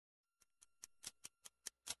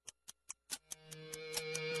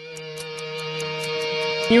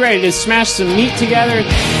You ready to smash some meat together?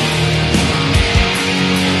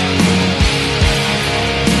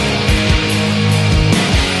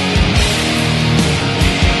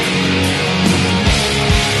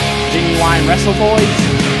 Genuine Wrestle Boys.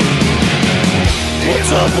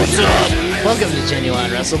 What's up? What's up? Welcome to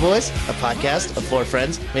Genuine Wrestle Boys, a podcast of four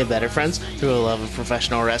friends made better friends through a love of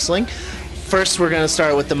professional wrestling. First, we're going to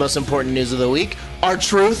start with the most important news of the week.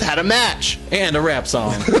 R-Truth had a match. And a rap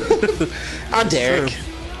song. I'm Derek.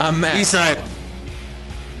 I'm Matt. Eastside.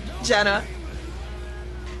 Jenna.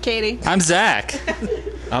 Katie. I'm Zach.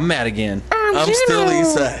 I'm Matt again. I'm still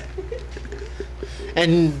Eastside.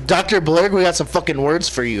 And Dr. Blurg, we got some fucking words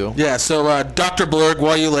for you. Yeah, so Dr. Blurg,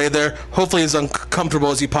 while you lay there, hopefully as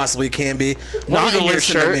uncomfortable as you possibly can be. Not in your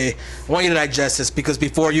listen shirt. to me. I want you to digest this because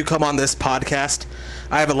before you come on this podcast,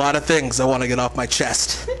 I have a lot of things I want to get off my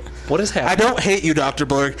chest. What is I happening? don't hate you, Dr.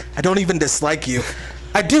 Blurg. I don't even dislike you.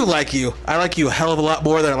 I do like you. I like you a hell of a lot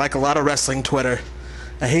more than I like a lot of wrestling Twitter.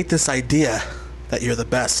 I hate this idea that you're the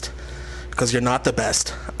best. Because you're not the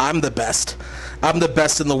best. I'm the best. I'm the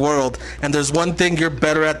best in the world. And there's one thing you're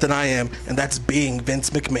better at than I am, and that's being Vince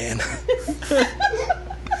McMahon.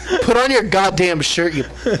 Put on your goddamn shirt, you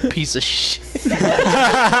piece of shit.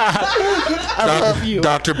 I love you.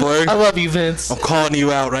 Dr. Blurg, I love you, Vince. I'm calling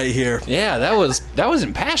you out right here. Yeah, that was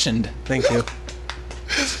impassioned. Thank you.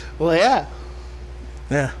 Well, yeah.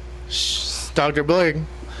 Yeah. Dr. Blurg,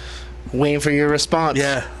 waiting for your response.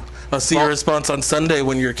 Yeah. I'll see your response on Sunday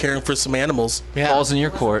when you're caring for some animals. Yeah. Balls in your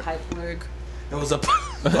court. It was a...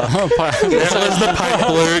 It was the pipe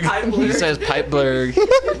Blurg. He says pipe blurg.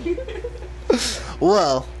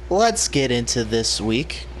 Well, let's get into this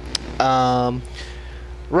week. Raw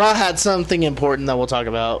had something important that we'll talk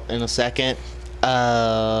about in a second.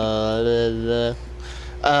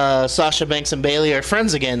 Sasha Banks and Bailey are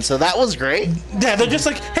friends again, so that was great. Yeah, they're just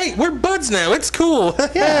like, hey, we're buds now. It's cool.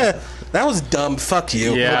 Yeah. That was dumb. Fuck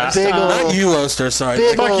you. Yeah. Big ol', Not you, Oster. Sorry.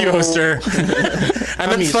 big Fuck ol'- you, Oster. I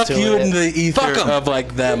meant used fuck to you it. in the ether Fuck 'em. of,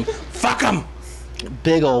 like, them. Fuck them.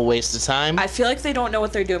 Big old waste of time. I feel like they don't know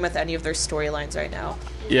what they're doing with any of their storylines right now.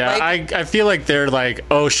 Yeah, Like- I feel like they're like,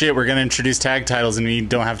 oh shit, we're gonna introduce tag titles and we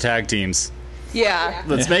don't have tag teams. Yeah.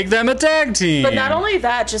 Let's make them a tag team. But not only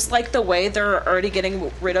that, just like the way they're already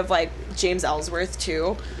getting rid of like James Ellsworth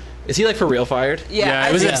too. Is he like for real fired? Yeah, I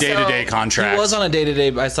it was a think so. day-to-day contract. He was on a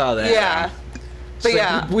day-to-day. I saw that. Yeah. But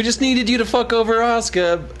yeah. We just needed you to fuck over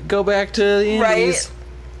Asuka. Go back to the Indies. Right?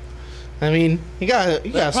 I mean, you got a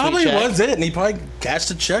sweet Probably check. was it, and he probably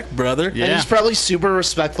cashed a check, brother. Yeah. And he's probably super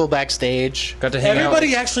respectful backstage. Got to hang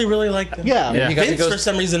Everybody out. actually really liked him. Yeah, Yeah. He got to Vince, go. for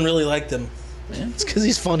some reason, really liked him. it's because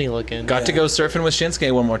he's funny looking. Got to go surfing with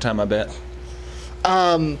Shinsuke one more time. I bet.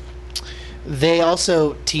 They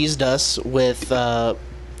also teased us with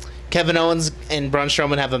Kevin Owens and Braun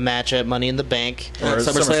Strowman have a match at Money in the Bank. Or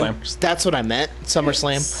SummerSlam. That's what I meant.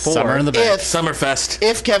 SummerSlam. Summer in the Bank. Summerfest.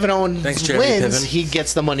 If Kevin Owens Thanks, Jeremy wins, Piven. he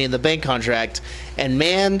gets the Money in the Bank contract. And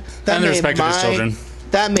man, that And the made respect of his children.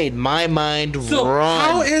 That made my mind So run.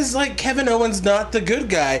 how is, like, Kevin Owens not the good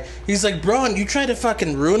guy? He's like, Braun, you tried to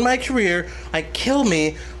fucking ruin my career, like, kill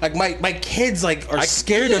me. Like, my kids, like, are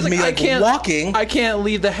scared of me, like, walking. I can't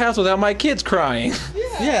leave the house without my kids crying.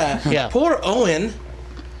 Yeah. Yeah. Poor Owen.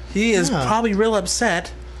 He is Yeah. probably real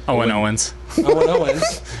upset. Owen Owens. Owen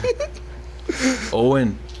Owens.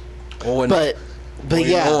 Owen. but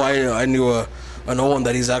yeah, Oh, I knew an Owen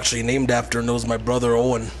that he's actually named after, and it was my brother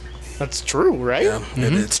Owen. that's true, right? Yeah,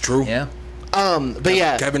 it's true. Yeah. But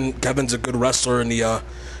yeah, Kevin's a good wrestler, and he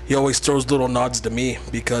always throws little nods to me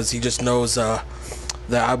because he just knows that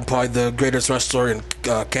I'm probably the greatest wrestler in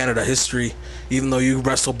Canada history, even though you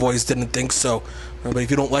wrestle boys didn't think so. But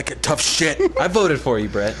if you don't like it, tough shit. I voted for you,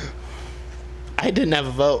 Brett. I didn't have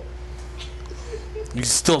a vote. You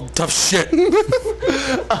still tough shit.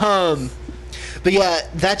 But yeah,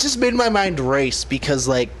 that just made my mind race because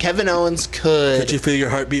like Kevin Owens could, Did you feel your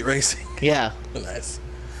heartbeat racing? yeah, Nice.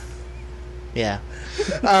 yeah.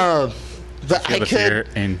 But Feel I the could, fear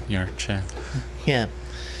in your chest. yeah,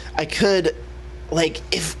 I could, like,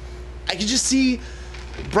 if I could just see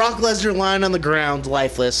Brock Lesnar lying on the ground,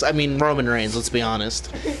 lifeless. I mean Roman Reigns, let's be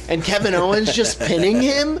honest, and Kevin Owens just pinning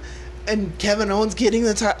him, and Kevin Owens getting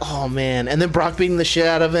the title. Oh man, and then Brock beating the shit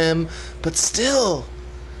out of him, but still,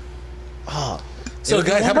 oh. So, It was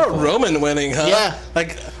guys, how about wonderful. Roman winning, huh? Yeah.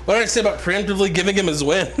 Like, what did I say about preemptively giving him his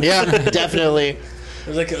win? Yeah, definitely. It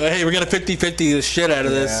was like, hey, we got to 50-50 the shit out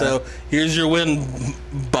of this, Yeah. so here's your win,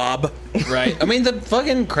 Bob. Right. I mean, the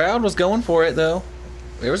fucking crowd was going for it, though.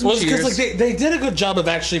 There was some Well, because cheers. like they did a good job of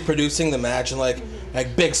actually producing the match and like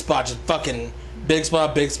big spot, just fucking big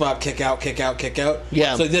spot, kick out.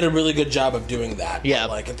 Yeah. So they did a really good job of doing that. Yeah.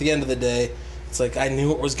 But, like at the end of the day, It's like I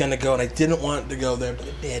knew it was gonna go, and I didn't want it to go there, but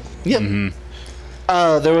it did. Yep.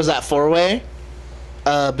 There was that 4-way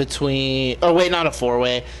between. Oh wait, not a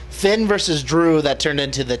 4-way. Finn versus Drew that turned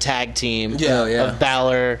into the tag team. Yeah, Of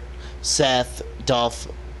Balor, Seth, Dolph,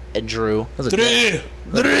 and Drew. That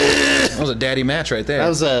was a daddy match right there. That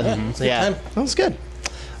was a time. that was good.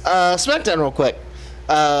 SmackDown real quick.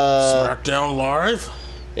 SmackDown Live.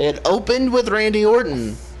 It opened with Randy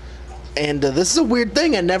Orton, and this is a weird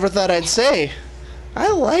thing I never thought I'd say. I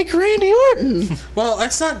like Randy Orton. Well,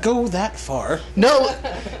 let's not go that far. No,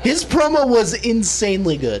 his promo was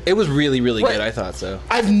insanely good. It was really, really What? good. I thought so.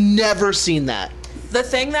 I've never seen that. The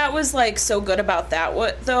thing that was like so good about that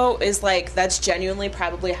though is like that's genuinely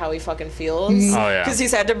probably how he fucking feels. Oh, yeah. Because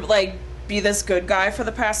he's had to like be this good guy for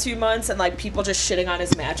the past few months, and like people just shitting on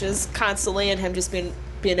his matches constantly, and him just being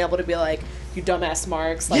able to be like, "You dumbass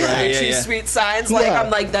marks," like Yeah. "You Yeah, true yeah. sweet signs." Like Yeah. I'm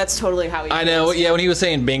like, that's totally how he. I know. feels. Yeah, when he was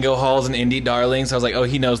saying bingo halls and indie darlings, I was like, oh,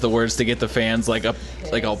 he knows the words to get the fans like up,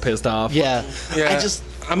 like all pissed off. Yeah, Yeah.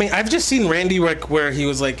 I mean, I've just seen Randy where he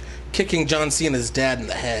was like kicking John Cena's dad in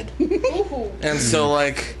the head, and so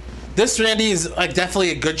like this Randy is like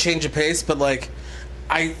definitely a good change of pace, but like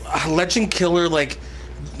Legend Killer like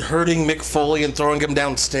hurting Mick Foley and throwing him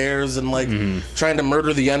downstairs and like trying to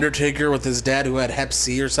murder the Undertaker with his dad who had Hep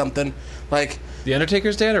C or something. Like The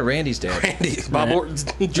Undertaker's dad or Randy's dad? Randy, Bob Orton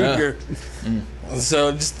Jr.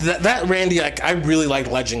 So just that Randy, like I really like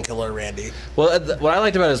Legend Killer Randy. Well, what I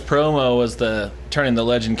liked about his promo was the turning the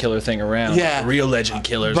Legend Killer thing around. Yeah. The real Legend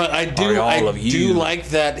Killers. But I are all do of you. like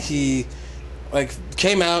that he like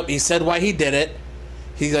came out. He said why he did it.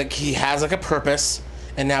 He has like a purpose,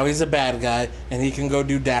 and now he's a bad guy, and he can go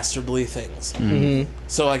do dastardly things. Mm-hmm.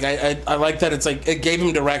 So like I like that it's like it gave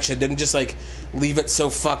him direction. Didn't just like leave it so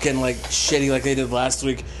fucking like shitty like they did last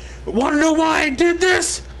week. Want to know why I did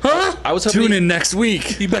this? Huh? I was hoping Tune in next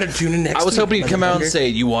week. You better tune in next week. I was hoping he'd come out and motherfucker. say,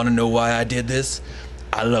 "You want to know why I did this?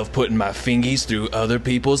 I love putting my fingies through other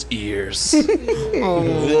people's ears."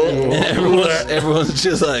 And everyone's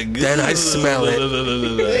just like, Then I smell it.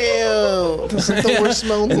 ew, that's like the worst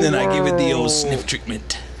smell in And the then I give it the old world. sniff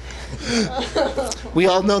treatment. We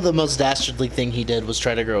all know the most dastardly thing he did was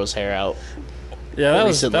try to grow his hair out. Yeah, that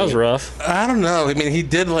was Recently. rough. I don't know. I mean, he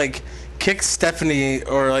did like kick Stephanie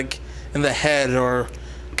or like in the head or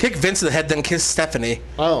kick Vince in the head, then kiss Stephanie.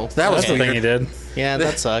 Oh, That was That's the thing weird. he did. yeah,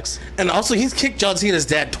 that sucks. And also, he's kicked John Cena's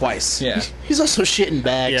dad twice. Yeah. He's also shitting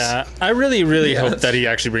bags. Yeah, I really hope that's- that he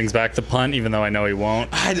actually brings back the punt, even though I know he won't.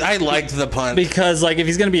 I liked the punt. Because like if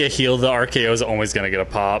he's gonna be a heel, the RKO is always gonna get a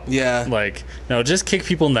pop. Yeah. Like no, just kick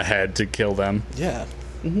people in the head to kill them. Yeah.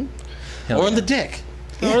 Hell Or in yeah. the dick.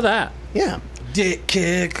 Or that. Yeah. Dick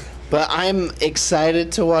kick. But I'm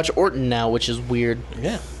excited to watch Orton now, which is weird.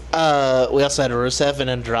 Yeah. We also had Rusev and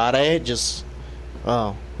Andrade. Just,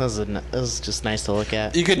 that was just nice to look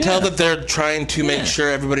at. You could tell that they're trying to make sure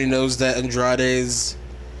everybody knows that Andrade's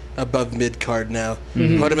above mid card now.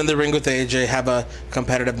 Put him in the ring with AJ, have a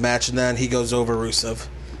competitive match, and then he goes over Rusev.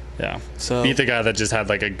 Yeah. So Beat the guy that just had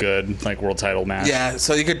like a good like world title match. yeah,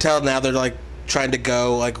 so you could tell now they're like trying to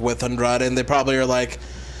go like with Andrade, and they probably are like,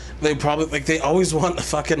 they always want a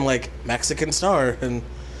fucking like Mexican star, and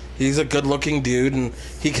he's a good looking dude, and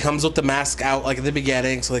he comes with the mask out like at the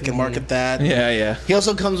beginning, so they can market that. Yeah. He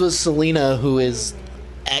also comes with Selena, who is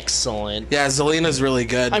excellent. Yeah, Zelina's really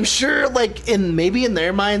good. I'm sure, like, maybe in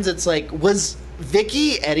their minds, it's like, was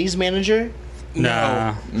Vicky Eddie's manager?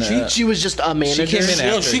 Nah. She was just a manager. came in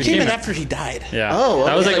No, after. she She came came in in- after he died. Yeah. Oh,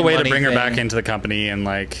 that was okay. like a way to Money bring her back thing. into the company and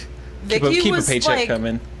like Vicky keep a was paycheck like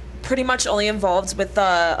coming. pretty much only involved with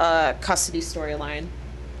the custody storyline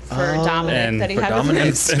for Dominic And that he for had with Dominic. him.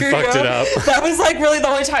 And Screw fucked you. it up. That was like really the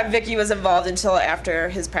only time Vicky was involved until after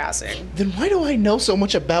his passing. Then why do I know so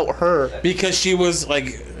much about her? Because she was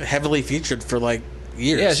like heavily featured for like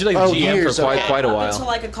years. Yeah, she's like Oh, GM years, for okay. quite a Up until while.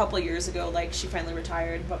 like a couple of years ago, like she finally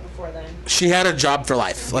retired, but before then. She had a job for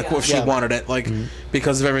life. Like Yeah. if she Yeah. wanted it, like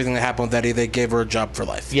because of everything that happened with Eddie, they gave her a job for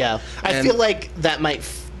life. Yeah. I And- feel like that might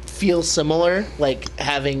feel similar, like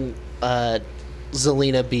having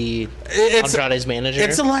Zelina be It's Andrade's manager.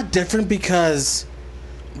 it's a lot different because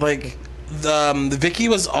like the Vicky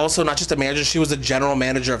was also not just a manager; she was a general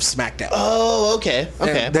manager of SmackDown. Oh, okay.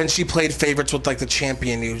 Okay. And then she played favorites with like the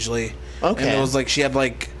champion usually. Okay. And it was like she had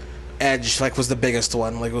like Edge like was the biggest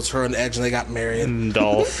one. Like it was her and Edge, and they got married.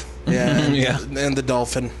 Dolph. Yeah. Yeah. And the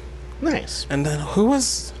Dolphin. Nice. And then who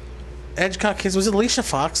was Edge got kids? Was it Alicia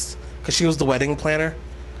Fox? Because she was the wedding planner.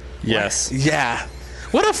 Yes. Yeah.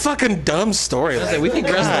 What a fucking dumb story. We think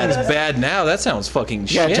wrestling's bad now. That sounds fucking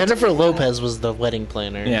Yeah, shit. Jennifer Lopez was the wedding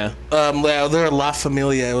planner. Yeah. They're La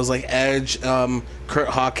Familia. It was like Edge, Kurt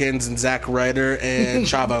Hawkins, and Zack Ryder, and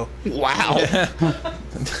Chavo. Wow.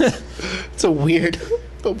 It's a weird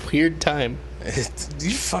time.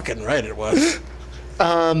 You're fucking right, it was.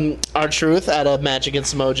 R-Truth at a match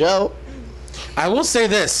against Samoa Joe. I will say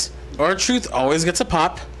this. R-Truth always gets a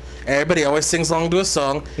pop. Everybody always sings along to a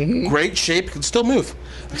song. Great shape, can still move.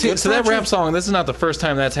 So that rap song, this is not the first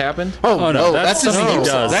time that's happened? Oh, no, that's his something he theme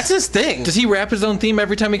song. does. That's his thing. Does he rap his own theme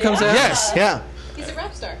every time he comes out? Yes. Yeah. He's a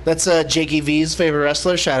rap star. That's Jakey V's favorite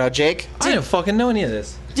wrestler. Shout out, Jake. I didn't fucking know any of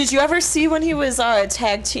this. Did you ever see when he was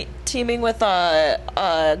teaming with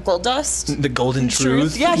Goldust? The Golden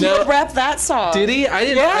Truth? Yeah, he No. would rap that song. Did he? I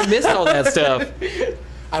didn't. I missed all that stuff.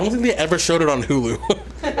 I don't think they ever showed it on Hulu.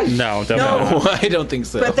 No, definitely No, I don't think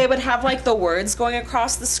so. But they would have like the words going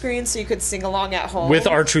across the screen so you could sing along at home. with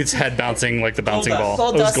R-Truth's head bouncing like the bouncing ball. It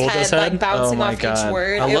was Goldust head like bouncing Oh my off God. each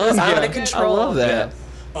word. I It was love out that. of control. I love that.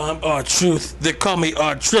 I'm R-Truth. They call me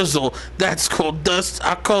R-Trizzle. That's Gold Dust.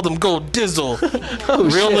 I call them Gold Dizzle. Real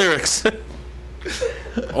shit. lyrics.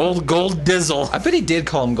 Old Gold Dizzle. I bet he did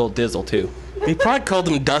call him Gold Dizzle too. He probably called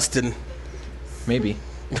him Dustin. Maybe.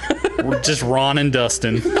 We're just Ron and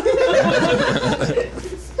Dustin.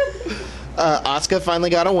 Asuka finally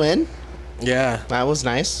got a win. Yeah. That was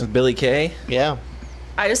nice. Billy Kay. Yeah.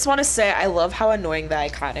 I just want to say I love how annoying the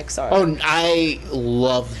Iconics are. Oh, I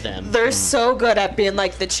love them. They're so good at being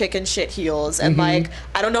like the chicken shit heels, and like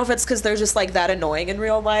I don't know if it's because they're just like that annoying in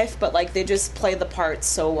real life, but like they just play the part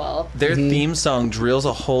so well. Their theme song drills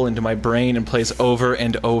a hole into my brain and plays over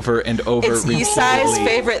and over and over. It's Eastside's repeatedly.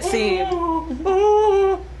 favorite theme.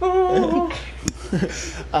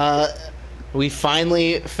 We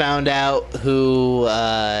finally found out who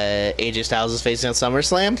AJ Styles is facing at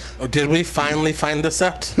SummerSlam. Oh, did we finally find this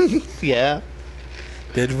out? Yeah.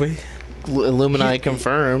 Did we? Illuminati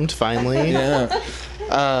confirmed, finally. Yeah. But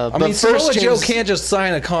I mean, first, Samoa Joe James- can't just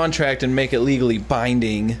sign a contract and make it legally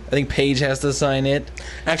binding. I think Paige has to sign it.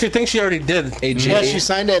 Actually, I think she already did. AJ, Yeah, she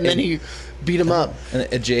signed it, and then he beat him up. and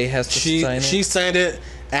AJ has to sign it. She signed it,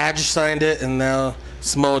 Edge signed it, and now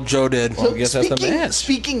Samoa Joe did. Well, I guess that's the match.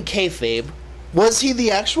 Speaking kayfabe, was he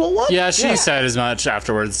the actual one? Yeah, she said as much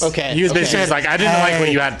afterwards. Okay, He was basically okay. just like, I didn't like what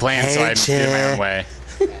you had planned, so I Hey, did it my own way.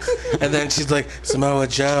 And then she's like, Samoa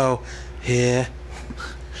Joe, here.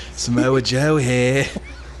 Samoa Joe here.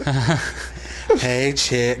 Hey,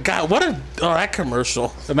 chick. God, what a... Oh, that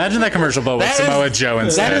commercial. Imagine that commercial, but with That is- Samoa Joe That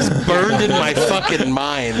instead. is burned in my fucking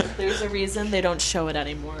mind. There's a reason they don't show it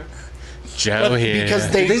anymore. Joe here. Because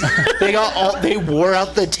they wore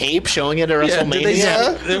out the tape showing it at Yeah, did they-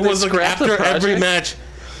 WrestleMania. It was like scrap the after every project? match.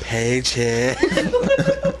 Hey, chick.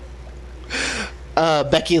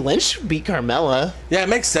 Becky Lynch beat Carmella. Yeah, it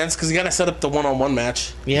makes sense because you got to set up the one-on-one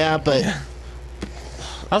match. Yeah, but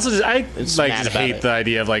Also, I It's like mad just about hate it. the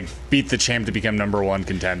idea of like beat the champ to become #1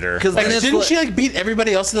 contender. Because Like, then it's didn't she like beat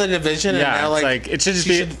everybody else in the division? Yeah, and now, it's like, like it should just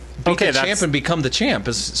she be should beat okay. the That's champ and become the champ.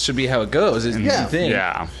 Should be how it goes. Is Yeah. the thing.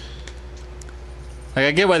 yeah. Like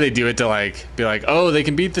I get why they do it to like be like, oh, they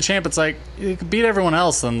can beat the champ. It's like you can beat everyone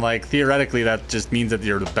else, and like theoretically that just means that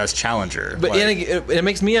you're the best challenger. But like, and it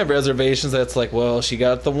makes me have reservations. That's like, well, she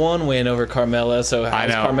got the one win over Carmella, so how's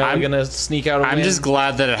know. Carmella I'm- gonna sneak out a I'm win? just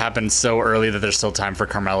glad that it happened so early that there's still time for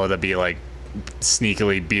Carmella to be like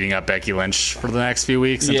sneakily beating up Becky Lynch for the next few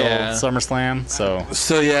weeks until Yeah. SummerSlam.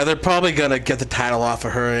 So yeah, they're probably gonna get the title off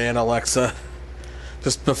of her and Alexa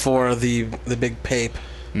just before the big pape.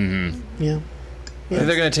 yeah.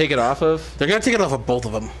 They're gonna take it off of They're gonna take it off of both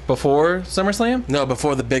of them. before SummerSlam. No,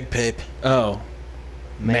 before the big pape. Oh,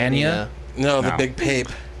 Mania. No, the No. big pape.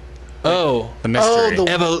 Oh, the mystery. Oh,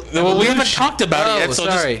 Well, we haven't talked about it oh, yet. So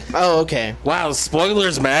sorry. Oh, okay. Wow,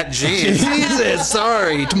 spoilers, Matt. Jeez. Jesus,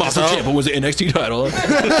 sorry. Tommaso So- Ciampa was the NXT title. Matt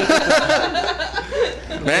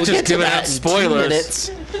We'll just get to giving that out in 2 spoilers.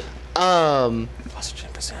 minutes.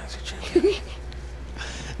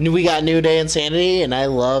 We got New Day and Sanity, and I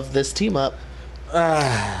love this team up.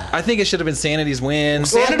 I think it should have been Sanity's win.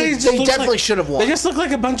 Sanity just They looks definitely like- should have won. They just look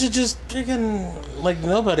like a bunch of just freaking like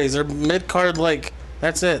nobodies. They're mid card. Like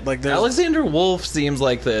that's it. Like there's Alexander Wolf seems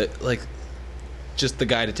like just the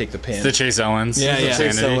guy to take the pin. the Chase Owens. Yeah, the yeah.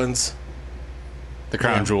 Chase Sanity, Owens. the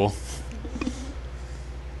crown jewel.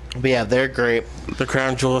 But yeah, they're great. The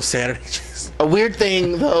crown jewel of sanity. A weird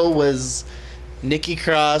thing though was Nikki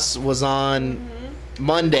Cross was on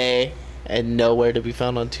Monday and nowhere to be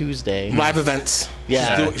found on Tuesday. Live events.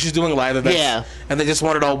 Yeah. She's doing live events. Yeah. And they just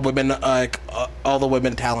wanted all women, all the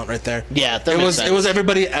women talent right there. Yeah, that It makes was sense. it was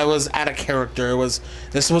everybody. I was out of character.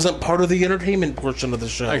 This wasn't part of the entertainment portion of the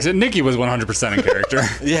show. Like I said, Nikki was 100% in character.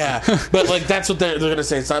 Yeah, but like that's what they're gonna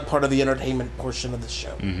say. It's not part of the entertainment portion of the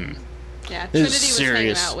show. Yeah, This Trinity is was hanging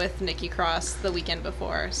serious. out with Nikki Cross the weekend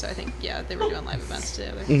before, so I think they were doing live events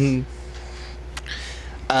together.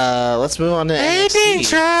 Let's move on to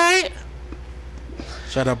NXT.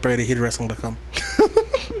 Shout out Brady, HeatWrestling.com.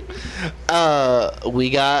 We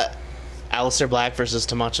got Aleister Black versus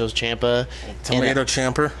Tommaso Ciampa Tomato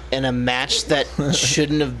Champer. in a match that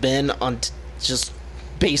shouldn't have been on just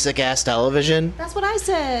basic ass television. That's what I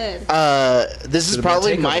said. This is Should've been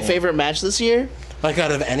probably takeover. my favorite match this year. Like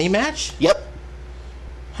out of any match? Yep.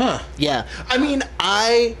 Huh. Yeah. I mean,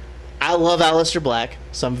 I love Aleister Black,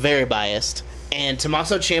 so I'm very biased. And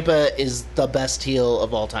Tommaso Ciampa is the best heel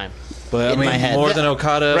of all time. But In I my mean, head. more than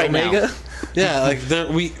Okada Right now. Omega. Yeah, like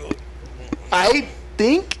I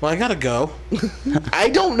think Well, I gotta go. I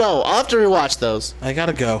don't know. I'll have to rewatch those. I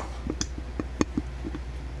gotta go.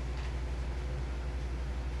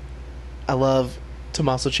 I love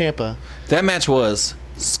Tommaso Ciampa. That match was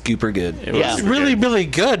super good. It was Yeah. super Really, good. really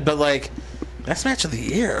good, but like that's match of the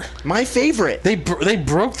year. My favorite. They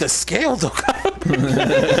broke the scale though.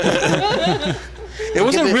 It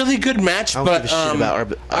was a give it- really good match, I don't but give a shit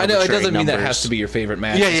about I know it arbitrary doesn't mean that numbers. has to be your favorite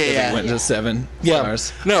match. Yeah, just yeah, 'cause yeah. It went to 7 Yeah.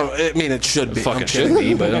 stars. no, I mean it should be. Fucking I'm should kidding.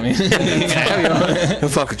 be, but I mean, It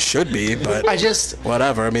fucking should be, but I just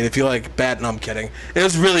whatever. I mean, if you like bad, no, I'm kidding. It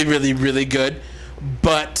was really, really, really good,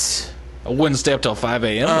 but I wouldn't stay up till 5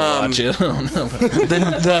 a.m. to watch it. I don't know.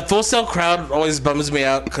 the Full Sail crowd always bums me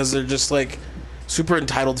out because they're just like super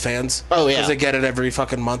entitled fans. Oh, yeah. because they get it every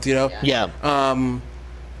fucking month, you know. yeah.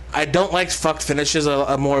 I don't like fucked finishes.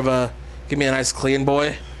 I'm more of a give me a nice clean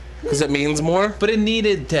boy because it means more. But it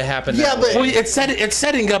needed to happen. Yeah, that but- way. Well, it's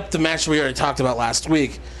setting up the match we already talked about last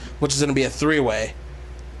week, which is going to be a 3-way,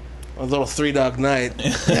 a little 3-dog night.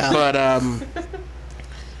 Yeah. But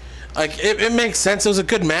like it makes sense. It was a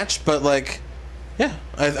good match, but like, yeah,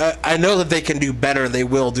 I know that they can do better. They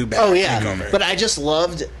will do better. Oh yeah, Takeover. but I just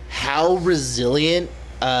loved how resilient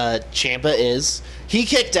Ciampa is. He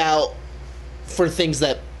kicked out for things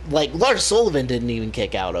that like Lars Sullivan didn't even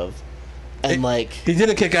kick out of, and like he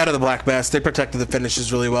didn't kick out of the Black Bass. They protected the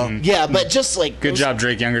finishes really well. yeah, but just like Good job,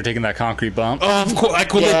 Drake Younger, taking that concrete bump. Oh, of course.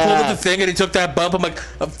 Like when they pulled Yeah. up the thing and he took that bump, I'm like,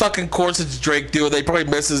 of fucking course it's Drake doing. They probably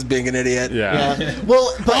misses being an idiot. Yeah. Yeah.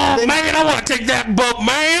 Well, but Oh then, man, I want to take that bump,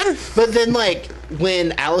 man. but then like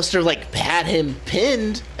when Alistair like had him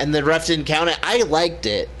pinned and the ref didn't count it, I liked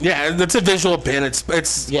it. Yeah, that's a visual pin. It's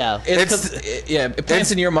Yeah. It's 'cause it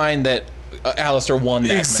plants in your mind that Alistair won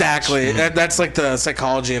that exactly. match. That's like the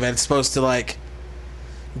psychology of it. It's supposed to like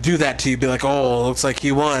do that to you. Be like, oh, looks like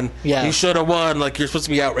he won. Yeah. he should have won. Like you're supposed to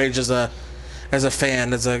be outraged as a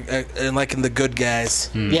fan, and like in the good guys,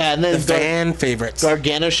 Yeah, and the then fan favorites.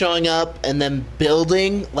 Gargano showing up and then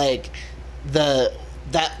building like the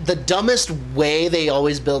dumbest way they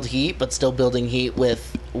always build heat, but still building heat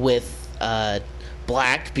with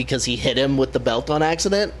Black because he hit him with the belt on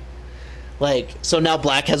accident. Like, so now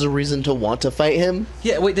Black has a reason to want to fight him.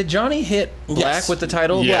 Yeah, wait, did Johnny hit Black Yes. with the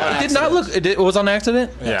title? Yeah. It did not look. It was on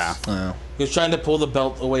accident? Yeah. Oh. He was trying to pull the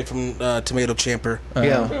belt away from Tomato Champer.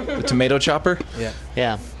 Yeah. The tomato chopper? Yeah.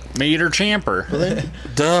 Yeah. Mater Champer.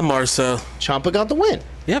 Duh, Marso. Ciampa got the win.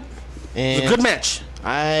 Yep. It was And a good match.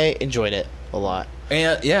 I enjoyed it a lot.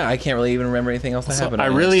 And yeah, I can't really even remember anything else that happened. I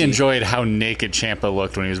on really NXT. enjoyed how naked Ciampa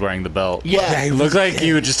looked when he was wearing the belt. Yeah. It looked like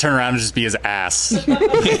he would just turn around and just be his ass.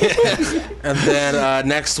 And then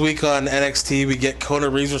next week on NXT, we get Kona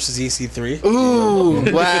Reeves versus EC3. Ooh, wow.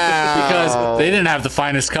 Because they didn't have the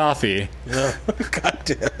finest coffee. God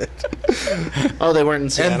damn it. Oh, they weren't in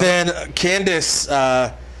Seattle. And then Candice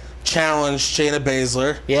challenged Shayna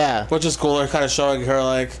Baszler, yeah. which is cool. They're kind of showing her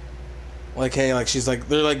like, hey, like she's like,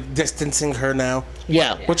 they're like distancing her now.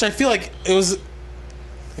 Yeah. Which I feel like it was,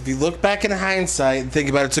 if you look back in hindsight and think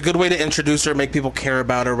about it, it's a good way to introduce her, make people care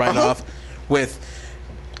about her right off with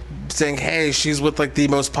saying, hey, she's with like the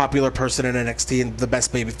most popular person in NXT and the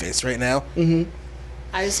best babyface right now.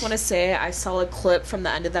 I just want to say I saw a clip from the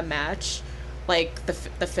end of the match, like the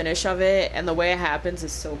finish of it, and the way it happens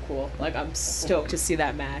is so cool. Like I'm stoked to see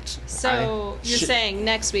that match. So you're saying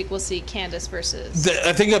next week we'll see Candace versus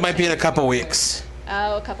I think that might be in a couple weeks.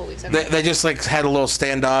 a couple weeks. Okay. They just like had a little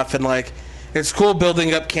standoff and like it's cool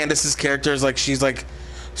building up Candice's characters. Like she's like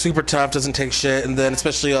super tough, doesn't take shit, and then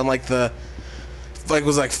especially on like the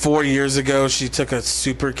was like 4 years ago. She took a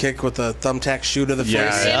super kick with a thumbtack shoe to the Yeah.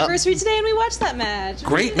 face. Anniversary today, and we watched that match.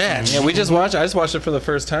 Great match. Yeah, I just watched it for the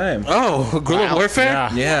first time. Oh, Guerrilla Warfare?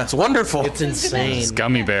 Yeah. Yeah. It's wonderful. It's insane. Those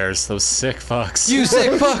gummy bears, those sick fucks. You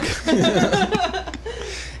sick fuck.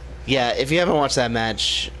 Yeah, if you haven't watched that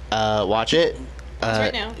match, watch it.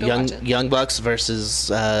 right now. Go watch it. Young Bucks versus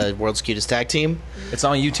World's Cutest Tag Team. It's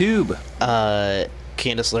on YouTube.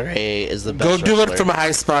 Candice LeRae is the best. Go do it wrestler. from a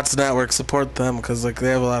High Spots Network. Support them because like they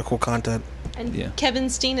have a lot of cool content. And Yeah. Kevin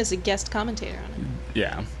Steen is a guest commentator on it.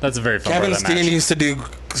 Yeah, that's a very fun Kevin part of that Steen match. used to do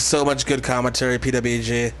so much good commentary,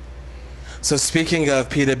 PWG. So speaking of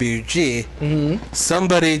PWG,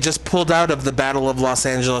 somebody just pulled out of the Battle of Los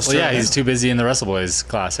Angeles Well, yeah, tournament. he's too busy in the Wrestle Boys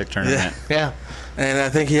Classic tournament. Yeah. And I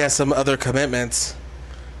think he has some other commitments.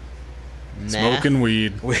 Nah. Smoking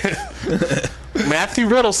weed. Matthew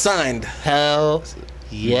Riddle signed. Hell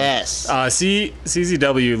yes.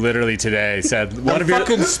 CZW literally today said one of your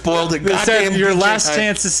fucking spoiled it. they said Goddamn your DJ last Hype.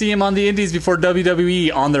 chance to see him on the Indies before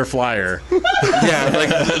WWE on their flyer. Yeah, like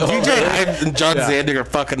DJ Hype and John Zandig are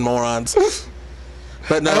fucking morons.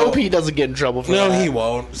 But no, I hope he doesn't get in trouble for no, that. he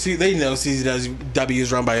won't. See, they know CZW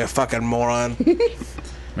is run by a fucking moron.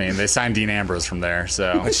 I mean, they signed Dean Ambrose from there,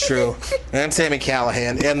 so It's true. And Sammy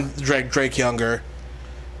Callahan and Drake Younger.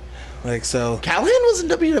 Like so. Callahan was in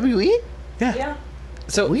WWE? Yeah.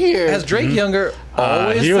 So Weird. has Drake Younger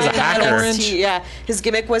always he was a been that hacker. orange? Yeah, his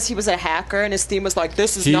gimmick was he was a hacker, and his theme was like,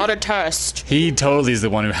 "This is He- not a test." he totally is the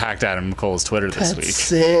one who hacked Adam Cole's Twitter this That's week. And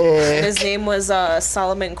sick. his name was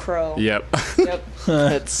Solomon Crow. Yep. Yep.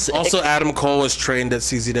 That's sick. Also, Adam Cole was trained at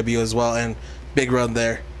CZW as well, and big run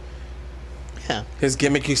there. Yeah. His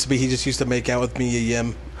gimmick used to be he just used to make out with Mia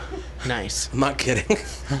Yim. Nice. I'm not kidding.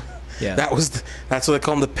 Yeah. That's what they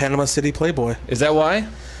call him, the Panama City Playboy. Is that why?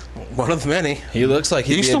 One of many. He looks like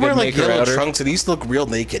He he'd used be to a wear good like maker yellow outer. trunks, and he used to look real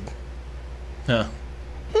naked. Huh.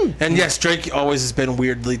 And yes, Drake always has been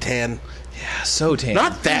weirdly tan. Yeah, so tan.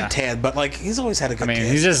 Not that tan, but like he's always had a good. I mean,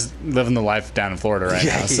 tan. he's just living the life down in Florida right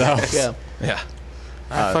Yeah, now. So, Yeah. Yeah.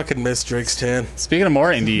 I fucking miss Drake's tan. speaking of more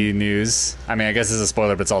indie news, I mean, I guess this is a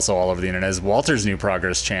spoiler, but it's also all over the internet. Is Walter's new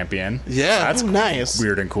Progress champion? Yeah, That's Oh, nice.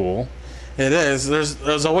 weird and cool. It is.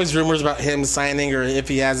 There's always rumors about him signing or if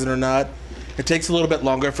he has it or not. It takes a little bit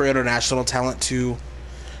longer for international talent to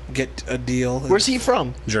get a deal. Where's he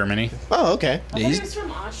from? Germany. Oh, okay. I thought he was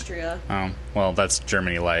from Austria. Oh, well, that's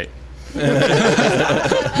Germany light.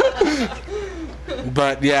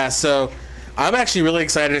 But yeah, so I'm actually really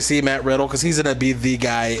excited to see Matt Riddle because he's gonna be the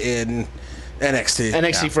guy in NXT.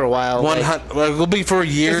 NXT for a while. like- It'll be for a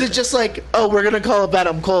year. is it just like, oh, we're gonna call up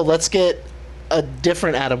Adam Cole? Let's get a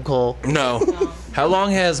different Adam Cole. No. How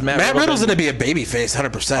long has Matt Riddle's been, gonna be a babyface,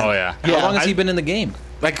 100%. Oh yeah. How Yeah, long has I- he been in the game?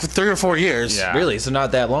 Like 3 or 4 years. Yeah. Really? So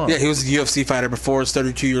not that long. Yeah, he was a UFC fighter before. He's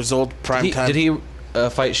 32 years old. Prime time. Did he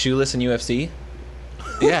fight shoeless in UFC?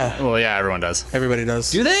 Yeah, Well, yeah, everyone does. everybody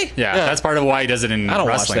does. Do they? Yeah, Yeah. that's part of why he does it in I don't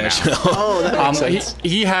watch wrestling that now. show. Oh, that makes sense.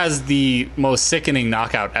 He has the most sickening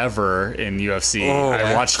knockout ever in UFC. Oh, I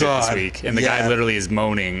my watched it God. this week, and the Yeah. guy literally is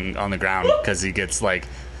moaning on the ground because he gets like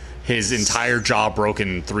his entire jaw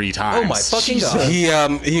broken 3 times. Oh my fucking god. He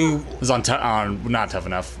It was on not tough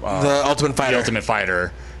enough. the Ultimate Fighter. The Ultimate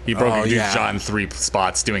Fighter. He broke Oh, a dude's yeah. jaw in 3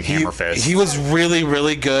 spots doing hammer fist. He was really,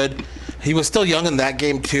 really good. He was still young in that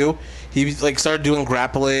game too. He like started doing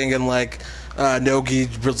grappling and like no-gi,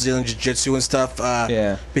 Brazilian jiu-jitsu and stuff.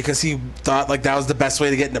 Yeah. Because he thought like that was the best way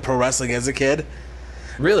to get into pro wrestling as a kid.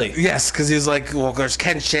 Really? Yes, because he was like, well, there's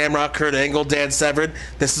Ken Shamrock, Kurt Angle, Dan Severn.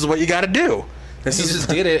 This is what you got to do. This He is just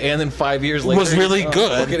did it, and then 5 years later, was really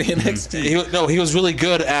good. Look at NXT. He was really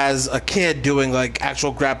good as a kid doing like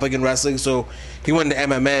actual grappling and wrestling. So he went into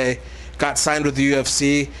MMA, got signed with the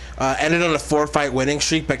UFC, ended on a 4-fight winning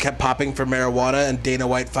streak, but kept popping for marijuana. And Dana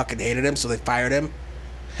White fucking hated him, so they fired him.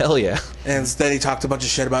 Hell yeah. And then he talked a bunch of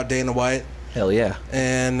shit about Dana White, Hell yeah.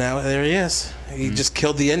 and now there he is. He just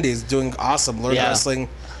killed the Indies, doing awesome. Learned Yeah. wrestling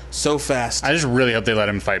so fast. I just really hope they let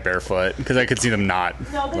him fight barefoot because I could see them not.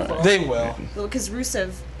 No, they won't. They will. Because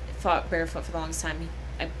Rusev fought barefoot for the longest time.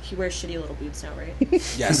 He wears shitty little boots now, right?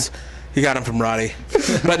 Yes. He got him from Roddy.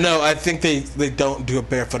 But no, I think they don't do it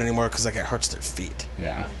barefoot anymore because like it hurts their feet.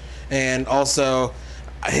 Yeah. And also,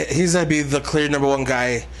 he's gonna be the clear number 1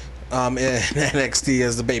 guy in NXT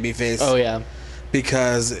as the babyface. Oh yeah.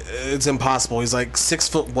 Because it's impossible. He's like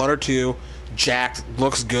 6'1" or 2, jacked,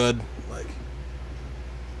 looks good. Like,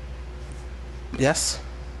 yes,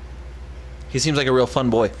 He seems like a real fun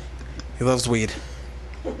boy. he loves weed.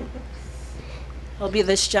 He'll be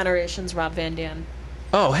this generation's Rob Van Dam.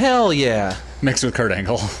 Oh, hell yeah. Mixed with Kurt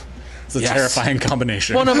Angle. It's a Yes. terrifying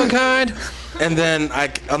combination. One of a kind. And then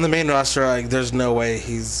on the main roster, there's no way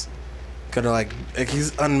he's gonna like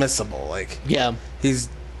he's unmissable. Like Yeah. he's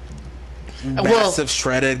Well- massive,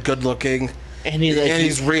 shredded, good looking, And he's like, and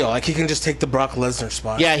he's real. Like he can just take the Brock Lesnar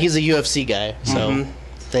spot. yeah, he's a UFC guy, so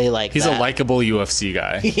they like. He's that. a likable UFC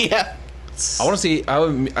guy. Yeah. I want to see.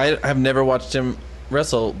 I have never watched him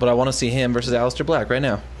wrestle, but I want to see him versus Aleister Black right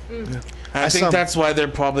now. I think saw- that's why they're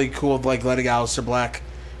probably cool with like letting Aleister Black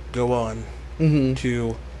go on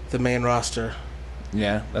to the main roster.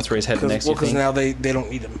 Yeah, that's where he's headed next. You Because think? now they don't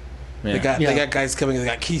need him. Yeah. They got guys coming. They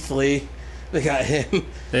got Keith Lee. They got him.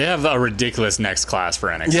 They have a ridiculous next class for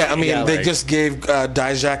NXT. Yeah, I mean Yeah, they like- just gave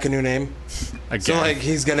Dijak a new name, Again. so like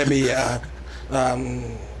he's gonna be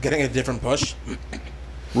getting a different push.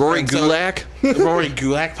 Rory And so- Gulak. Rory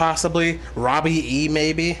Gulak possibly, Robbie E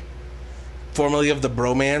maybe, formerly of the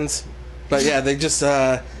Bromans. But yeah, they just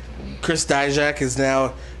Chris Dijak is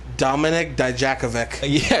now Dominic Dijakovic.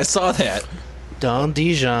 Yeah, I saw that. Don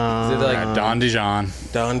Dijon. Is it like- Yeah, Don Dijon.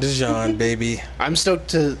 Don Dijon, baby. I'm stoked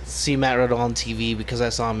to see Matt Riddle on TV because I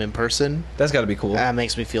saw him in person. That's got to be cool. That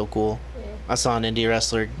makes me feel cool. I saw an indie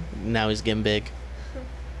wrestler. Now he's getting big.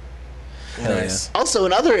 Hell yeah. Nice. Also,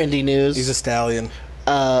 in other indie news, He's a stallion.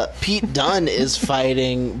 Pete Dunne is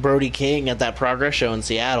fighting Brody King at that Progress show in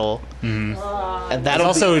Seattle, and There's that'll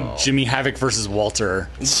also Jimmy Havoc versus Walter.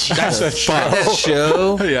 That's a That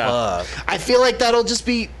show. Yeah. Fuck. I feel like that'll just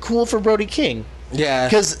be cool for Brody King Yeah,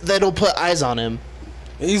 because that'll put eyes on him.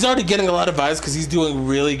 he's already getting a lot of eyes because he's doing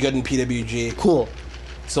really good in PWG. Cool.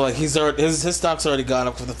 So like his stock's already gone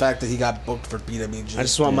up for the fact that he got booked for PWG. I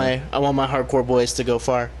just want my hardcore boys to go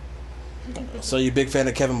far. So you a big fan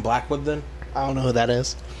of Kevin Blackwood then? I don't know who that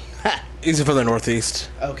is. He's from the Northeast.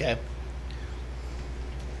 Okay,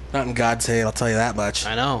 Not in God's hate, I'll tell you that much.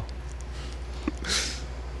 I know.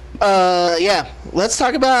 Yeah. Let's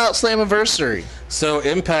talk about Slammiversary. So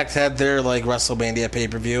Impact had their like WrestleMania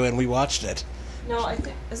pay-per-view and we watched it. No, I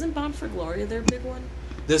think isn't Bound for Glory their big one?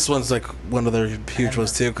 This one's like one of their huge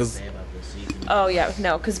ones too because Oh yeah,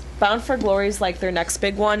 no, because Bound for Glory is like their next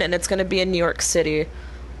big one, and it's gonna be in New York City.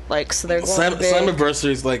 Like, so they're going big.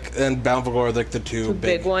 Slammiversary's like and Bound for Glory are like the two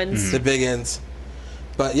Big ones. the big ends.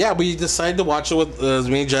 But yeah, we decided to watch it with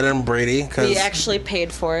me, Jenna, and Brady because We actually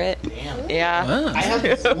paid for it. Yeah. Ah. I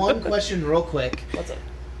have one question, real quick. What's up?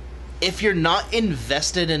 If you're not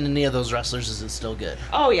invested in any of those wrestlers, is it still good?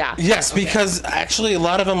 Oh yeah. yes, because actually a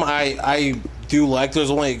lot of them I do like.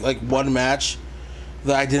 There's only like one match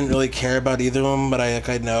that I didn't really care about either of them, but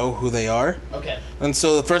I know who they are. Okay. And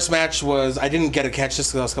so the first match was I didn't get to catch this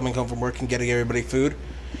because I was coming home from work and getting everybody food.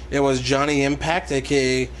 It was Johnny Impact,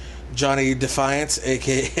 aka Johnny Defiance,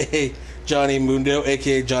 aka Johnny Mundo,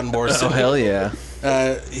 aka John Morrison. Oh hell yeah.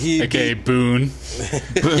 He AKA Boone.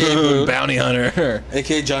 Boom, bounty hunter.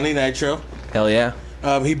 aka Johnny Nitro. Hell yeah.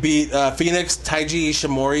 He beat Phoenix, Taiji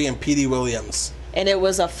Ishimori, and Petey Williams. And it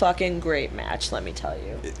was a fucking great match, let me tell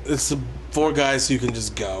you. It's the 4 guys who can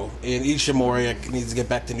just go. And Ishimori needs to get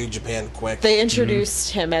back to New Japan quick. They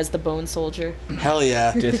introduced him as the Bone Soldier. Hell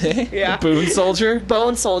yeah. Did they? Yeah. Boone Soldier.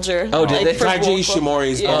 Bone Soldier. Oh, did they? for Taiji Wolf-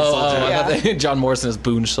 Ishimori's Yeah. Bone Oh, Soldier. I Yeah. thought they, John Morrison is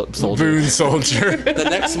Boone Soldier. Boone Soldier. The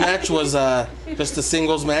next match was just a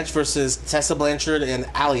singles match versus Tessa Blanchard and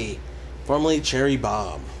Ali, formerly Cherry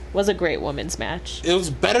Bomb. Was a great women's match. It was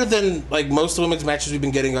better than like most women's matches we've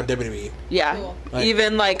been getting on WWE. Yeah. Cool. Like-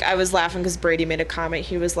 Even like I was laughing because Brady made a comment.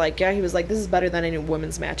 He was like, this is better than any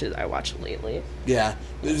women's matches I watched lately. Yeah,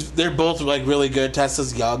 they're both like really good.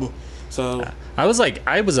 Tessa's young, so I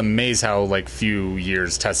was amazed how like few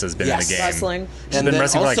years Tessa's been Yes. in the game. Wrestling. She's And been then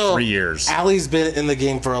wrestling for like also, 3 years. Allie's been in the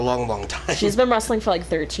game for a long time. She's been wrestling for like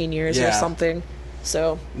 13 years or Yeah. something.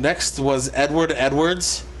 So Next was Edward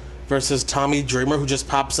Edwards versus Tommy Dreamer, who just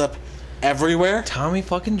pops up everywhere. Tommy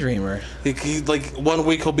fucking Dreamer. He like 1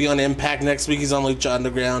 week he'll be on Impact, next week he's on Lucha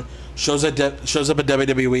Underground. Shows up at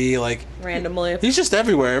WWE. Like randomly. he's just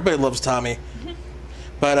everywhere. Everybody loves Tommy.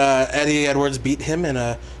 But Eddie Edwards beat him in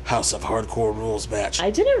a House of Hardcore Rules match. I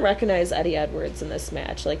didn't recognize Eddie Edwards in this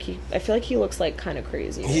match. Like I feel like he looks like kind of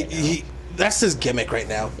crazy. He, right now. he that's his gimmick right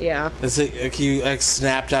now. Yeah. It's like he like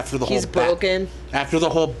snapped after the He's whole bat- broken. after the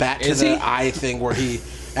whole bat to Is the he? eye thing where he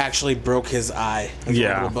actually broke his eye, his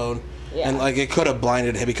Yeah. little bone, Yeah. and like it could have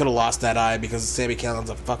blinded him. He could have lost that eye because Sami Callihan's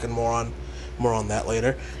a fucking moron. More on that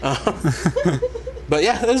later. But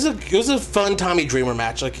yeah, it was a fun Tommy Dreamer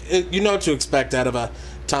match. Like you know what to expect out of a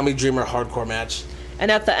Tommy Dreamer hardcore match. And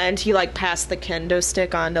at the end, he like passed the kendo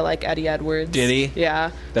stick on to like Eddie Edwards. Did he?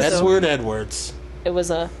 Yeah. That's Edward Edwards. It was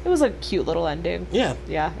a cute little ending. Yeah,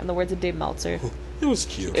 Yeah. In the words of Dave Meltzer, it was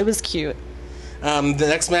cute. it was cute. The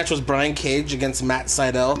next match was Brian Cage against Matt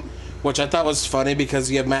Sydal, which I thought was funny because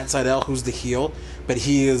you have Matt Sydal, who's the heel, but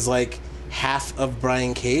he is like half of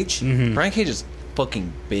Brian Cage. Brian Cage is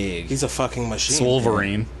fucking big. He's a fucking machine.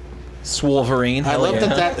 Wolverine. Swolverine. I hell love yeah.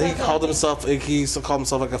 that he called himself. He used to call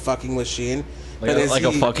himself like a fucking machine. Like, But is like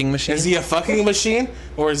a he- fucking machine? Is he a fucking machine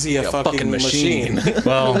or is he a fucking machine?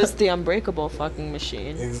 Well, It was the unbreakable fucking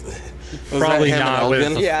machine. Was probably that him and not with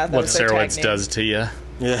Elgin? Yeah, that what was their tag steroids name. does to you.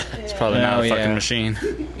 Yeah. It's probably not Oh, a fucking yeah. machine.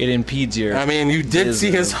 It impedes your I mean, you did see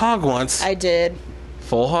his Vision. hog once. I did.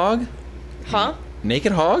 full hog? Huh?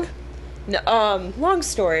 Naked hog? No, long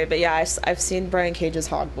story, but yeah, I've seen Brian Cage's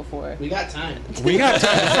hog before. We got time. We got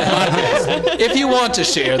time. If you want to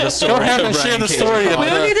share the story, Go ahead of and share Brian the Cage's story hog. of We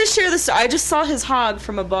don't the- need to share this. I just saw his hog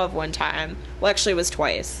from above one time. Well, actually, it was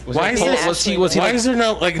twice. Was Why he- is this- was he was he Why like is there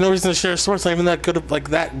no reason to share a story? It's not even that good, like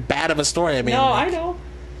that bad of a story. I mean, No, I know.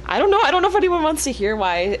 I don't know. I don't know if anyone wants to hear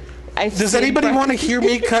why. does anybody want to hear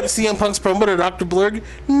me cut CM Punk's promo to Dr. Blurg?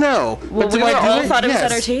 No. Well, But do we I do all thought it was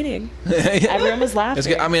Yes. entertaining. Everyone was laughing. It's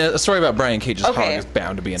good. I mean, a story about Brian Cage's hog Okay. is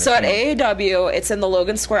bound to be So at entertaining. AEW, it's in the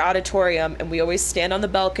Logan Square Auditorium, and we always stand on the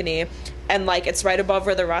balcony, and like it's right above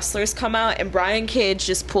where the wrestlers come out. And Brian Cage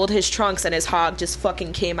just pulled his trunks, and his hog just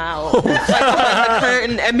fucking came out like behind the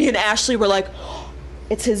curtain. And me and Ashley were like,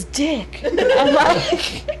 "It's his dick," and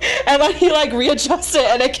then he like readjusted,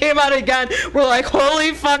 and it came out again. We're like,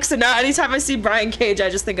 "Holy fuck!" So now anytime I see Brian Cage, I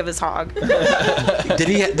just think of his hog. Did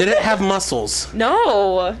it have muscles?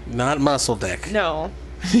 No, Not muscle dick. no.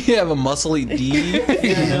 You have a muscly D.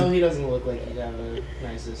 Yeah, no, he doesn't look like he'd have a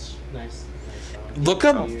nice dog. Look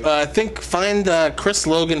up. Find Chris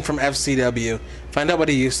Logan from FCW. Find out what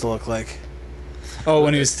he used to look like. Oh,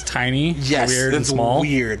 when he was tiny, Yes, weird and it's small.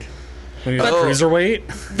 weird. When he was Oh.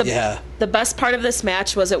 cruiserweight. Yeah. The best part of this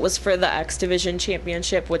match was it was for the X Division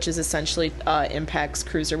Championship, which is essentially Impact's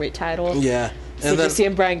cruiserweight title. Yeah. So And then just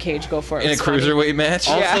seeing Brian Cage go for it. In a was funny. cruiserweight match?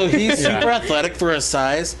 also Yeah. he's Yeah. super athletic for his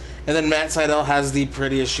size. And then Matt Sydal has the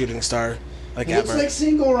prettiest shooting star like He looks ever. like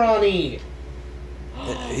single Ronnie.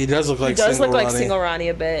 He does look like He does single look like Ronnie. single Ronnie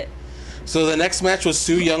a bit. So the next match was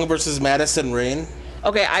Sue Young versus Madison Rain.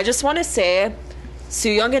 Okay, I just want to say, Sue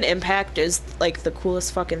Young and Impact is like the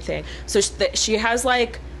coolest fucking thing. So she has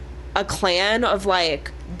like a clan of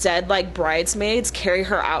like dead like bridesmaids carry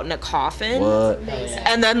her out in a coffin, What?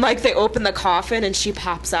 and then like they open the coffin and she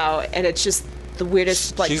pops out, and it's just the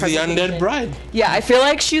weirdest like. She's the presentation. undead bride. Yeah, I feel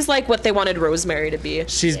like she's like what they wanted Rosemary to be.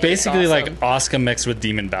 She's basically like awesome. Oscar mixed with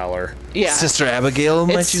Demon Valor. Yeah. Sister Abigail,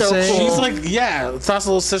 might It's you so say? cool. She's like, yeah, it's also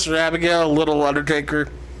little Sister Abigail, little Undertaker.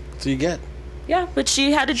 So you get. Yeah, but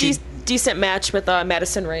she had a decent match with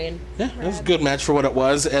Madison Rain. Yeah, it was a good match for what it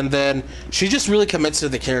was, and then she just really commits to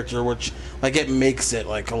the character, which like it makes it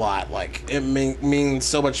like a lot. Like it means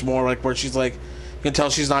so much more. Like where she's like, you can tell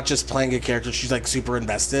she's not just playing a character; she's like super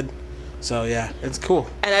invested. So yeah, it's cool.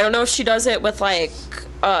 And I don't know if she does it with like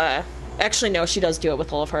actually no, she does do it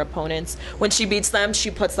with all of her opponents. When she beats them,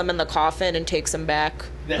 she puts them in the coffin and takes them back.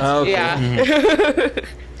 Oh, okay. Yeah.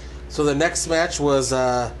 So the next match was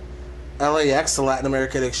LAX, the Latin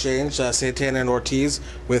American Exchange, Santana and Ortiz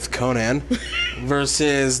with Conan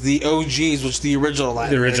versus the OGs, which is the original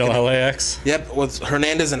Latin The original American. LAX. Yep, with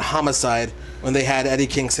Hernandez and Homicide when they had Eddie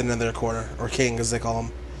Kingston in their corner, or King as they call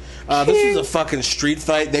him. This was a fucking street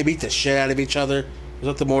fight. They beat the shit out of each other.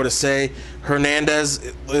 There's nothing more to say.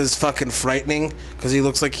 Hernandez is fucking frightening because he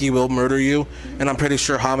looks like he will murder you, and I'm pretty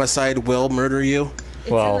sure Homicide will murder you. It's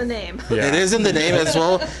Well, in the name. Yeah. It is in the name as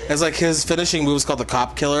well as like his finishing move is called the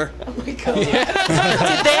Cop Killer. Did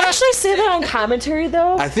they actually say that on commentary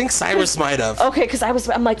though? I think Cyrus might have. Okay, because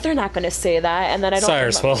I'm like, they're not gonna say that, and then I don't.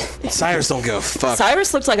 Cyrus will. Cyrus don't give a fuck.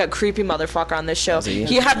 Cyrus looked like a creepy motherfucker on this show.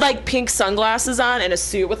 He had like pink sunglasses on and a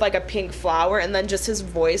suit with like a pink flower, and then just his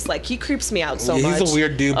voice, like he creeps me out so Yeah, much. he's a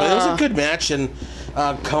weird dude, but it was a good match, and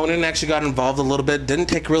Conan actually got involved a little bit. Didn't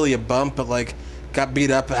take really a bump, but like got beat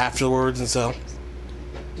up afterwards, and so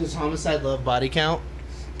Does Homicide love body count?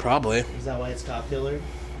 probably. Is that why it's Cop Killer?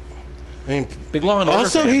 I mean, Big Law and Order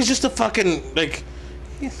also fan. he's just a fucking like.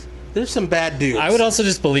 There's some bad dudes. I would also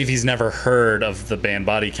just believe he's never heard of the band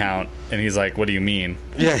Body Count, and he's like, "What do you mean?"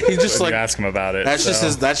 Yeah, he's just When like you ask him about it. that's just so.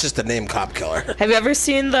 his. That's just the name Cop Killer. Have you ever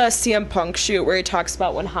seen the CM Punk shoot where he talks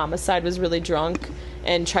about when Homicide was really drunk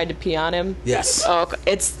and tried to pee on him? Yes. Oh,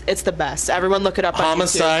 it's the best. Everyone look it up on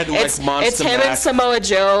Homicide, YouTube. like, It's Monster him Mac. and Samoa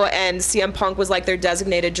Joe, and CM Punk was like their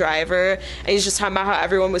designated driver, and he's just talking about how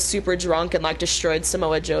everyone was super drunk and like destroyed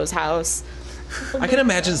Samoa Joe's house. I can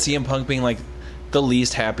imagine CM Punk being like the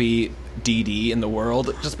least happy DD in the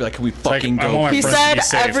world. Just be like, can we fucking I go? want my He friends to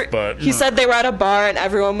said be safe, but he said they were at a bar and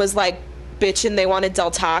everyone was like bitching they wanted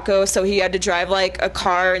Del Taco, so he had to drive like a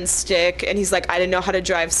car and stick, and he's like, I didn't know how to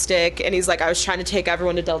drive stick, and he's like, I was trying to take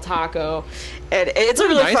everyone to Del Taco, and it's a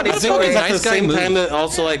really Nice- funny I I think Sorry, it story. was at nice the guy same move. time that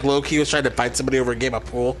also like Loki was trying to fight somebody over a game of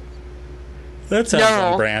pool. That sounds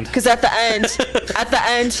on brand. because at the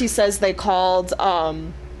end, he says they called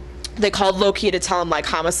Loki to tell him like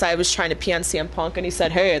Homicide was trying to pee on CM Punk, and he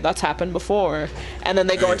said, "Hey, that's happened before." And then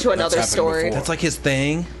they go into another happened story. before. That's like his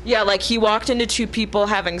thing. Yeah, like he walked into two people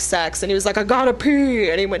having sex, and he was like, "I gotta pee,"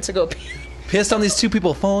 and he went to go pee. Pissed on these two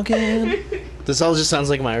people funking. This all just sounds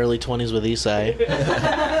like my early 20s with Isai.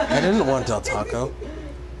 I didn't want Del Taco.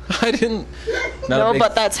 I didn't. No,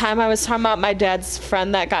 but that time I was talking about my dad's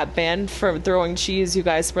friend that got banned for throwing cheese, you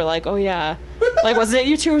guys were like, "Oh yeah," like wasn't it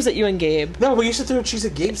you two or was it you and Gabe? No, we used to throw cheese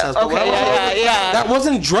at Gabe's house. Okay, yeah. That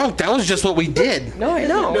wasn't drunk. That was just what we did. No, I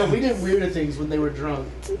know. No, we did weirder things when they were drunk.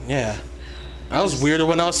 Yeah. I was weirder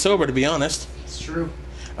when I was sober, to be honest. It's true.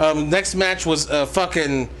 Next match was a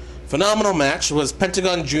fucking phenomenal match. Was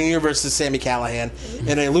Pentagon Jr. versus Sami Callihan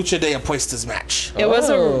in a Lucha de Apuestas match. It was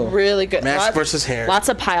a really good Mask versus hair. Lots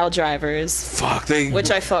of pile drivers, Fuck, which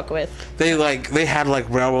I fuck with. they had like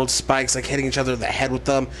railroad spikes like hitting each other in the head with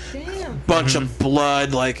them. Damn. Bunch of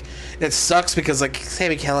blood. Like it sucks because like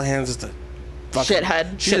Sami Callihan's just a fucking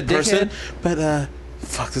Shithead. He's a shit person. dickhead. But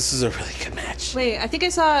fuck, this is a really good match. Wait, I think I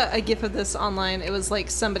saw a gif of this online. It was like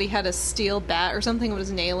somebody had a steel bat or something and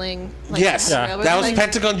was nailing. Like, Yes, the railroad. that was Like,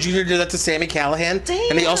 Pentagon Jr. did that to Sami Callihan,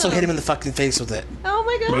 and he also Damn. hit him in the fucking face with it. Oh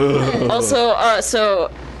my god. Also,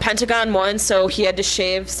 so Pentagon won, so he had to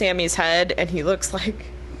shave Sammy's head, and he looks like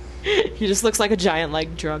he just looks like a giant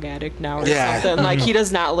like drug addict now or Yeah. something. Like he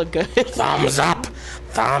does not look good. Thumbs up,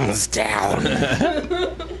 thumbs down.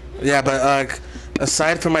 Yeah, but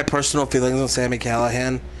aside from my personal feelings on Sami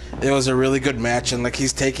Callihan, it was a really good match, and like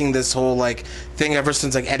he's taking this whole like thing ever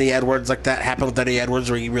since like Eddie Edwards, like that happened with Eddie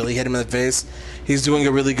Edwards where he really hit him in the face. He's doing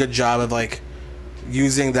a really good job of like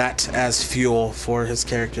using that as fuel for his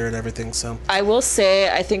character and everything. So I will say,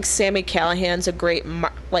 I think Sami Callahan's a great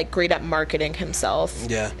at marketing himself.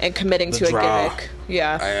 Yeah. And committing The to draw. a gimmick.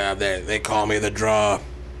 Yeah. they call me the draw.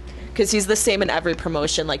 Because he's the same in every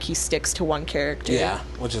promotion. Like he sticks to one character. Yeah,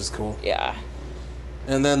 which is cool. Yeah.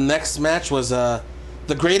 And then next match was the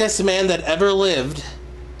greatest man that ever lived,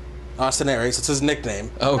 Austin Aries. It's his nickname.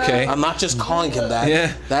 Okay. I'm not just calling him that.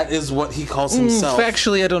 Yeah. That is what he calls himself.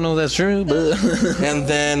 Factually, I don't know if that's true, but And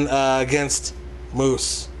then against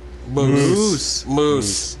Moose.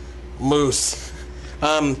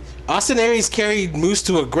 Austin Aries carried Moose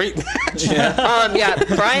to a great match. Yeah.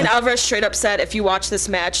 Brian Alvarez straight up said, if you watch this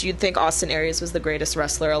match, you'd think Austin Aries was the greatest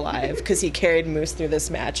wrestler alive because he carried Moose through this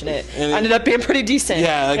match, and it ended up being pretty decent.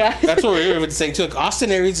 Yeah, that's what we were saying too. Like,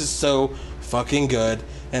 Austin Aries is so fucking good,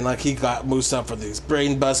 and like he got Moose up for these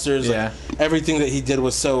brain busters. Yeah. Like, everything that he did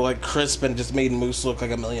was so like crisp and just made Moose look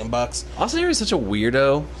like $1 million. Austin Aries is such a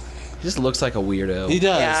weirdo. He just looks like a weirdo. He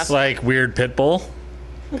does. Yeah. It's like weird Pitbull.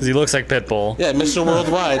 Because he looks like Pitbull. Yeah, Mr.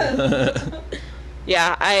 Worldwide.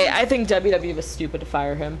 Yeah, I think WWE was stupid to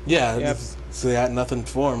fire him. Yeah, Yep. so they had nothing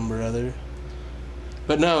for him, brother.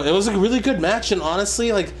 But no, it was a really good match, and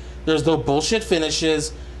honestly, like, there's no bullshit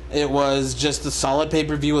finishes. It was just a solid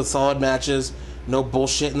pay-per-view with solid matches. No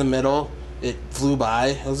bullshit in the middle. It flew by.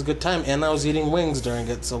 It was a good time, and I was eating wings during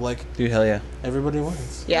it, so, like, Dude, hell yeah. everybody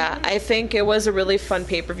wins. Yeah, I think it was a really fun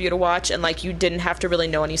pay-per-view to watch, and like you didn't have to really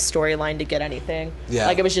know any storyline to get anything. Yeah.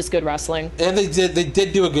 Like it was just good wrestling. And they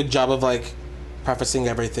did do a good job of, like, prefacing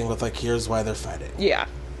everything with, like, here's why they're fighting. Yeah.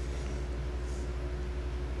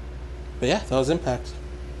 But yeah, that was Impact.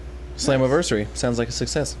 Slammiversary. Sounds like a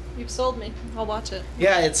success. You've sold me. I'll watch it.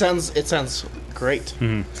 Yeah, it sounds great.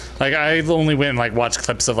 Like, I only went and, like, watched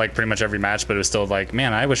clips of, like, pretty much every match, but it was still like,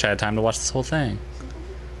 man, I wish I had time to watch this whole thing.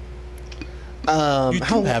 You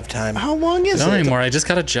do have time. How long is Not it? anymore. I just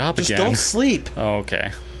got a job Just again. don't sleep. Oh,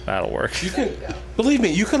 okay. That'll work. You can, believe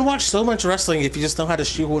me, you can watch so much wrestling if you just know how to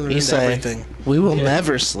shoehorn it into Isai, everything. we will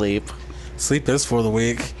never sleep. Sleep is for the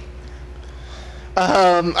weak.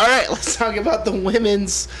 All right, let's talk about the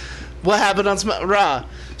women's. What happened on Raw?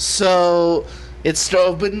 So it's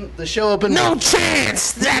open. The show opened. No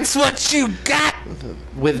chance! That's what you got!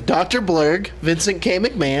 with Dr. Blurg, Vincent K.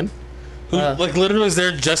 McMahon. Who, like, literally was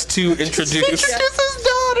there just to introduce. Introduce his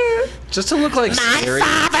daughter. Just to look like scary.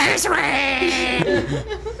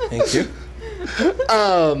 Thank you.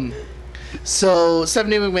 So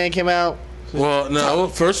Stephanie McMahon came out. Well, no,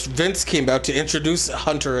 first Vince came out to introduce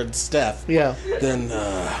Hunter and Steph. Yeah. Then,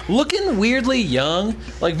 Looking weirdly young.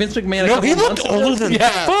 Like Vince McMahon a no, couple he looked months ago. older than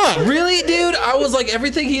fuck. Really, dude? I was like,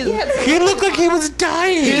 everything he He looked like he was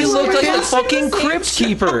dying. He looked like a fucking crypt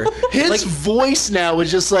keeper. His voice now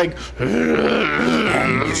was just like.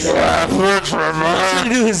 trying to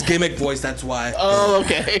do his gimmick voice, that's why. Oh,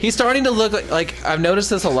 okay. He's starting to look like I've noticed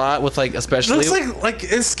this a lot with like especially Looks like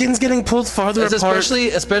his skin's getting pulled farther it's apart.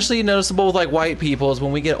 especially noticeable with like white people is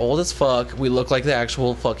when we get old as fuck, we look like the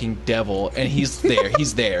actual fucking devil, and he's there.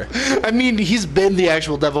 He's there. I mean, he's been the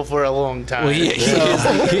actual devil for a long time. Well, he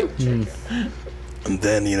is. And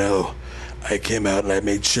then, I came out and I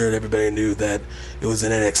made sure that everybody knew that it was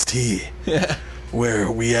an NXT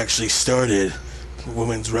where we actually started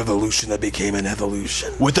women's revolution that became an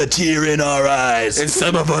evolution. With a tear in our eyes. And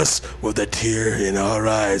some of us with a tear in our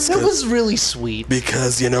eyes. That was really sweet.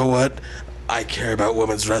 Because you know what? I care about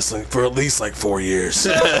women's wrestling for at least like 4 years.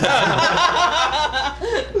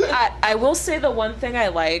 I will say the one thing I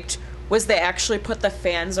liked was they actually put the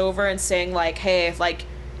fans over and saying like, hey, like,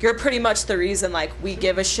 you're pretty much the reason like we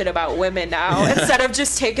give a shit about women now, instead of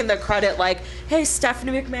just taking the credit like, hey,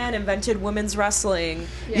 Stephanie McMahon invented women's wrestling.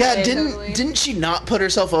 Yeah, totally. didn't she not put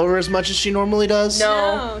herself over as much as she normally does?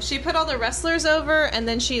 No. No, she put all the wrestlers over, and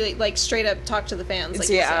then she like straight up talked to the fans. Like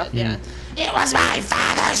Yeah. you said. Yeah. It was my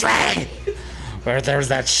father's ring. Where there was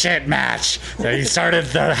that shit match that he started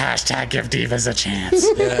the hashtag give divas a chance.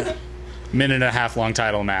 Minute and a half long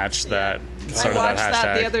title match that I started watched that that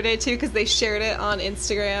hashtag. the other day too because they shared it on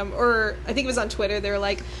Instagram, or I think it was on Twitter. They were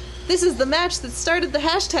like, "This is the match that started the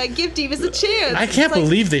hashtag Give Divas a Chance." I can't It's like,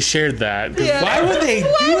 believe they shared that. 'Cause yeah. Why would they do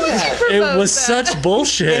Why would you that? It promote was that? such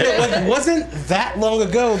bullshit. It like wasn't that long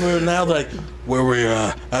ago. We're now like where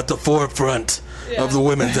we're at the forefront of the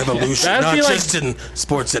women's evolution, That'd not be like- just in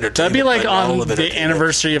sports entertainment. That'd be like but all on of the entertainment.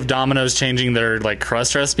 anniversary of Domino's changing their like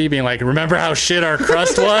crust recipe, being like, "Remember how shit our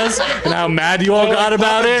crust was, and how mad you all got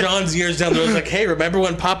about Papa it." John's years down the road was like, hey, remember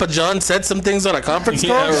when Papa John said some things on a conference call?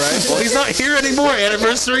 Yeah, right. Well, he's not here anymore.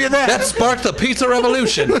 Anniversary of that. That sparked the pizza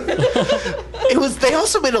revolution. It was. They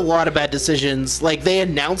also made a lot of bad decisions. Like they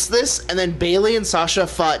announced this, and then Bailey and Sasha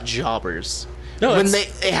fought jobbers. No, when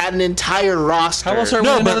that's- they had an entire roster. How else are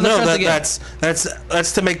no, women but better than no, friends again?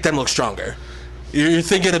 that's to make them look stronger. You're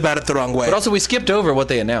thinking about it the wrong way. But also, we skipped over what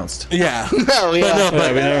they announced. yeah. No, yeah.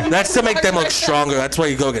 But that's to make them look stronger. That's why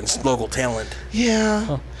you go against local talent.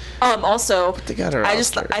 Yeah. Also, They got her I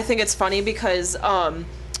roster. think it's funny because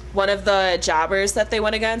one of the jobbers that they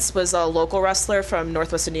went against was a local wrestler from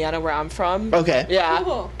Northwest Indiana, where I'm from. Okay. Yeah,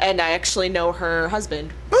 Cool. and I actually know her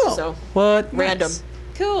husband. Oh. So What? random.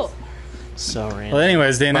 Cool. So random. Well,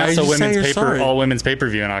 anyways, they announced did a you say women's you're sorry? all women's pay per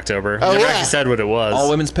view in October. Oh, Never yeah. actually said what it was. All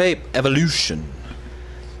women's pape. Evolution.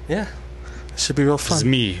 Yeah. Should be real It's fun.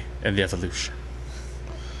 me and the evolution.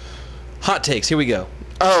 Hot takes. Here we go.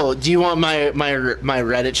 Oh, do you want my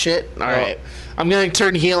Reddit shit? All right. I'm gonna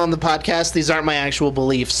turn heel on the podcast. These aren't my actual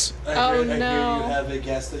beliefs. Oh, no. have a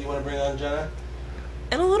guest that you want to bring on, Jenna?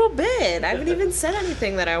 In a little bit. I haven't even said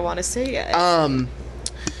anything that I want to say yet.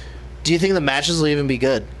 Do you think the matches will even be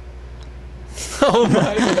good? Oh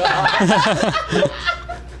my god.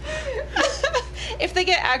 If they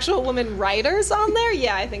get actual women writers on there,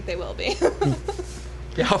 yeah, I think they will be.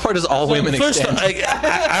 Yeah, how far does all women First, extend?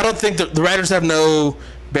 I don't think the writers have no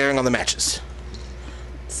bearing on the matches.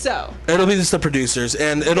 So It'll be just the producers,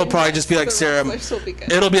 and it'll probably just be like the Sarah. wrestlers will be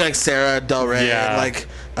good. It'll be like Sarah Del Rey, Yeah. and like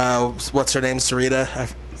what's her name?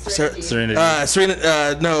 Sarita. Serenity.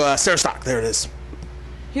 Sarah Stock. There it is.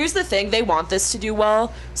 Here's the thing, they want this to do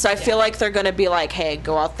well, so I feel like they're gonna be like, hey,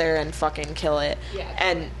 go out there and fucking kill it. Yeah.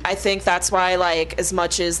 And I think that's why, like, as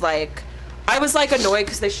much as, like, I was, like, annoyed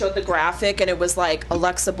because they showed the graphic and it was, like,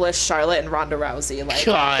 Alexa Bliss, Charlotte, and Ronda Rousey. Like,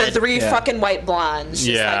 God. the three Yeah. fucking white blondes.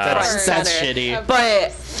 Just, Yeah. like, front and That's center. shitty.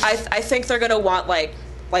 But I think they're gonna want, like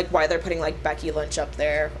why they're putting, like, Becky Lynch up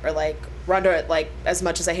there, or, like, Ronda, like, as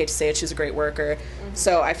much as I hate to say it, she's a great worker.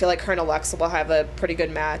 So I feel like her and Alexa will have a pretty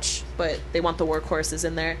good match, but they want the workhorses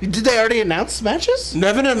in there. Did they already announce matches?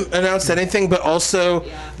 Never announced anything, but also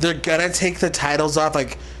they're gonna take the titles off.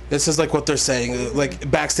 Like this is like what they're saying. Like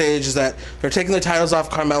backstage is that they're taking the titles off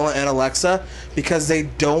Carmella and Alexa because they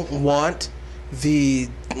don't want the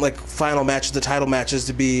like final matches, the title matches,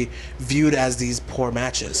 to be viewed as these poor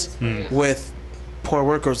matches with poor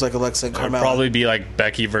workers like Alexa and It'll Carmella. probably be like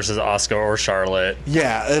Becky versus Asuka or Charlotte.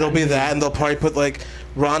 Yeah, it'll be that, and they'll probably put like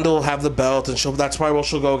Ronda will have the belt, and that's probably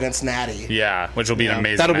she'll go against Natty. Yeah, which will be an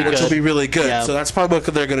amazing That'll be match. Which will be really good. Yeah. So that's probably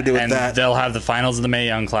what they're going to do with And that. they'll have the finals of the Mae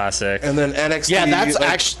Young Classic. And then NXT. Yeah, that's like,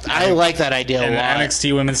 actually I like that idea a And the lot.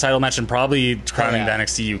 NXT Women's title match, and probably crowning yeah. the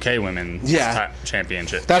NXT UK Women's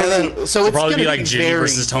Championship. That'll be, so It'll it's probably gonna be like Jimmy very,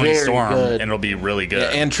 versus Tony very Storm, good. and it'll be really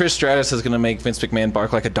good. And Trish Stratus is going to make Vince McMahon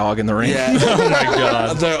bark like a dog in the ring. Yeah. Oh my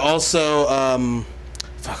god. They're also.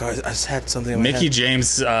 Fuck, I just had something in my Mickey head.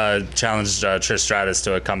 James challenged Trish Stratus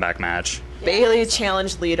to a comeback match. Bailey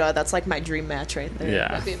challenged Lita. That's like my dream match right there. Yeah.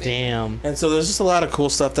 That'd be amazing. Damn. And so there's just a lot of cool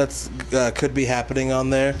stuff that's could be happening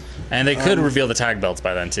on there. And they could reveal the tag belts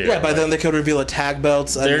by then too. Yeah, by then they could reveal the tag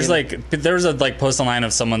belts. There's a post online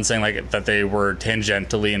of someone saying like that they were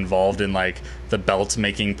tangentially involved in like the belt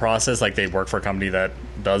making process, like they work for a company that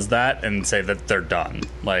does that, and say that they're done.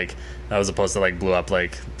 Like that was a post that like blew up.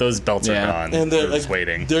 Like those belts are done. And they're just like,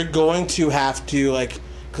 waiting. They're going to have to like,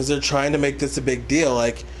 because they're trying to make this a big deal.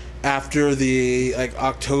 Like after the like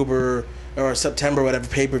October or September whatever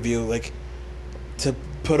pay-per-view, like to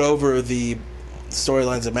put over the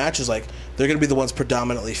storylines and matches, like they're going to be the ones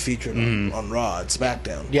predominantly featured on Raw and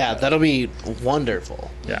SmackDown. Yeah, that'll be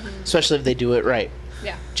wonderful. Yeah. Especially if they do it right.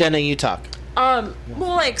 Yeah. Jenna, you talk.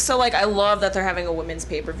 Well, I love that they're having a women's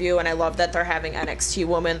pay-per-view, and I love that they're having NXT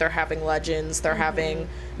women, they're having legends, they're having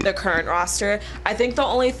the current roster. I think the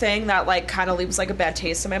only thing that like kind of leaves like a bad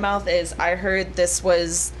taste in my mouth is I heard this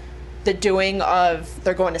was the doing of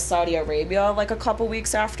they're going to Saudi Arabia like a couple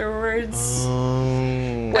weeks afterwards.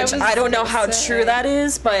 Which I don't know how true that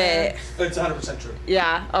is, but It's 100% true.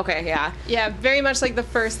 yeah, okay, yeah. Yeah, very much like the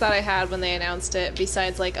first thought I had when they announced it,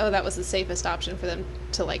 besides like, oh, that was the safest option for them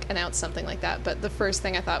to like announce something like that. But the first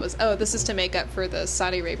thing I thought was, oh, this is to make up for the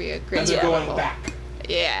Saudi Arabia Grand And they're Slam going Rumble. back.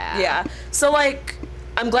 Yeah. Yeah. So like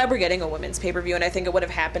I'm glad we're getting a women's pay-per-view, and I think it would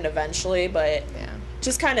have happened eventually, but Yeah.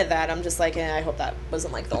 just kind of that. I'm just like, I hope that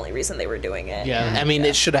wasn't like the only reason they were doing it. Yeah, I mean,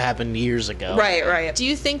 it should have happened years ago. Right. Do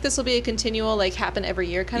you think this will be a continual, like, happen every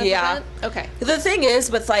year kind of Yeah. event? Okay. The thing is,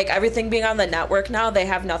 with like everything being on the network now, they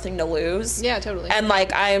have nothing to lose. Yeah, totally. And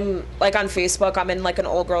like I'm like on Facebook, I'm in like an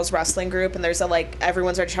old girls wrestling group, and there's a like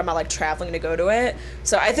everyone's already talking about like traveling to go to it.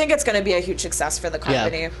 So I think it's going to be a huge success for the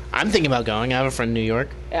company. Yeah, I'm thinking about going. I have a friend in New York.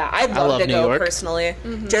 Yeah, I'd love love to New go York. personally.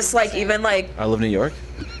 Just like even like I love New York.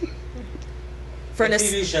 for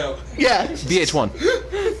show. Yeah.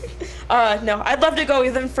 VH1. no, I'd love to go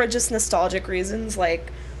even for just nostalgic reasons.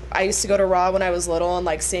 Like, I used to go to Raw when I was little, and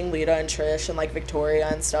like seeing Lita and Trish and like Victoria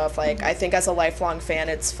and stuff. Like, I think as a lifelong fan,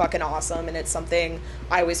 it's fucking awesome, and it's something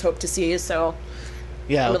I always hope to see. So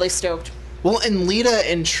Yeah. I'm really stoked. Well, and Lita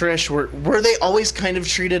and Trish were they always kind of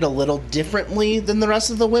treated a little differently than the rest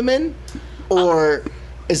of the women, or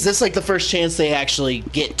is this like the first chance they actually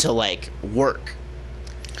get to like work?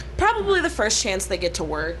 Probably the first chance they get to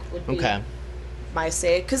work would be Okay. my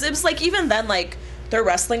say, because it was like even then like their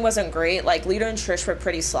wrestling wasn't great. Like Lita and Trish were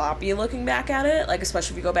pretty sloppy looking back at it, like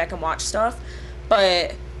especially if you go back and watch stuff.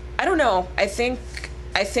 But I don't know. I think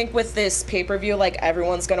with this pay-per-view, like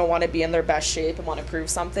everyone's gonna want to be in their best shape and want to prove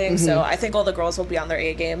something. So I think all the girls will be on their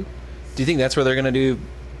A game. Do you think that's where they're gonna do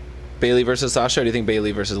Bailey versus Sasha, or do you think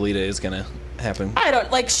Bailey versus Lita is gonna happen? I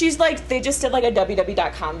don't like. She's like they just did like a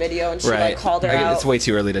WWE.com video and she like called her out. It's way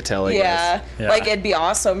too early to tell. I yeah. guess. Yeah. Like it'd be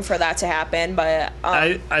awesome for that to happen, but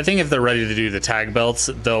I think if they're ready to do the tag belts,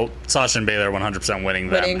 Sasha and Bailey are 100% winning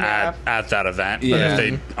them at that event. Yeah. But if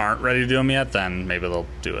they aren't ready to do them yet, then maybe they'll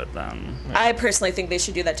do it then. I personally think they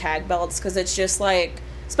should do the tag belts because it's just like,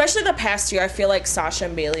 especially the past year, I feel like Sasha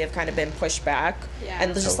and Bailey have kind of been pushed back, Yeah.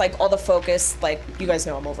 and there's just like all the focus. Like you guys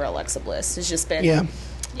know, I'm over Alexa Bliss. It's just been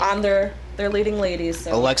on their leading ladies.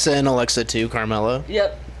 So. Alexa and Alexa 2, Carmella.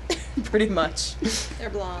 Yep, pretty much. They're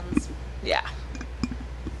blondes. Yeah.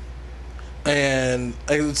 And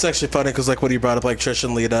it's actually funny because like when you brought up like Trish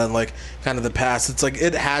and Lita and like kind of the past, it's like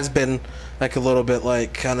it has been like a little bit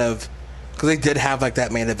like kind of because they did have like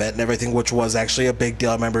that main event and everything, which was actually a big deal.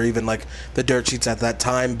 I remember even like the dirt sheets at that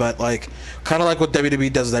time, but like kind of like what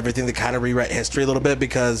WWE does with everything, they kind of rewrite history a little bit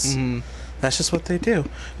because that's just what they do.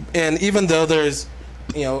 And even though there's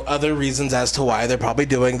other reasons as to why they're probably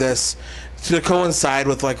doing this to coincide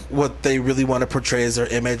with like what they really want to portray as their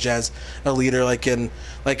image as a leader, like in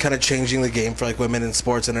like kind of changing the game for like women in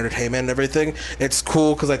sports and entertainment and everything. It's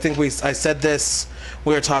cool because I think I said this,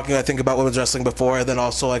 we were talking I think about women's wrestling before, and then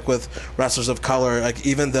also like with wrestlers of color, like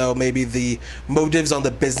even though maybe the motives on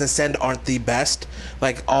the business end aren't the best,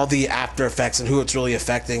 like all the after effects and who it's really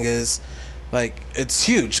affecting is like it's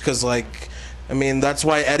huge because like I mean, that's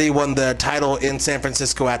why Eddie won the title in San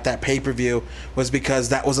Francisco at that pay-per-view, was because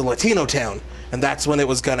that was a Latino town, and that's when it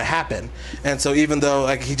was going to happen. And so even though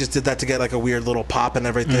like he just did that to get like a weird little pop and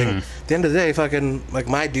everything, at the end of the day, fucking like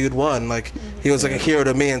my dude won. Like he was like a hero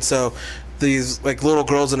to me, and so these like little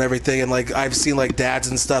girls and everything, and like I've seen like dads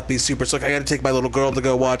and stuff be super so like I got to take my little girl to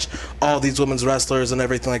go watch all these women's wrestlers and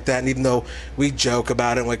everything like that. And even though we joke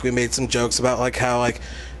about it, like we made some jokes about like how like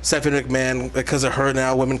Stephanie McMahon, because of her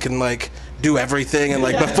now women can like do everything, and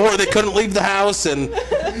like before they couldn't leave the house and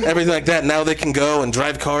everything like that, now they can go and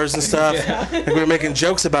drive cars and stuff. Like we were making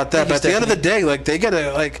jokes about that, but at the end of the day, like they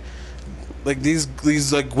gotta like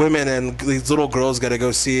these like women and these little girls gotta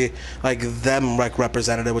go see like them like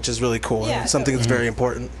represented, which is really cool and something that's very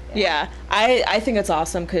important. Yeah, I think it's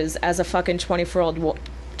awesome because as a fucking 24-year-old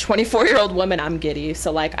 24-year-old woman, I'm giddy.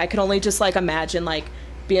 So like I can only just like imagine like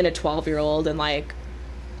being a 12-year-old and like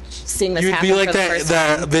seeing this You'd happen be like for the first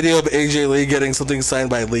that video of AJ Lee getting something signed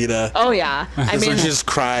by Lita. Oh yeah. I mean, just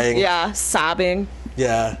crying. yeah, sobbing.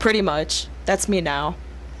 Yeah. Pretty much. That's me now.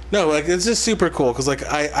 No, like it's just super cool because like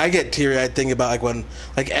I get teary eyed thinking about like when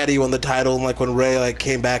like Eddie won the title and like when Ray like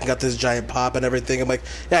came back and got this giant pop and everything. I'm like,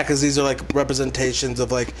 yeah, because these are like representations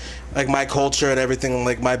of like my culture and everything and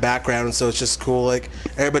like my background, and so it's just cool. Like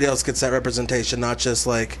everybody else gets that representation, not just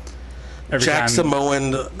like Jack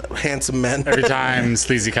Samoan handsome men. Every time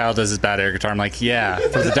Sleazy Kyle does his bad air guitar, I'm like, yeah,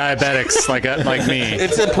 for the diabetics like me.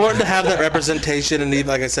 It's important to have that representation, and even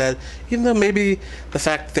like I said, even though maybe the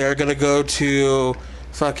fact they're gonna go to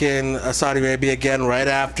fucking Saudi Arabia again right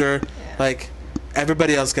after, like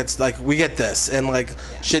everybody else gets like we get this, and like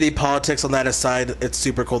shitty politics on that aside, it's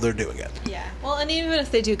super cool they're doing it. Yeah. Well, and even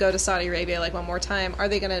if they do go to Saudi Arabia like one more time, are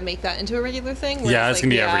they going to make that into a regular thing? Yeah, it's gonna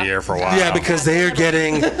be every year for a while. Yeah, because they are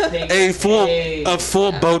getting a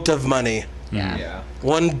full boat of money. Yeah.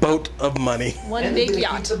 One boat of money, One big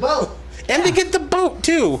yacht. and they get the boat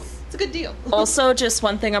too. It's a good deal. Also, just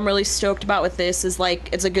one thing I'm really stoked about with this is like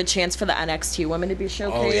it's a good chance for the NXT women to be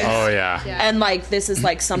showcased. Oh yeah. Yeah. And like this is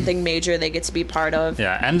like something major they get to be part of.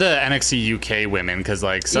 Yeah, and the NXT UK women, because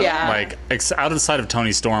like outside of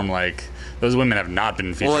Toni Storm, like those women have not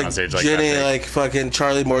been featured Well, on like stage like Jenny, that. like fucking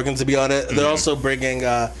Charlie Morgan's to be on it. They're also bringing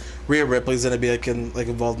Rhea Ripley's gonna be like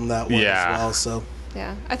involved in that one Yeah. as well. So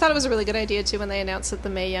Yeah. I thought it was a really good idea too when they announced that the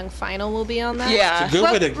Mae Young final will be on that. Yeah. good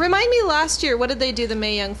Well, way to remind me last year, what did they do the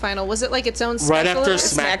Mae Young final? Was it like its own special? right after or-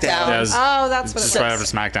 SmackDown. Yeah, it was Oh, that's what it just was. right after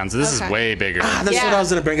SmackDown, so this is Okay. way bigger. That's what Yeah. I was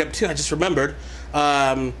gonna bring up too. I just remembered.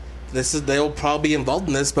 They'll probably be involved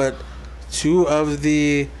in this, but two of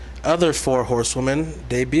the other four horsewomen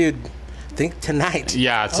debuted, I think tonight.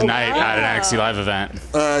 Yeah, tonight at an NXT live event.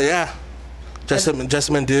 Yeah.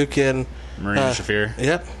 Jessamine Duke and Marina Shafir.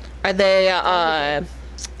 Yep. Are they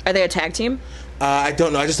a tag team? I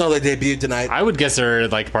don't know. I just know they debuted tonight. I would guess they're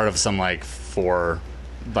like part of some like 4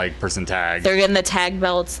 person tag. They're getting the tag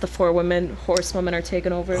belts. The 4 horsewomen are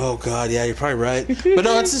taking over. Oh God, yeah, you're probably right. But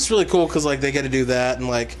no, it's just really cool because like they get to do that, and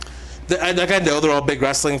like, I know they're all big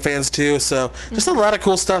wrestling fans too. So just a lot of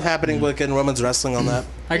cool stuff happening like in women's wrestling on that.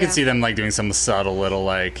 I could Yeah. see them like doing some subtle little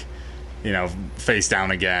like, face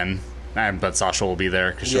down again. But Sasha will be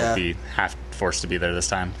there because she'll Yeah. be half forced to be there this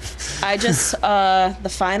time. I just the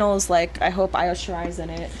finals. Like I hope Io Shirai's in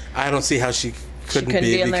it. I don't see how she couldn't couldn't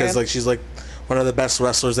be in because there. like she's like one of the best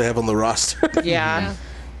wrestlers they have on the roster. Yeah.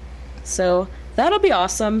 So that'll be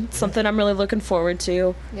awesome. Something I'm really looking forward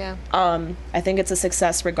to. Yeah. I think it's a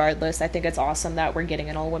success regardless. I think it's awesome that we're getting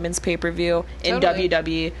an all women's pay per view in Totally.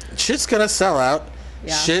 WWE. Shit's gonna sell out.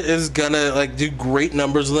 Yeah. Shit is gonna like do great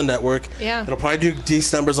numbers on the network. Yeah. It'll probably do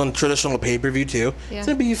decent numbers on traditional pay-per-view too. Yeah. It's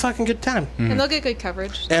gonna be a fucking good time. And they'll get good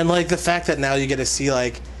coverage. And like the fact that now you get to see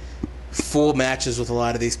like full matches with a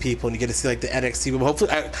lot of these people, and you get to see like the NXT. But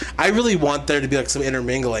hopefully, I really want there to be like some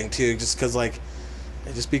intermingling too, just because like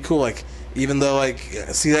it'd just be cool. Like even though like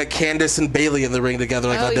see that Candice and Bailey in the ring together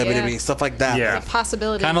like Oh, on yeah. WWE stuff like that. Yeah. The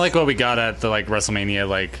possibility. Kind of like what we got at the like WrestleMania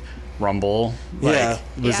like Rumble. Like, Yeah.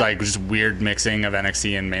 it was Yeah. like just weird mixing of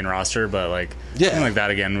NXT and main roster, but like Yeah. something like that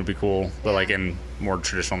again would be cool. But like in more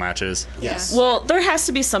traditional matches. Yes. Well, there has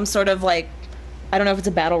to be some sort of like, I don't know if it's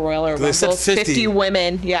a battle royal or They said Rumble. 50.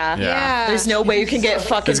 Women. Yeah. Yeah. There's no way you can get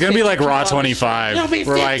fucking. It's gonna be 50 like Raw people on the show. 25. There'll be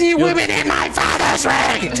We're 50 like, women in my father's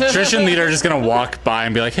ring. Trish and Lita are just gonna walk by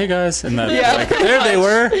and be like, "Hey guys," and then Yeah. like, there they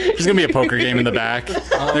were. There's gonna be a poker game in the back.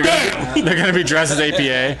 They're gonna be dressed as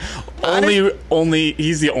APA. Only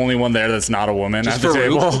he's the only one there that's not a woman Just at the for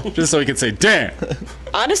table, just so he can say, "Damn."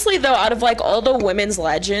 Honestly, though, out of like all the women's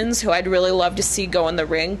legends who I'd really love to see go in the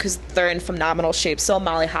ring because they're in phenomenal shape, still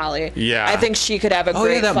Molly Holly. Yeah. I think she could have a Oh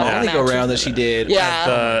great yeah, that fucking Molly match go with round that them. she did. Yeah.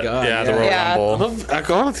 Oh my God, The Royal Yeah. Rumble. I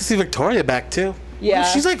want to see Victoria back too. Yeah.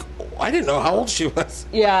 She's like, I didn't know how old she was.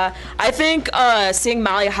 Yeah, I think seeing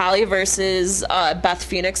Molly Holly versus Beth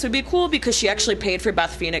Phoenix would be cool because she actually paid for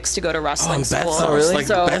Beth Phoenix to go to wrestling And school. Beth's really? like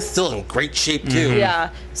So Beth's still in great shape too. yeah,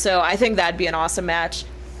 so I think that'd be an awesome match.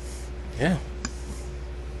 Yeah.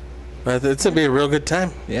 But it's gonna be a real good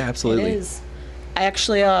time. Yeah, It absolutely. is. I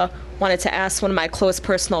actually wanted to ask one of my close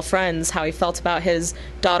personal friends how he felt about his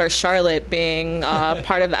daughter Charlotte being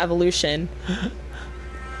part of Evolution.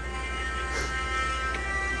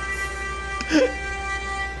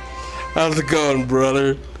 How's it going,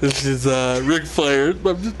 brother? This is Ric Flair.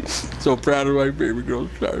 I'm just so proud of my baby girl,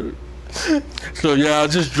 Charlotte. So yeah, I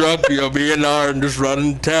was just drunk, me and R and just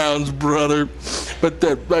running towns, brother. But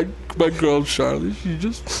that my girl Charlotte,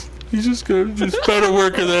 she's just better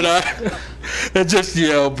worker than I. And just,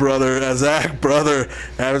 brother, Zach, brother,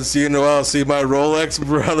 haven't seen you in a while. See my Rolex,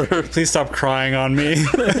 brother. Please stop crying on me.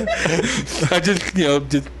 I just,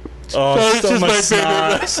 just. Oh, She's so just much my favorite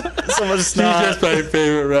snot. wrestler. So much She's snot. just my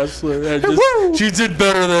favorite wrestler. She did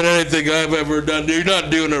better than anything I've ever done. You're not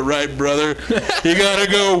doing it right, brother. You gotta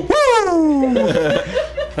go, woo!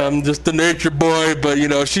 I'm just a nature boy, but,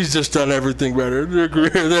 she's just done everything better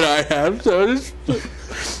than I have, so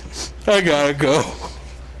I gotta go.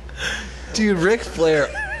 Dude, Ric Flair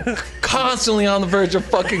constantly on the verge of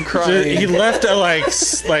fucking crying. He left a like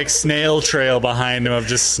snail trail behind him of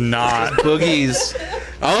just snot. Boogies.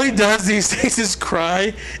 All he does these days is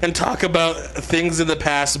cry and talk about things in the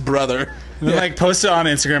past, brother. And then, post it on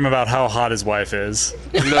Instagram about how hot his wife is.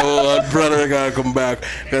 Brother, I gotta come back.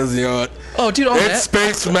 Because, what? Oh, dude, on It's that.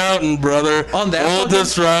 Space Mountain, brother. On that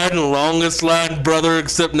Oldest ride and longest line, brother,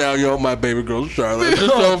 except now, my baby girl, Charlotte. I'm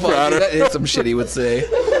just so proud of That is some shit he would say.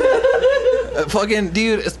 Fucking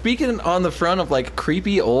dude, speaking on the front of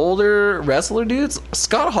creepy older wrestler dudes,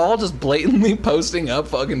 Scott Hall just blatantly posting up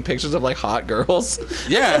fucking pictures of hot girls.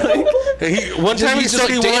 Yeah. One time he He's said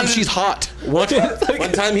just he damn, wanted, she's hot. one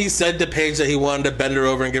time he said to Paige that he wanted to bend her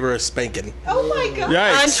over and give her a spanking. Oh my god. On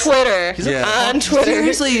Yikes. Twitter. Yeah. On Twitter.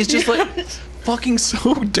 Seriously, he's just fucking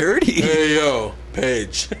so dirty. Hey, yo,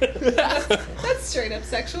 Paige. That's straight up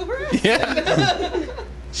sexual harassment. Yeah.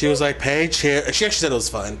 She was like, Paige, here. She actually said it was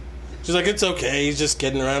fine. She's like, it's okay. He's just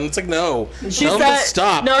kidding around. It's like, no. Tell him to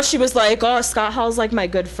stop. No, she was like, oh, Scott Hall's my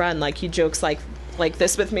good friend. He jokes like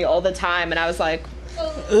this with me all the time. And I was like,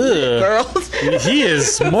 Ugh. girls. He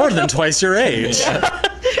is more than twice your age.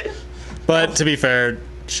 But to be fair,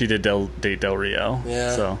 she did date Del Rio.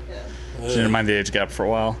 Yeah. So she didn't mind the age gap for a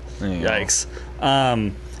while. There you go. Yikes.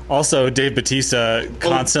 Also, Dave Bautista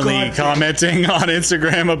constantly God. commenting on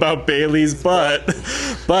Instagram about Bailey's butt,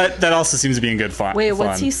 but that also seems to be in good fun. Wait,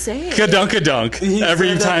 what's he saying? Kadunk. He Every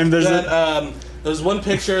said time there's that, there's one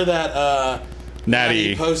picture that Natty.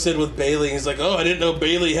 he posted with Bailey. He's like, oh, I didn't know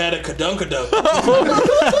Bailey had a kadunkadunk.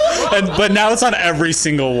 But now it's on every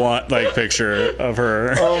single one, picture of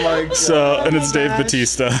her. Oh my god. So, and it's Dave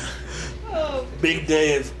Bautista. Big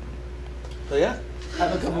Dave. So yeah. I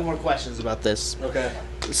have a couple more questions about this. Okay.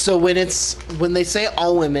 So when they say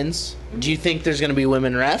all women's, do you think there's going to be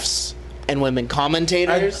women refs and women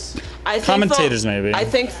commentators? I think Commentators, they'll- maybe. I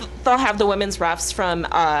think they'll have the women's refs from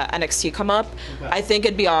NXT come up. I think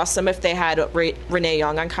it'd be awesome if they had Renee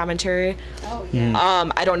Young on commentary. Oh yeah.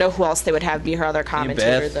 I don't know who else they would have be her other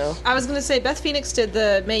commentator Beth. though. I was gonna say Beth Phoenix did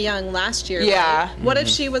the Mae Young last year. Yeah. right? What if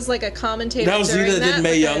she was a commentator? That was during Lita that, did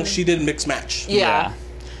Mae but Young. then- She did mixed match. Yeah.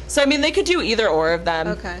 So I mean, they could do either or of them.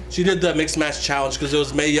 Okay. She did the mixed match challenge because it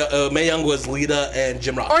was Mae Young was Lita and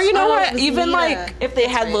Jim Ross. Or you know Oh, it what? was Even Lita. if they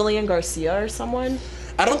had right. Lillian Garcia or someone.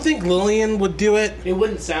 I don't think Lillian would do it. It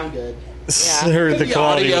wouldn't sound good. Her, the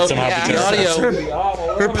quality would somehow yeah. be The terrible.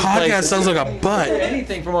 audio. Her podcast sounds like a butt.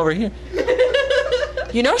 Anything from over here.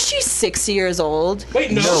 You know she's 60 years old.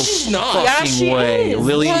 Wait, no, she's not. Yeah, she way. is.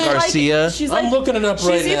 Lillian Well, Garcia? She's I'm looking it up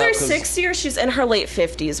right She's now. either 'cause- 60 or she's in her late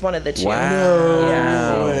 50s. One of the two.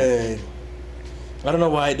 Wow. Wait. I don't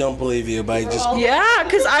know why I don't believe you, but I just... Yeah,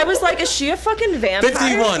 because I was like, is she a fucking vampire?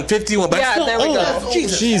 51, but Yeah, still there we old. go.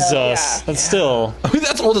 Jesus. Jesus. Yeah. That's still.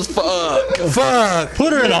 That's old as fuck. Fuck.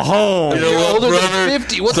 Put her in a home. You know You're what, older than brother?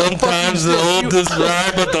 50. What the fuck Sometimes you the still- oldest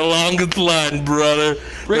line, but the longest line, brother.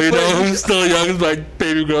 Ric You know Flair, who's still young is my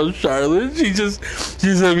baby girl, Charlotte. She's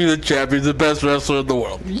gonna be the champion, the best wrestler in the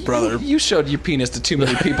world, brother. You showed your penis to too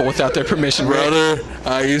many people without their permission, Rick. Brother,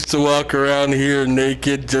 I used to walk around here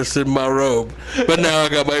naked just in my robe. But now I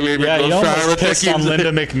got my baby Yeah, girl, you almost Charlotte. that pissed on keeps it-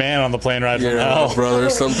 Linda McMahon on the plane ride from Yeah, hell. brother,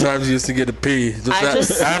 sometimes you used to get a pee.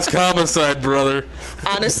 Ask homicide, brother.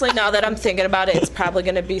 Honestly, now that I'm thinking about it, it's probably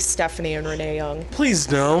going to be Stephanie and Renee Young. Please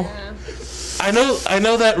no. I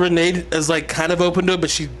know that Renee is kind of open to it, but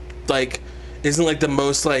she isn't the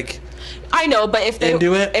most I know, but if they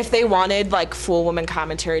Into it? if they wanted full woman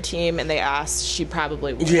commentary team and they asked, she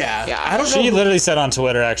probably would. Yeah. I don't She know. literally said on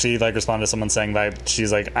Twitter, actually, responded to someone saying that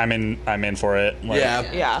she's like, I'm in for it.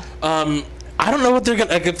 Yeah. Yeah. I don't know what they're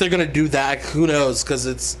gonna if they're gonna do that. Who knows? Because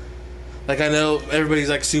it's I know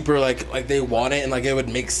everybody's super they want it and it would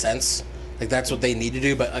make sense. That's what they need to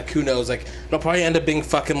do. But who knows? It'll probably end up being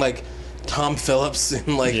fucking Tom Phillips and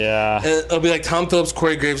Yeah. it'll be Tom Phillips,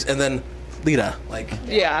 Corey Graves, and then Lita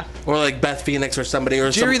Yeah. or Beth Phoenix or somebody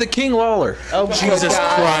or Jerry the King Lawler. Oh, Jesus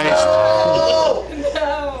God. Christ!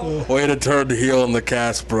 Oh no. Way to turn the heel in the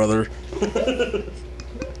cast, brother.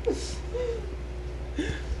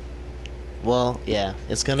 Well, yeah,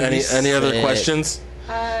 it's gonna be. Any other sick. questions?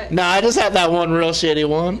 No, I just have that one real shitty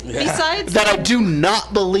one Besides that I do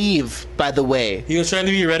not believe. By the way, He was trying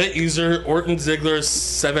to be Reddit user Orton Ziggler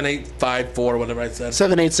 7854, whatever I said.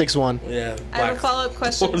 7861. Yeah. I have a follow-up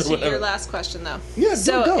question to Whatever. your last question, though. Yeah,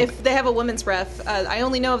 So go. if they have a women's ref, I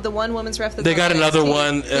only know of the one women's ref that's They on got another NXT.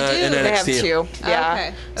 one They in do? They have NXT. two. Yeah.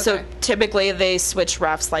 Okay, So okay. typically they switch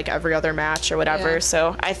refs like every other match or whatever. Yeah.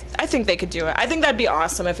 So I think they could do it. I think that'd be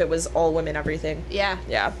awesome if it was all women everything. Yeah.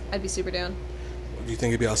 Yeah. I'd be super down. Do you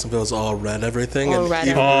think it'd be awesome if it was all red everything? All and red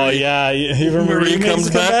even- Oh yeah, even Marie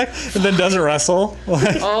comes back and then doesn't wrestle.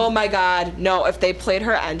 Oh my god. No, if they played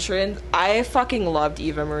her entrance, I fucking loved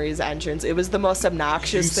Eva Marie's entrance. It was the most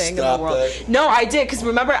obnoxious You thing in the stop world. that. No, I did, because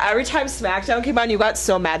remember every time SmackDown came on, you got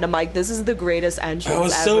so mad. And I'm like, this is the greatest entrance It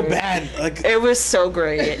was so ever. bad. Like It was so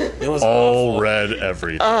great. it was All awful. red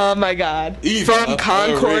everything. Oh my god. Eva From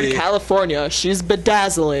Concord, Marie. California. She's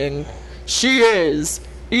bedazzling. She is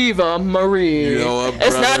Eva Marie. You know what,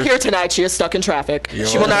 It's not brother? here tonight. She is stuck in traffic. You know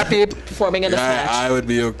She will what? not be performing in this match. I would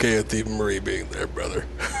be okay with Eva Marie being there, brother.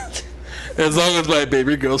 As long as my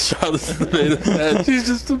baby girl Charlotte's in the main event. She's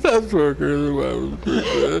just the best worker in the world.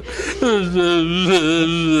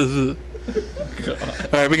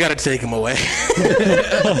 Alright, we gotta take him away.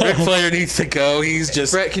 Ric Flair needs to go. He's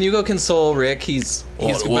just Brett, can you go console Rick? He's well,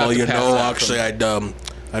 about to you pass know, out actually, from-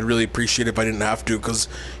 I'd really appreciate it if I didn't have to, because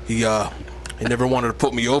he never wanted to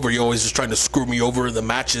put me over. He always just trying to screw me over in the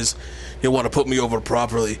matches. He want to put me over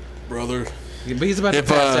properly, brother. But he's about to If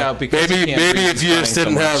pass out because he maybe can't breathe, if he's you just crying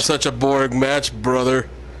didn't so have much. such a boring match, brother.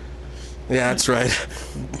 Yeah, that's right.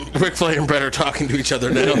 Ric Flair and Brett are talking to each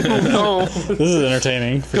other now. No, This is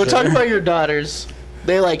entertaining. For go sure. talk about your daughters.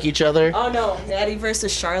 They like each other. Oh no, Natty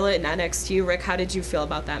versus Charlotte in NXT. Rick, how did you feel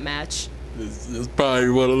about that match? It's probably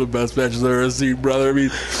one of the best matches I've ever seen, brother. I mean,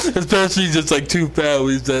 especially just like two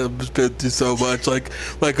families that have been through so much, like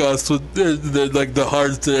us with like the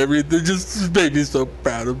hearts and everything. It just made me so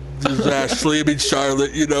proud of just Ashley. I mean,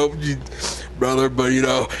 Charlotte, brother. But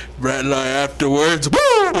Brett and I afterwards,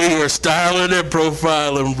 woo, we were styling and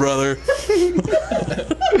profiling, brother.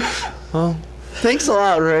 Well, thanks a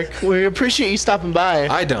lot, Rick. We appreciate you stopping by.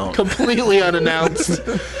 I don't. Completely unannounced.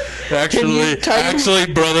 Actually,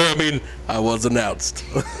 brother. I mean, I was announced.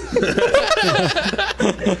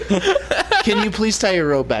 Can you please tie your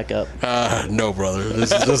robe back up? No, brother.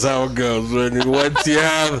 This is just how it goes. Once you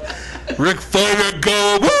have Ric Flair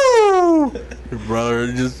go, woo,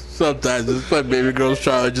 brother. Sometimes my baby girl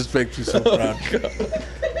Charlotte just makes me so proud.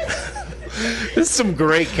 This is some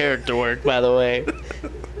great character work, by the way.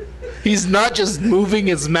 He's not just moving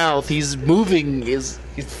his mouth; he's moving his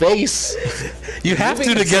face. You have to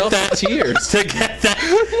get himself that to tears. to get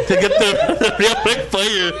the real Ric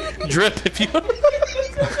Flair drip. If you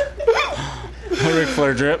Ric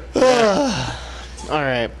Flair drip. All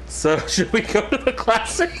right. so, should we go to the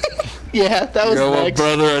classic? Yeah, that was You know what, next.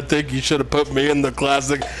 brother? I think you should have put me in the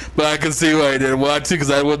classic, but I can see why you didn't want to, because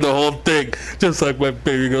I won the whole thing. Just like my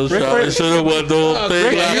baby girl Charlotte should have won the whole thing.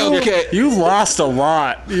 Rick, you okay? You lost a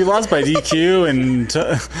lot. You lost by DQ and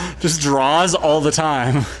just draws all the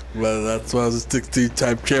time. Well, that's why I was a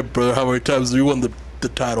 16-time champ, brother. How many times have you won the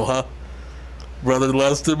title, huh? Brother,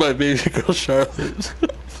 less than my baby girl Charlotte.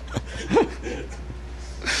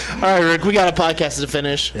 All right, Rick, we got a podcast to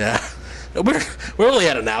finish. Yeah. We're only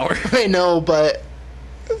at an hour. I know, but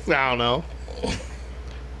I don't know.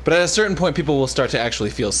 But at a certain point, people will start to actually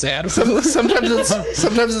feel sad. Sometimes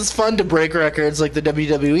it's fun to break records like the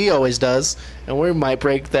WWE always does, and we might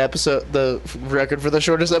break the record for the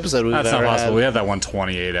shortest episode we've That's ever not possible. had. We had that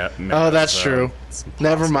 128 at minutes, Oh, that's so true. it's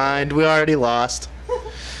Never impossible. mind. We already lost.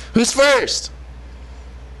 Who's first?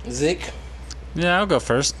 Zeke. Yeah, I'll go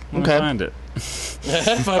first. Let me Okay. find it.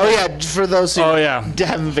 Oh yeah, for those who Oh, yeah.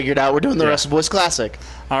 haven't figured out, we're doing the Wrestle Boys Classic.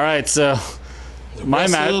 All right, so my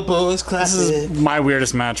match. Boys This is my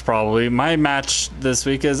weirdest match, probably. My match this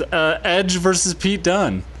week is Edge versus Pete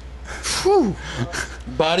Dunne. Whew.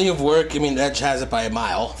 Body of work. I mean, Edge has it by a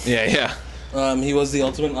mile. Yeah. He was the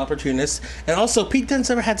ultimate opportunist, and also Pete Dunne's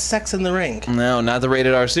never had sex in the ring. No, not the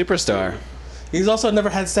rated R superstar. He's also never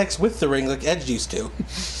had sex with the ring like Edge used to.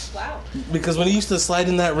 Wow. Because when he used to slide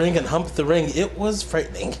in that ring and hump the ring, it was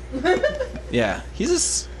frightening. Yeah, he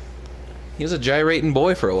was a gyrating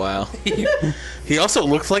boy for a while. He also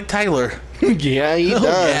looks like Tyler. Yeah, he does.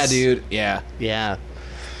 Yeah, dude. Yeah. Yeah.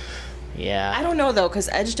 Yeah. I don't know though, because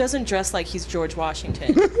Edge doesn't dress like he's George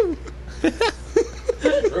Washington.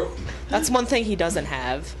 That's one thing he doesn't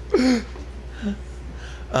have.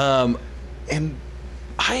 And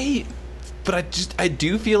I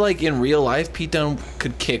do feel like in real life Pete Dunne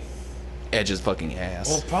could kick Edge's fucking ass.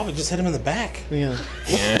 Well, probably just hit him in the back. Yeah.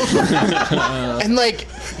 And like,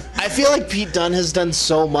 I feel like Pete Dunne has done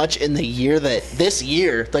so much in the year this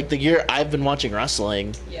year, like the year I've been watching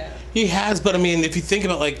wrestling. Yeah. He has, but I mean, if you think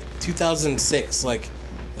about like 2006, like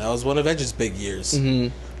that was one of Edge's big years.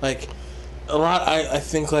 Mm-hmm. Like a lot, I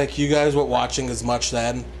think like you guys weren't watching as much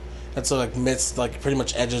then. That's like missed like pretty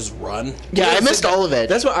much Edge's run. Yeah, I missed all of it.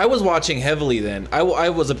 That's what I was watching heavily then. I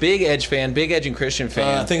was a big Edge fan, big Edge and Christian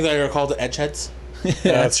fan. I think they were called the Edgeheads. Yeah,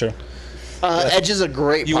 that's true. Edge is a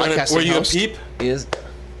great podcast. Were you host. a peep?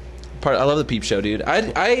 I love the Peep Show, dude.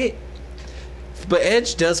 But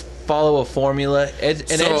Edge does follow a formula.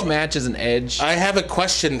 Edge match is an Edge. I have a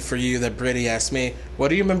question for you that Brittany asked me. What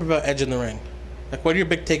do you remember about Edge in the ring? Like, what are your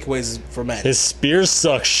big takeaways from Edge? His spears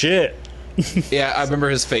suck shit. Yeah, I remember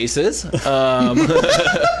his faces.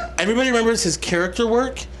 Everybody remembers his character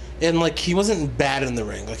work, and like he wasn't bad in the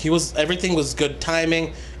ring. Like everything was good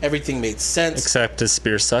timing. Everything made sense. Except his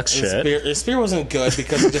spear sucks shit. His spear wasn't good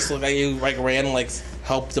because it just looked like he like ran and like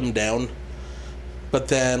helped him down. But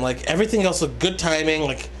then like everything else looked good timing.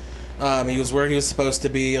 Like he was where he was supposed to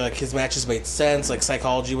be. Like his matches made sense. Like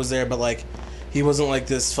psychology was there, but like he wasn't like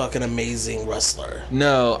this fucking amazing wrestler.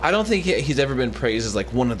 No, I don't think he's ever been praised as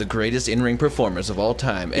like one of the greatest in-ring performers of all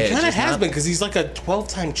time. He kind of has been because he's like a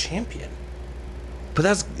 12-time champion. But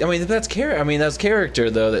that's character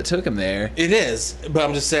though that took him there. It is, but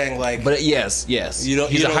I'm just saying like. But yes,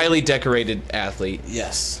 he's a highly decorated athlete.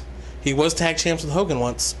 Yes, he was tag champs with Hogan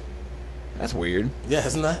once. That's weird. Yeah,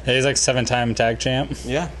 isn't that? Yeah, he's like 7-time tag champ.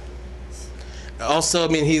 Yeah. Also, I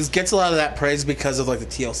mean, he gets a lot of that praise because of like the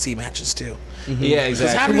TLC matches too. Mm-hmm. Yeah,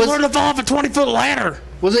 exactly. How did he learn to fall off a 20-foot ladder?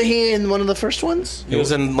 Wasn't he in one of the first ones? He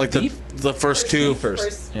was in like the first two.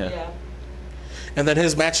 Yeah. And then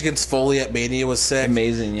his match against Foley at Mania was sick.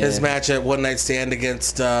 Amazing, yeah. His match at One Night Stand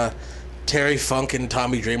against Terry Funk and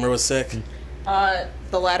Tommy Dreamer was sick.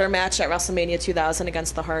 The ladder match at WrestleMania 2000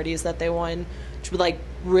 against the Hardys that they won, which like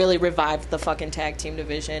really revived the fucking tag team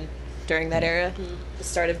division during that era. The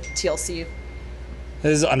start of TLC.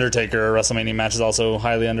 His Undertaker WrestleMania match is also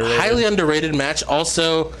highly underrated. Highly underrated match.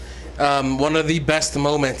 Also, one of the best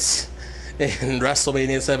moments in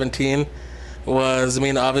WrestleMania 17 was, I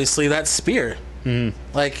mean, obviously that spear.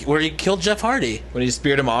 Like, where he killed Jeff Hardy. When he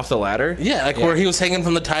speared him off the ladder? Yeah, like where he was hanging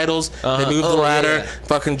from the titles, they moved the ladder,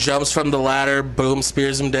 fucking jumps from the ladder, boom,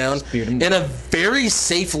 spears him down. In a very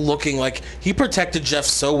safe looking, like, he protected Jeff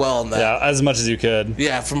so well in that. Yeah, as much as you could.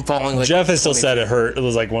 Yeah, from falling like Jeff has still said it hurt. It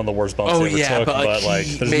was like one of the worst bumps he ever took, but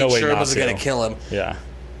there's he no made way sure it not wasn't to. gonna kill him. Yeah.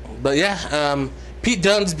 But yeah, Pete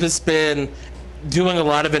Dunne's just been doing a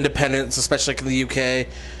lot of independence, especially like in the UK.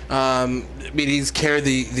 I mean, he's carried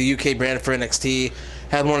the UK brand for NXT.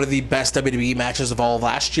 Had one of the best WWE matches of all of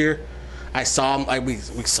last year. I saw him. We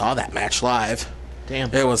saw that match live.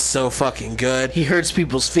 Damn. It was so fucking good. He hurts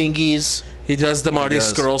people's fingies. He does the Marty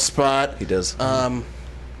Scurll spot. He does.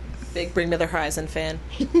 Big Bring Me the Horizon fan.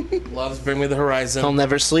 Loves Bring Me the Horizon. He'll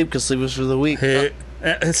never sleep because sleep is for the weak.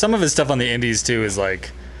 Some of his stuff on the indies too is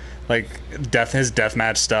like his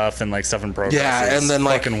deathmatch stuff and like stuff in progress. Yeah, and then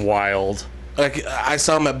like fucking wild. Like I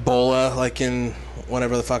saw him at Bola, like in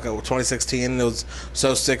whatever the fuck, 2016. It was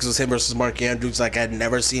so sick. It was him versus Mark Andrews. Like I'd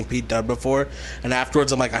never seen Pete Dunne before, and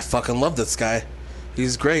afterwards I'm like, I fucking love this guy.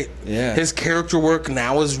 He's great. Yeah. His character work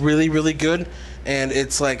now is really, really good, and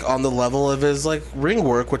it's like on the level of his like ring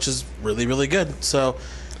work, which is really, really good. So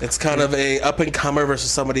it's kind of a up and comer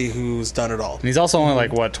versus somebody who's done it all. And he's also only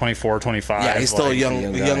like what 24, 25. Yeah, he's still like, a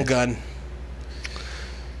young gun.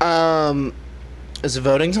 Is it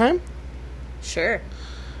voting time? Sure.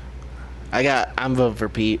 I'm voting for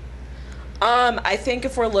Pete. I think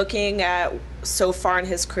if we're looking at so far in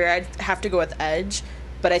his career, I'd have to go with Edge,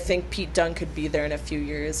 but I think Pete Dunne could be there in a few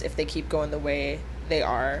years if they keep going the way they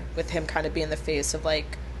are, with him kind of being the face of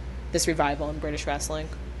like this revival in British wrestling.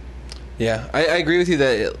 Yeah, I agree with you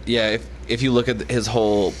that if you look at his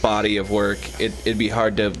whole body of work, it'd be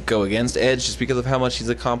hard to go against Edge just because of how much he's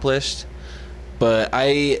accomplished. But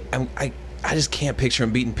I just can't picture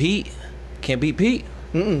him beating Pete. Can't beat Pete.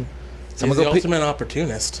 He's the ultimate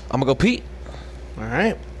opportunist. I'm gonna go Pete. All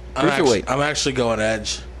right. I'm actually going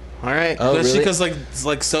Edge. All right. Oh, Especially really? because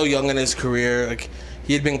like so young in his career, like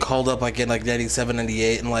he had been called up like in like 97,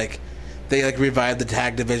 98, and like they like revived the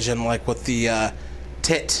tag division like with the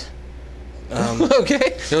Tit.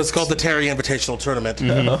 Okay. It was called the Terry Invitational Tournament.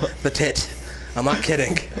 The Tit. I'm not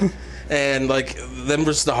kidding. And like them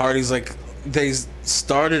versus the Hardys, like they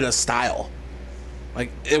started a style. Like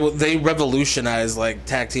they revolutionized like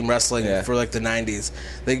tag team wrestling for like the 90s.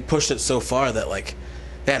 They pushed it so far that like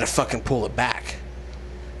they had to fucking pull it back,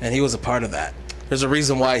 and he was a part of that. There's a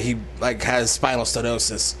reason why he like has spinal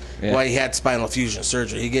stenosis. Yeah. Why he had spinal fusion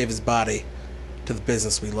surgery. He gave his body to the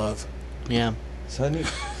business we love. Yeah. So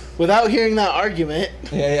Without hearing that argument,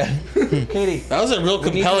 yeah. Katie. That was a real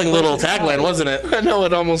compelling little tagline, wasn't it? I know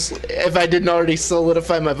it almost. If I didn't already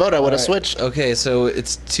solidify my vote, I would have switched. Okay, so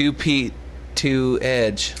it's 2 Pete, 2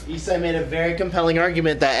 Edge. Isai made a very compelling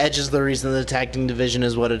argument that Edge is the reason the tag team division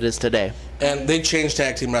is what it is today. And they changed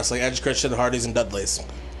tag team wrestling: Edge, Christian, Hardys, and Dudleys.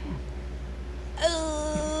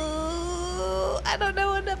 I don't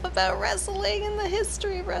know enough about wrestling and the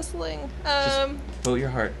history of wrestling. Vote your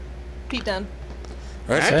heart. Pete Dunne.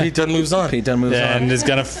 All right, so Pete Dunne moves on. Pete Dunne moves on. And is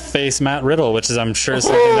gonna face Matt Riddle, which is I'm sure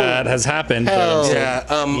something that has happened. Hell. But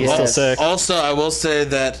Yeah. Yes. still sick. Also, I will say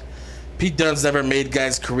that Pete Dunne's never made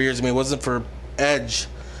guys' careers. I mean, it wasn't for Edge,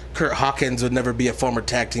 Kurt Hawkins would never be a former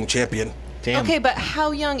tag team champion. Damn. Okay, but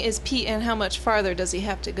how young is Pete and how much farther does he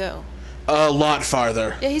have to go? A lot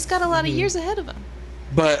farther. Yeah, he's got a lot of years ahead of him.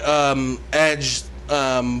 But Edge,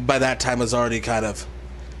 by that time, was already kind of...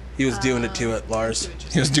 He was doing it to it, Lars.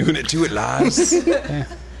 He was doing it to it, Lars.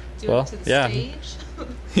 Well, yeah.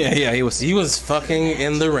 yeah, he was. He was fucking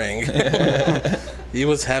in the ring. He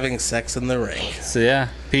was having sex in the ring. So yeah,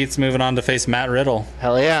 Pete's moving on to face Matt Riddle,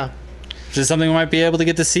 Hell yeah. which is something we might be able to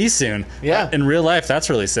get to see soon. Yeah. In real life, that's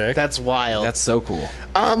really sick. That's wild. That's so cool.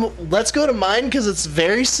 Let's go to mine because it's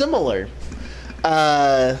very similar.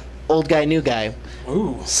 Old guy, new guy.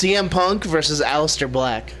 Ooh. CM Punk versus Aleister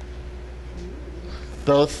Black.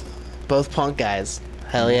 Both Punk guys.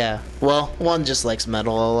 Hell yeah. Well, one just likes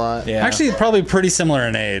metal a lot. Yeah. Actually, probably pretty similar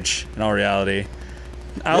in age, in all reality.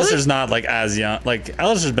 Alistair's not like as young. Like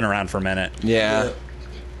Alistair's been around for a minute. Yeah.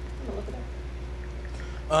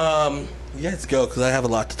 Yeah, let's go, because I have a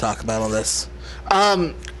lot to talk about on this.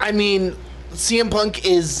 I mean, CM Punk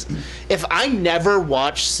is. If I never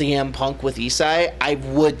watched CM Punk with Isai, I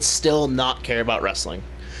would still not care about wrestling.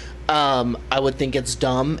 I would think it's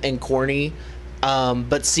dumb and corny.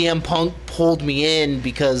 But CM Punk pulled me in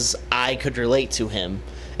because I could relate to him.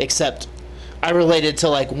 Except I related to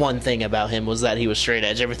like one thing about him was that he was straight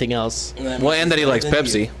edge. Everything else. Well, and that he likes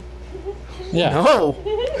Pepsi. Yeah. No.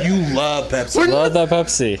 You love Pepsi. Love that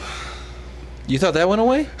Pepsi. You thought that went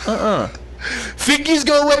away? Finkies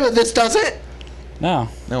go away with this, does it? No.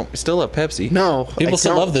 No, still love Pepsi. No. People I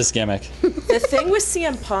still don't. love this gimmick. The thing with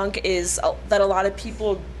CM Punk is that a lot of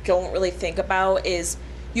people don't really think about is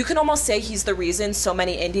you can almost say he's the reason so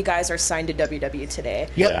many indie guys are signed to WWE today.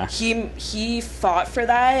 Yep. Yeah. He fought for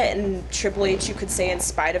that, and Triple H, you could say, in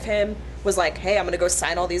spite of him, was like, hey, I'm going to go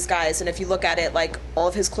sign all these guys. And if you look at it, like, all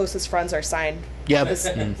of his closest friends are signed. Yep.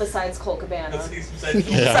 Besides Cole Cabana. Yeah.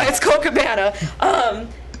 Besides Cole Cabana.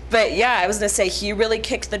 But yeah, I was going to say, he really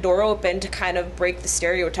kicked the door open to kind of break the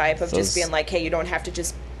stereotype of just being like, hey, you don't have to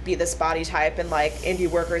just be this body type, and, like, indie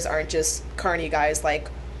workers aren't just carny guys. Like,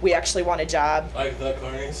 we actually want a job. Like the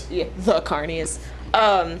Carnies? Yeah, the carnies.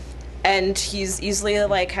 And he's easily,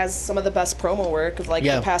 like, has some of the best promo work of, like,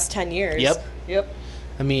 Yeah. the past 10 years. Yep.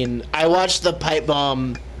 I mean, I watch the Pipe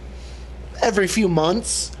Bomb every few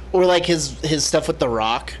months, or like his stuff with The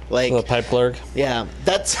Rock. Like, The pipe clerk. yeah,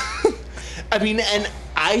 that's. I mean, and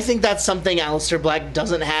I think that's something Aleister Black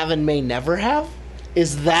doesn't have and may never have.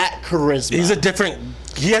 Is that charisma? He has a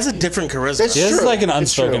different charisma. It's He has true. like an It's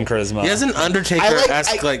unspoken true. charisma. He has an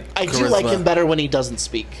Undertaker-esque, I charisma. do like him better when he doesn't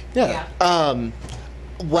speak. Yeah.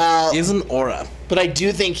 Well, He has an aura. but I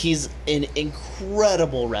do think he's an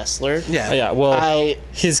incredible wrestler. Yeah. Oh, yeah, well,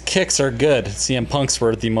 his kicks are good. CM Punk's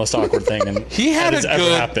were the most awkward thing, and He had that has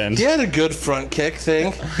ever happened. He had a good front kick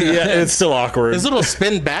thing. Yeah, it's still awkward. His little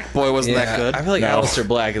spin back boy wasn't that good. I feel like No. Aleister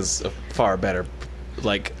Black is a far better,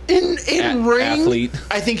 like, In ring, athlete.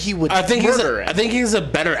 I think he would. I think murder it. he's a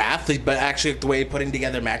better athlete, but actually the way he putting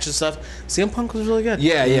together matches and stuff, CM Punk was really good.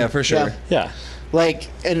 yeah, for sure. Yeah. Yeah.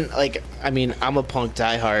 I mean, I'm a Punk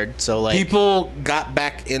diehard, so like, People got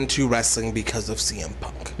back into wrestling because of CM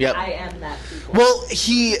Punk. yep. I am that people. Well,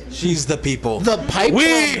 She's the people. the pipe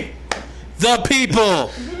The people. bomb,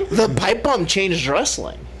 the pipe bomb changed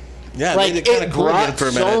wrestling. Yeah, Like, made it kind it of cool again brought for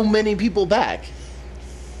a minute. so many people back.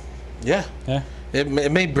 Yeah. Yeah. It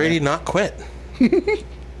made Brady not quit.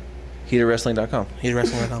 HeaterWrestling.com. He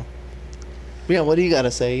wrestling.com. Yeah, what do you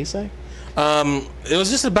gotta say, Isai? It was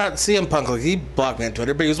just about CM Punk. Like, he blocked me on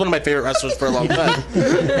Twitter, but he was one of my favorite wrestlers for a long time.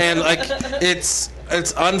 And like, it's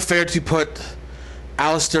unfair to put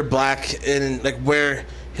Aleister Black in like where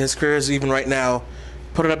his career is even right now.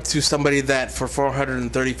 Put it up to somebody that for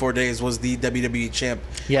 434 days was the WWE champ.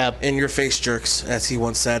 Yeah. In your face, jerks, as he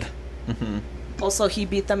once said. Also, he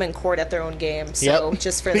beat them in court at their own game. So Yep.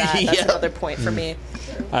 just for that, that's Yep. another point for me.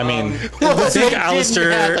 I mean, Well, I think they Alistair,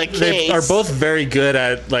 didn't have a they case. are both very good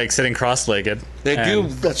at like sitting cross-legged. They do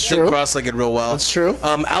That's sit true. cross-legged real well. That's true.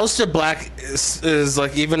 Alistair Black is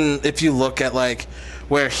like, even if you look at like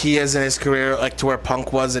where he is in his career, like to where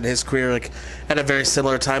Punk was in his career, like at a very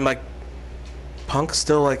similar time, like Punk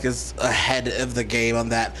still like is ahead of the game on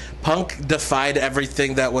that. Punk defied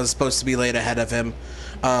everything that was supposed to be laid ahead of him.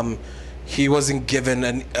 He wasn't given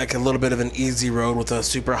like a little bit of an easy road with a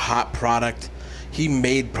super hot product. He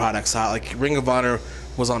made products hot. Like Ring of Honor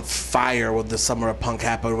was on fire when the Summer of Punk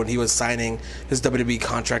happened, when he was signing his WWE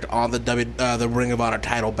contract on the Ring of Honor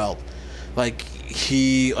title belt. Like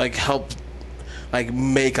he like helped like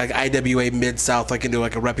make like IWA Mid-South like into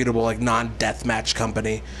like a reputable like non-death match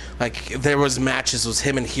company. Like there was matches, it was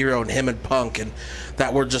him and Hero and him and Punk, and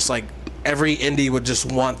that were just like every indie would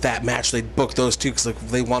just want that match. They'd book those two because like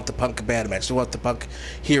they want the Punk Band match, they want the Punk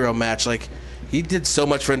Hero match. Like he did so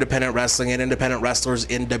much for independent wrestling and independent wrestlers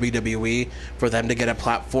in WWE for them to get a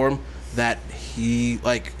platform that he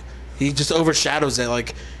just overshadows it.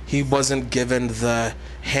 Like he wasn't given the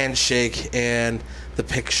handshake and the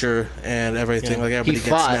picture and everything like everybody He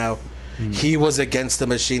gets fought. now. He was against the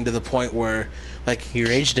machine to the point where like He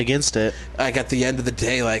raged against it. like at the end of the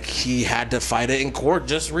day, like he had to fight it in court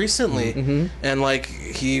just recently, and like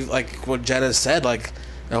he like what Jenna said, like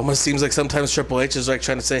it almost seems like sometimes Triple H is like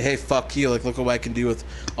trying to say, "Hey, fuck you! Like look what I can do with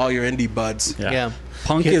all your indie buds." Yeah.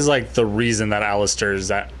 Punk is like the reason that Alistair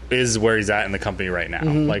is where he's at in the company right now.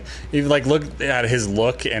 Like, if like look at his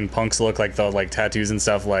look and Punk's look, like the like tattoos and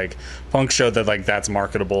stuff. Like Punk showed that like that's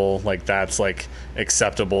marketable, like that's like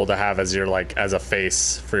acceptable to have as your like as a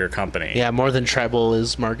face for your company. Yeah, more than tribal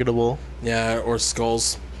is marketable. Yeah, or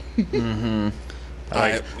skulls.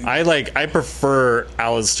 I prefer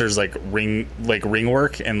Alistair's like ring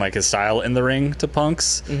work and like his style in the ring to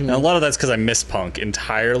Punk's, and a lot of that's because I miss Punk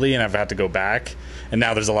entirely, and I've had to go back. And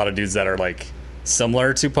now there's a lot of dudes that are like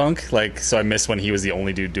similar to Punk, like so I miss when he was the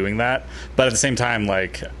only dude doing that. But at the same time,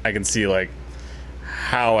 like I can see like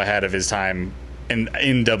how ahead of his time in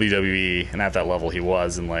WWE and at that level he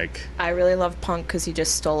was, and like I really love Punk because he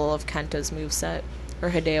just stole all of Kenta's moveset, or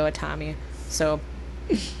Hideo Itami. So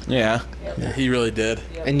Yeah. Yeah, he really did.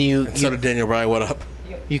 And you And so did Daniel Bryan. What up?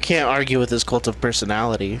 you can't argue with his cult of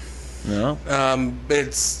personality. No.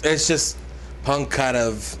 It's just Punk kind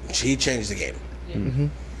of he changed the game.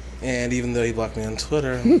 And even though he blocked me on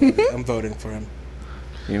Twitter, I'm voting for him.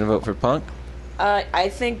 You gonna vote for Punk? I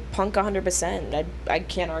think Punk 100%. I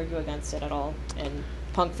can't argue against it at all. And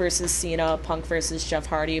Punk versus Cena, Punk versus Jeff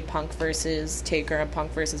Hardy, Punk versus Taker, and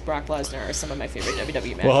Punk versus Brock Lesnar are some of my favorite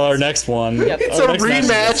WWE matches. well, our next one. Yep. It's our a next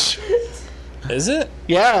match rematch. Is it?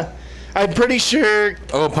 Yeah. I'm pretty sure.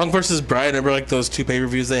 Oh, Punk versus Bryan. Remember like those two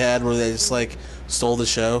pay-per-views they had where they just like stole the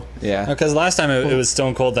show? Yeah. Because last time it was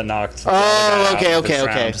Stone Cold that knocked. the Oh, other guy okay, out this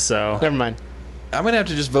okay. round, so Never mind. I'm gonna have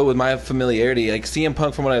to just vote with my familiarity. Like CM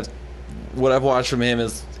Punk, from what I've watched from him,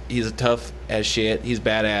 is he's a tough as shit. He's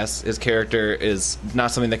badass. His character is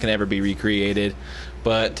not something that can ever be recreated.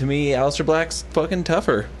 But to me, Aleister Black's fucking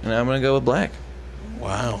tougher, and I'm gonna go with Black.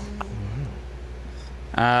 Wow.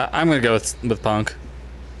 I'm gonna go with Punk.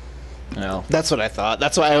 Well, That's what I thought.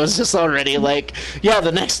 That's why I was just already like, yeah,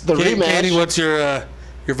 the rematch. Katie, what's your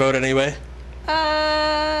vote anyway?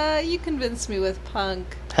 You convinced me with Punk.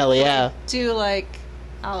 Hell yeah. Do like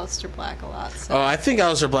Aleister Black a lot. So. Oh, I think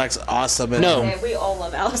Aleister Black's awesome. And No. Yeah, we all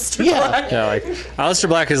love Aleister Yeah. Black. Yeah, like Aleister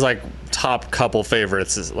Black is like top couple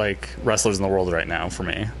favorites, is like wrestlers in the world right now for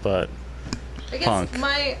me. But I guess Punk.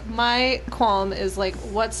 my qualm is like,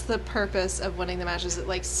 what's the purpose of winning the match? Is it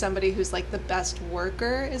like somebody who's like the best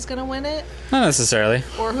worker is gonna win it, not necessarily.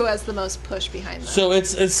 or who has the most push behind them? So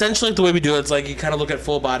it's essentially the way we do it. It's like you kind of look at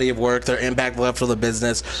full body of work, their impact left for the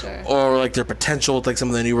business, Sure. or like their potential with like some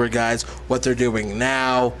of the newer guys, what they're doing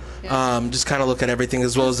now. Yeah. Just kind of look at everything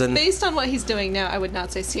as well as in. Based on what he's doing now, I would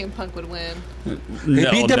not say CM Punk would win. They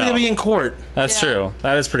beat No, WWE in court. that's Yeah. true.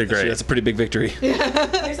 That is pretty great. that's a pretty big victory.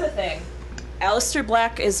 Here's the thing. Aleister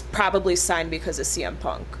Black is probably signed because of CM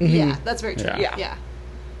Punk. Yeah, that's very true. Yeah. Yeah.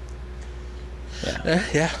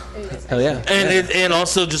 Yeah. Hell yeah. And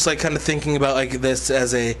also just like kind of thinking about like this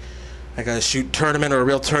as a shoot tournament or a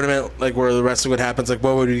real tournament, like where the wrestling would happen. Like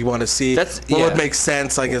what would you want to see? What would make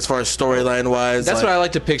sense, like as far as storyline wise? That's like, what I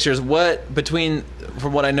like to picture. Is what between,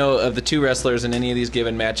 from what I know of the two wrestlers in any of these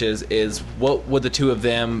given matches, is what would the two of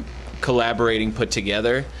them collaborating put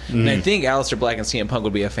together? And I think Aleister Black and CM Punk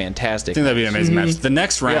would be a fantastic. I think that'd be an amazing match. The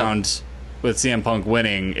next round with CM Punk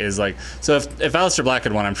winning is like, so if Aleister Black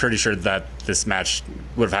had won, I'm pretty sure that this match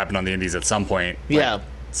would have happened on the Indies at some point. like, Yeah.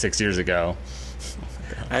 6 years ago.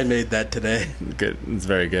 I made that today. Good, it's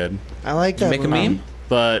very good. I like that. Make a one. meme.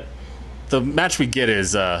 But the match we get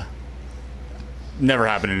is never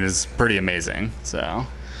happening is pretty amazing. So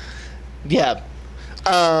Yeah.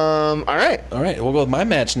 All right. All right, we'll go with my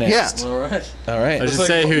match next. Yeah. All right. All right. let's just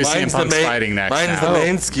say who CM Mine's the Punk's main- fighting next. Mine's now. the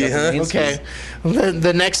main ski, huh? main- Okay.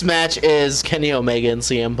 The next match is Kenny Omega and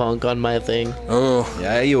CM Punk on my thing. Oh,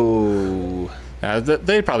 Yeah, yo.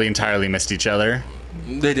 They probably entirely missed each other.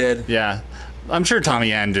 they did. Yeah, I'm sure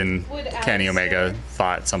Tommy End and Would Kenny Alistair- Omega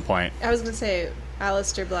fought at some point, I was gonna say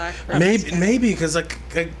Aleister Black. Maybe because like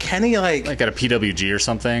Kenny like like at a PWG or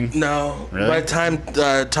something. no. Really? By the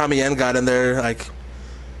time Tommy Yen got in there, like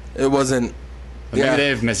it wasn't. Maybe Yeah.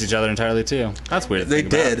 they've missed each other entirely too. That's weird. to They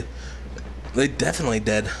think about. did. They definitely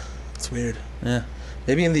did. It's weird. Yeah.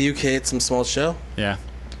 Maybe in the UK it's some small show. Yeah.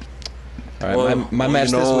 All right, my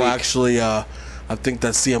match you this know, week. actually, I think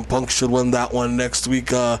that CM Punk should win that one next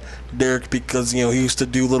week, Derek, because he used to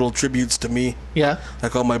do little tributes to me. Yeah.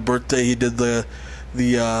 Like on my birthday, he did the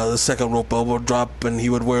second rope elbow drop, and he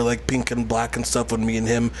would wear like pink and black and stuff. When me and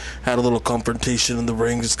him had a little confrontation in the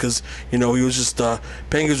ring, just because he was just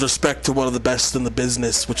paying his respect to one of the best in the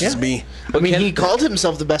business, which is Yeah. me. I mean, Ken- he called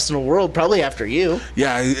himself the best in the world, probably after you.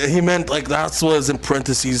 Yeah, he meant like that's what was in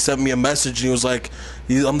parentheses. He sent me a message, and he was like,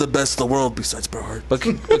 "I'm the best in the world besides Bret Hart." But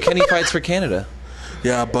Kenny fights for Canada.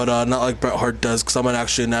 Yeah, but not like Bret Hart does, because I'm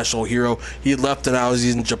actually a national hero. He left and I was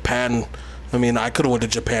in Japan. I mean, I could have went to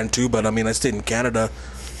Japan too, but I mean, I stayed in Canada.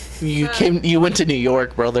 You went to New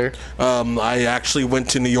York, brother. I actually went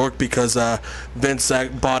to New York because Vince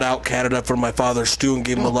bought out Canada for my father Stu and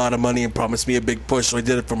gave him a lot of money and promised me a big push. So I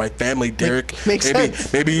did it for my family, Derek. Makes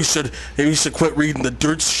sense. Maybe you should quit reading the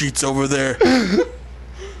dirt sheets over there.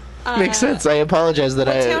 Makes sense. I apologize that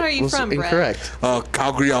what I town are you was from, Brett? incorrect.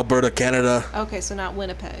 Calgary, Alberta, Canada. Okay, so not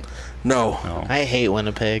Winnipeg. No. Oh. I hate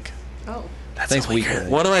Winnipeg. Oh. Thanks,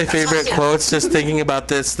 weekend. One of my favorite quotes, just thinking about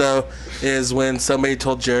this though, is when somebody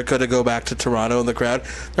told Jericho to go back to Toronto in the crowd.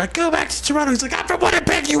 They're like, "Go back to Toronto." He's like, "I'm from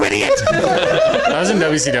Winnipeg, you idiot." That was in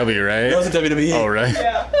WCW, right? That was in WWE. Oh,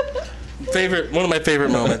 right. One of my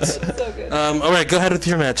favorite moments. So good. All right, go ahead with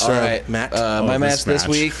your match, All right, Matt. my this match this match.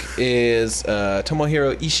 week is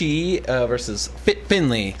Tomohiro Ishii versus Fit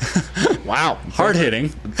Finley. Wow. Hard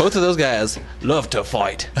hitting. Both of those guys love to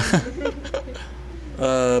fight.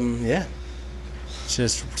 Yeah,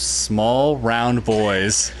 Just small, round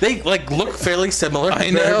boys. they like look fairly similar. I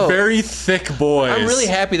They're know. very thick boys. I'm really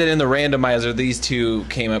happy that in the randomizer these two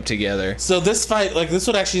came up together. So this fight, like this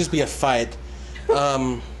would actually just be a fight.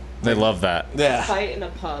 They love that. Yeah, Fight in a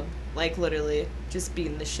pub, like literally just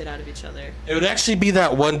beating the shit out of each other. it would actually be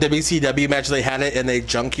that one WCW match. They had it in a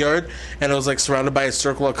junkyard, and it was like surrounded by a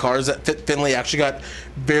circle of cars that Finley actually got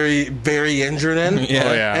very, very injured in. Yeah.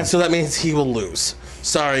 Oh, yeah. And so that means he will lose.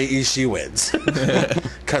 Sorry, Ishii wins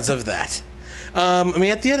because of that. I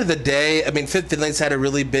mean, at the end of the day, I mean, Fit Finlay's had a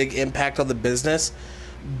really big impact on the business,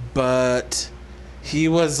 but he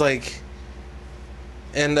was like,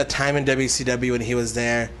 in the time in WCW when he was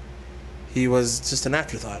there, he was just an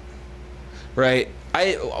afterthought. Right.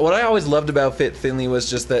 What I always loved about Fit Finley was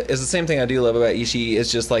just that it's the same thing I do love about Ishii. It's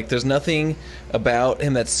just like there's nothing about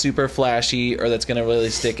him that's super flashy or that's gonna really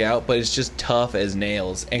stick out, but it's just tough as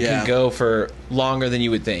nails and Yeah. can go for longer than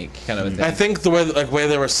you would think, kind of a thing. I think the way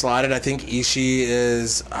they were slotted, I think Ishii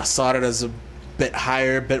is slotted as a bit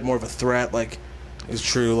higher, a bit more of a threat. Like, is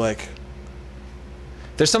true. Like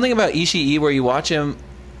There's something about Ishii where you watch him,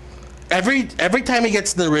 every time he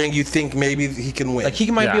gets in the ring, you think maybe he can win. like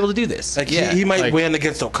he might Yeah. be able to do this. Like yeah. he might Like- win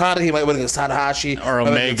against Okada. He might win against Tanahashi Or might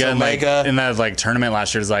win against Omega, and, like, Omega. in that like tournament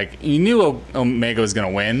last year, is like you knew Omega was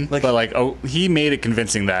gonna win, Like- but like he made it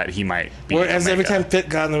convincing that he might. Beat Whereas every Omega. time Fit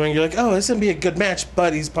got in the ring, you're like, oh, this is gonna be a good match,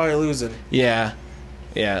 but he's probably losing. Yeah.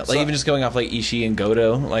 Yeah, like So- even just going off like Ishii and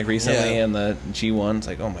Goto like recently Yeah. in the G1, it's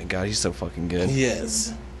like, oh my god, he's so fucking good. He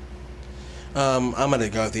is. I'm gonna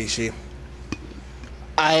go with Ishii.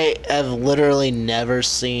 I have literally never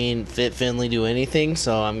seen Fit Finley do anything,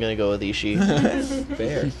 so I'm gonna go with Ishii.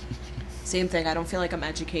 Fair. Same thing. I don't feel like I'm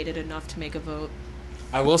educated enough to make a vote.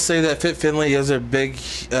 I will say that Fit Finley is a big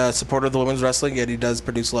supporter of the women's wrestling, and he does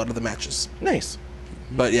produce a lot of the matches. Nice.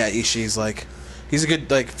 But yeah, Ishii's like, he's a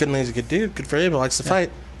good, like, Finley's a good dude, good for him, he likes to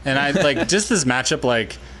fight. And I like just this matchup,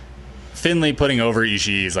 like Finley putting over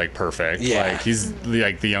Ishii is like perfect. Yeah. Like he's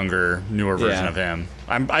like the younger, newer version Yeah. of him.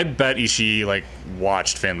 I bet Ishii like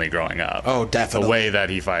watched Finley growing up. Oh, definitely. The way that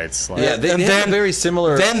he fights. Like, Yeah, they And have then- a very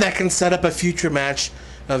similar. Then that can set up a future match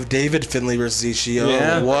of David Finley versus Ishii. Oh,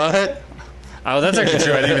 Yeah. what? Oh, that's actually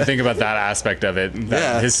true. I didn't even think about that aspect of it. That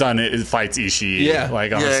Yeah. his son fights Ishii, Yeah.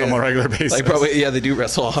 like on Yeah, a somewhat yeah. regular basis. like probably yeah, they do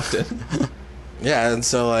wrestle often. Yeah, and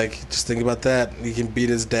so, like, just think about that. He can beat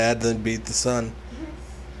his dad, then beat the son.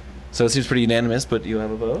 So it seems pretty unanimous, but you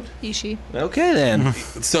have a vote? Ishii. Okay, then.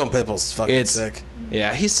 Stone Pimple's fucking sick.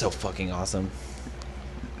 Yeah, he's so fucking awesome.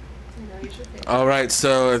 All right,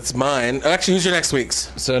 so it's mine. Actually, who's your next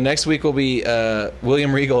week's? So next week will be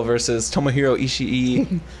William Regal versus Tomohiro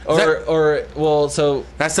Ishii. So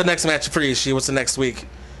That's the next match for Ishii. What's the next week?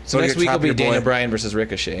 next week will be your boy. Daniel Bryan versus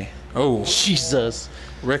Ricochet. Oh, Jesus.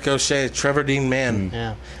 Ricochet, Trevor Dean Man.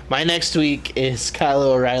 Yeah. My next week is Kyle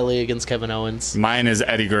O'Reilly against Kevin Owens. Mine is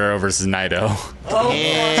Eddie Guerrero versus Naito.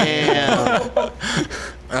 Damn.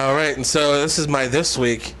 All right, and so this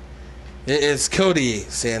week. It is Cody,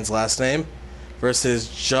 Sans last name, versus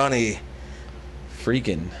Johnny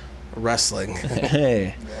Freaking. Wrestling.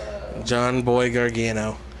 Hey. John Boy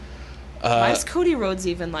Gargano. Why is Cody Rhodes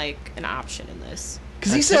even like an option in this?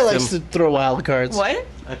 Because he still likes to throw wild cards. What?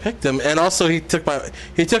 I picked him, and also he took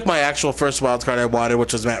my actual first wild card I wanted,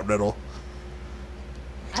 which was Matt Riddle.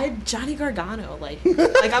 Johnny Gargano, like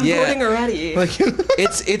I'm Yeah. voting already.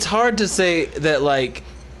 It's hard to say that, like,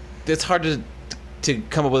 it's hard to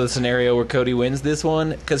come up with a scenario where Cody wins this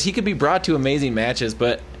one, because he could be brought to amazing matches,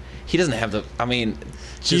 but he doesn't have the. I mean,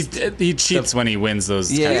 He cheats when he wins those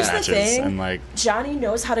kind Here's of the matches, thing. and like Johnny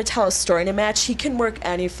knows how to tell a story in a match. He can work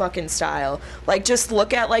any fucking style. Like, just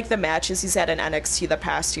look at like the matches he's had in NXT the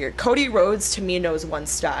past year. Cody Rhodes to me knows one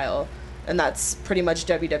style, and that's pretty much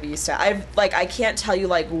WWE style. I can't tell you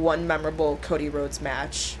like one memorable Cody Rhodes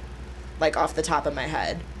match, like off the top of my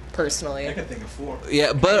head, personally. can think of 4.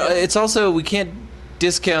 yeah, but it's also, we can't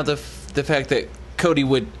discount the fact that Cody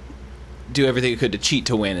would do everything he could to cheat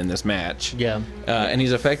to win in this match. Yeah. And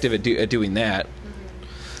he's effective at doing that.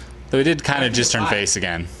 though he did kind of just turn face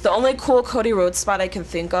again. The only cool Cody Rhodes spot I can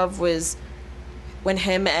think of was when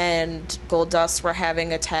him and Goldust were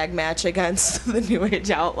having a tag match against the New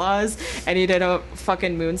Age Outlaws, and he did a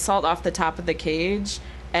fucking moonsault off the top of the cage,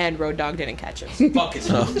 and Road Dogg didn't catch him.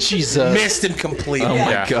 Oh, Jesus. Missed and complete. Oh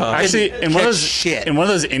my God. Actually, in one of those Shit. in one of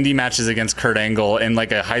those indie matches against Kurt Angle in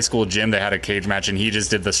like a high school gym, they had a cage match, and he just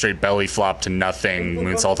did the straight belly flop to nothing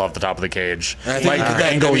moonsault off the top of the cage, I think like he did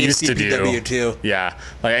that Angle in used to WCPW do. too. Yeah,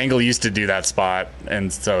 like Angle used to do that spot,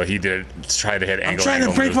 and so he did try to hit I'm Angle. trying to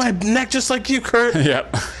Angle break moved. my neck just like you, Kurt.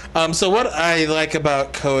 Yep. So what I like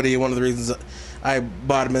about Cody, one of the reasons I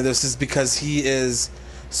bought him in this, is because he is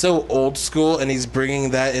so old school, and he's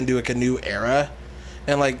bringing that into like a new era,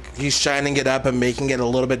 and like he's shining it up and making it a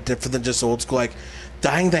little bit different than just old school. Like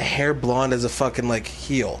dyeing the hair blonde as a fucking like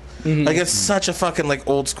heel, like it's such a fucking like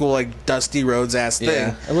old school like Dusty Rhodes ass thing.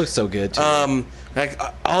 Yeah, it looks so good too. Like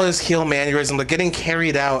all his heel mannerism, like getting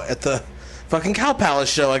carried out at the fucking Cow Palace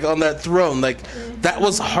show, like on that throne, like that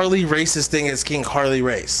was Harley Race's thing as King Harley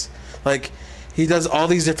Race. Like he does all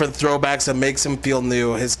these different throwbacks and makes him feel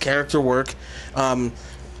new. His character work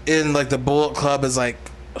in like the Bullet Club is like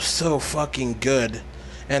so fucking good,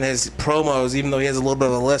 and his promos, even though he has a little bit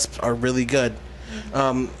of a lisp, are really good.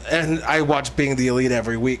 And I watch Being the Elite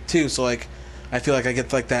every week too, so like I feel like I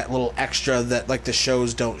get like that little extra that like the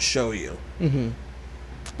shows don't show you.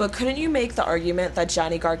 But couldn't you make the argument that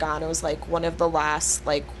Johnny Gargano's like one of the last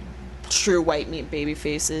like true white meat baby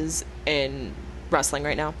faces in wrestling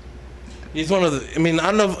right now? He's one of the. I mean, I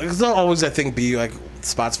don't know. It's not always, I think, be like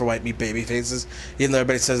spots for white meat baby faces, even though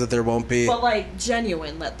everybody says that there won't be. But like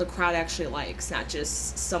genuine, that the crowd actually likes, not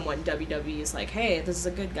just someone WWE is like, hey, this is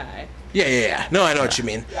a good guy. Yeah. No, I know what you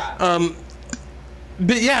mean. Yeah.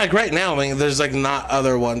 But yeah, like right now, I mean, there's like not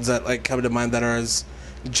other ones that like come to mind that are as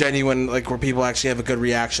genuine, like where people actually have a good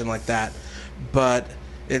reaction like that. But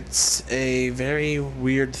it's a very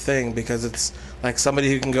weird thing because it's like somebody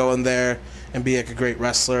who can go in there and be like a great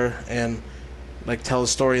wrestler and like tell a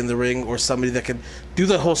story in the ring, or somebody that can do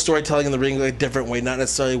the whole storytelling in the ring like a different way, not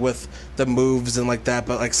necessarily with the moves and like that,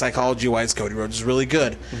 but like psychology wise, Cody Rhodes is really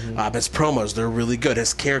good. His promos, they're really good.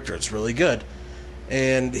 His character is really good.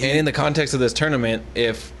 And in the context of this tournament,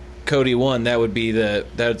 if Cody won, that would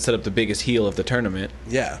set up the biggest heel of the tournament.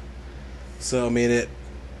 yeah. So I mean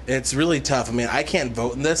it's really tough. I mean, I can't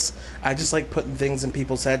vote in this. I just like putting things in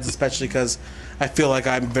people's heads, especially because I feel like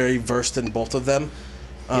I'm very versed in both of them.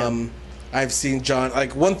 I've seen John.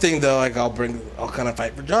 Like one thing though, like I'll kind of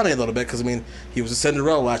fight for Johnny a little bit because I mean he was a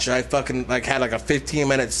Cinderella last year. I fucking like had like a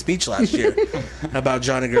 15-minute speech last year about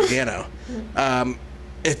Johnny Gargano.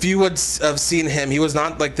 If you would have seen him, he was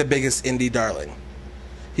not like the biggest indie darling.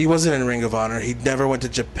 He wasn't in Ring of Honor. He never went to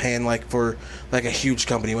Japan like for like a huge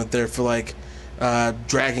company. He went there for like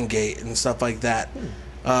Dragon Gate and stuff like that.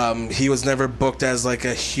 He was never booked as like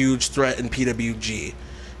a huge threat in PWG.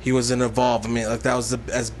 He was in Evolve. I mean, like that was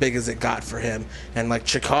as big as it got for him. And like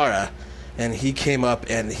Chikara, and he came up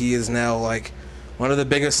and he is now like one of the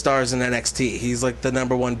biggest stars in NXT. He's like the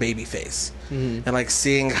number one babyface, and like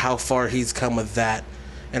seeing how far he's come with that,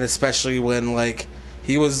 and especially when like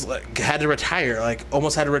he was like had to retire, like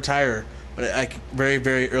almost had to retire, like very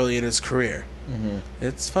very early in his career.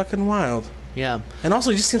 It's fucking wild. Yeah. And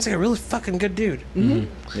also, he just seems like a really fucking good dude.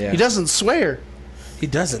 Yeah. He doesn't swear. He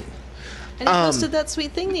doesn't. And he posted that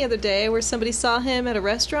sweet thing the other day where somebody saw him at a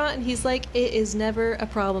restaurant and he's like, it is never a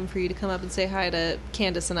problem for you to come up and say hi to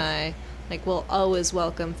Candace and I. Like, we'll always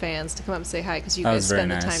welcome fans to come up and say hi because you That guys was very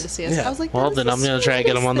spend the nice. time to see us. Yeah. I was like, Well, that is then the I'm going to try to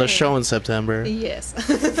get him on the sweetest show thing. in September. Yes.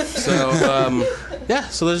 So, yeah,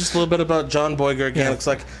 so there's just a little bit about John Boy Gargano. It's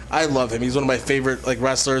like, I love him. He's one of my favorite, like,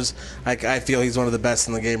 wrestlers. Like, I feel he's one of the best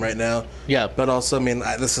in the game right now. Yeah. But also, I mean,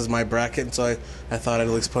 this is my bracket, so I thought I'd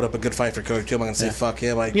at least put up a good fight for Cody Kill. I'm going to say, fuck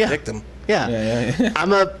him. I picked him. Yeah.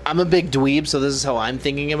 I'm a big dweeb, so this is how I'm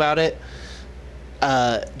thinking about it.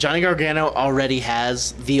 Johnny Gargano already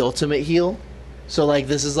has the ultimate heel. So, like,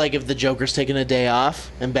 this is like if the Joker's taking a day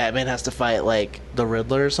off and Batman has to fight, like, the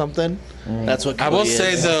Riddler or something. That's what Cody I will is.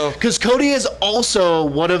 say, though, Because Cody is also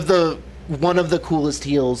one of the coolest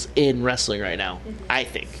heels in wrestling right now, I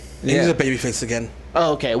think. he's a babyface again.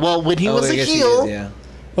 Oh, okay. Well, when he was I a guess he heel, is, yeah.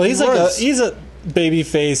 Well, he's He like was. he's a baby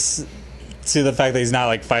face to the fact that he's not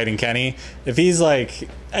like fighting Kenny. If he's like,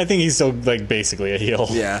 I think he's still like basically a heel.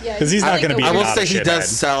 Yeah. Yeah, because he's not like going to a be. I will not say a he does shithead.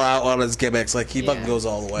 sell out on his gimmicks. Like, he fucking goes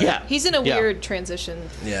all the way. yeah. He's in a Yeah. weird transition.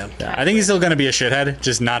 Yeah. Yeah, I think he's still going to be a shithead,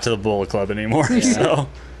 just not to the Bullet Club anymore. So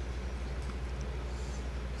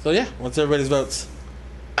So, yeah, what's everybody's votes?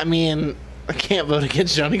 I mean, I can't vote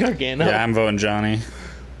against Johnny Gargano. yeah, I'm voting Johnny.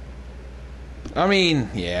 I mean,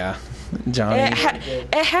 yeah. Johnny.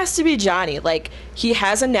 It has to be Johnny. Like, he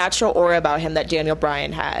has a natural aura about him that Daniel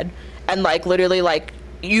Bryan had. And, like, literally, like,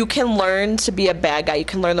 you can learn to be a bad guy. You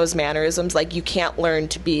can learn those mannerisms. Like, you can't learn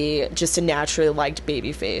to be just a naturally liked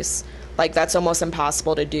babyface. Like, that's almost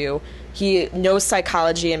impossible to do. He knows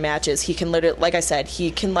psychology in matches. He can literally, like I said,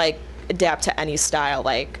 he can, like, adapt to any style.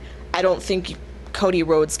 Like, I don't think Cody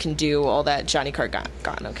Rhodes can do all that Johnny Gargano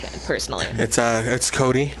can, personally. It's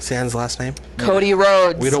Cody, Sans last name. Cody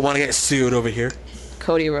Rhodes. We don't want to get sued over here.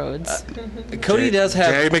 Cody Rhodes. Cody does have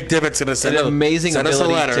Jerry McDivitt's going to send an amazing send us a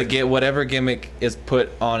ability letter. to get whatever gimmick is put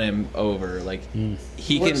on him over. Like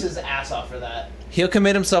he can, Works his ass off for that. he'll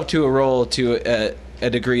commit himself to a role to a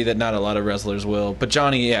degree that not a lot of wrestlers will. But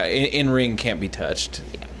Johnny, yeah, in ring can't be touched.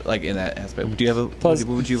 Like in that aspect. Do you have a? Plus,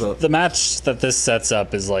 what would you vote? The match that this sets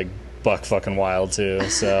up is like buck fucking wild too.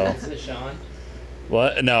 So Is it Sean?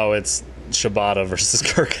 what? No, it's Shibata versus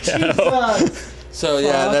Gargano. So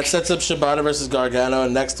yeah, that sets up Shibata versus Gargano,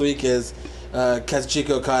 and next week is Kazuchika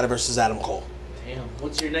Okada versus Adam Cole. Damn.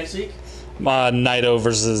 What's your next week? Naito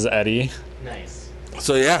versus Eddie. Nice.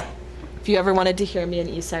 So yeah, If you ever wanted to hear me and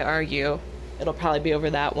Isai argue, it'll probably be over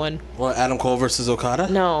that one. well, Adam Cole versus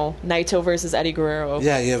Okada. No, Naito versus Eddie Guerrero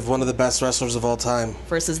Yeah, you have one of the best wrestlers of all time.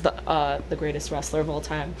 versus the greatest wrestler of all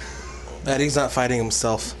time. Eddie's not fighting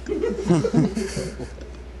himself.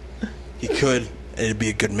 He could, and it'd be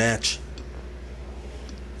a good match.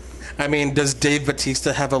 I mean, does Dave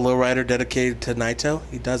Batista have a lowrider dedicated to Naito?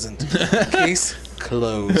 He doesn't. Case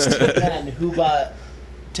closed. And who bought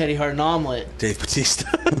Teddy Hart an omelet? Dave Batista.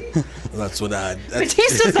 That's what I.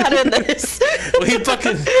 Batista's not in this. Well, he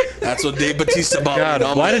fucking. That's what Dave Batista bought. God, an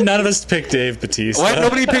omelet. why did none of us pick Dave Batista? Why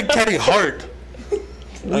nobody picked Teddy Hart?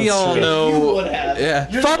 We all true. know. Would have.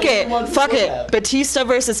 Yeah. Fuck it. Batista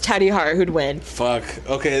versus Teddy Hart. Who'd win? Fuck.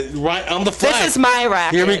 Okay, right on the fly. This is my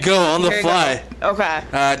racket. Here we go on the Here we fly. go.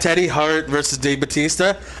 Okay. Teddy Hart versus Dave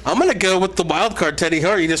Batista. I'm gonna go with the wild card. Teddy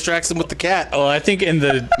Hart. He distracts him with the cat. Well, I think in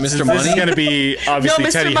the Mr. This is Money? going to be No, obviously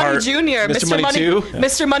Mr. Teddy Money Hart. Jr. Mr. Money too?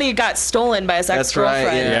 Mr. Money got stolen by his That's right,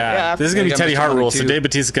 ex-girlfriend. yeah. This is going We to be got Teddy Mr. Hart Money rules. So too. Dave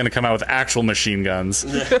Batista's going to come out with actual machine guns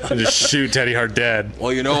and just shoot Teddy Hart dead.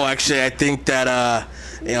 Well, you know, actually, I think that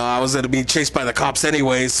I was gonna be chased by the cops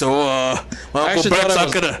anyway. So my I Uncle actually Brett's thought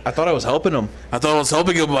not gonna. I thought I was helping him. I thought I was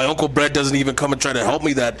helping him, but my Uncle Brett doesn't even come and try to help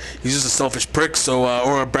me. That he's just a selfish prick. So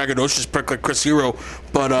or a braggadocious prick like Chris Hero.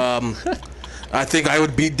 But I think I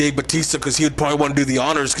would beat Dave Batista because he would probably want to do the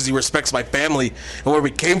honors because he respects my family and where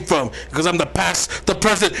we came from. Because I'm the past, the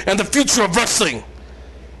present, and the future of wrestling.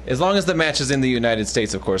 As long as the match is in the United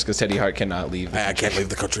States, of course, because Teddy Hart cannot leave. I can't leave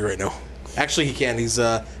the country right now. Actually, he can. He's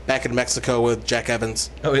back in Mexico with Jack Evans.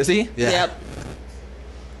 Oh, is he? Yeah. Yep.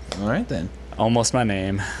 All right then. Almost my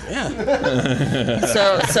name. Yeah.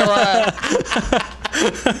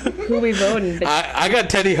 Who we voting? I got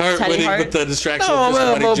Teddy Hart Teddy winning Hart? with the distraction Oh, of I'm Mr.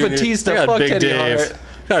 gonna Money vote Jr. Batista. I got Fuck Big Teddy Dave. Hart.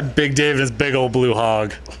 Got Big Dave and his big old blue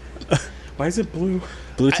hog. Why is it blue?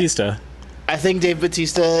 Blue Tista. I think Dave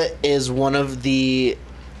Batista is one of the,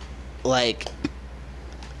 like,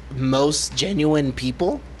 most genuine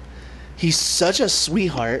people. He's such a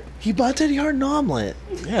sweetheart. He bought Teddy Hart an omelet.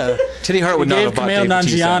 Yeah. Teddy Hart would not Gave have bought Kumail Dave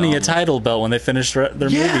Bautista Nanjiani a on. title belt when they finished their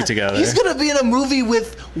movie together. He's gonna be in a movie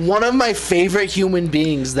with one of my favorite human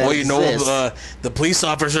beings that Well, you exists. know, the police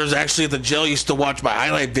officers actually at the jail used to watch my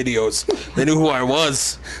highlight videos. They knew who I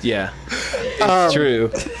was. Yeah, it's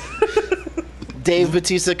true. Dave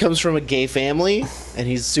Bautista comes from a gay family, and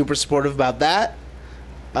he's super supportive about that.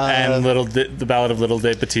 And the Ballad of Little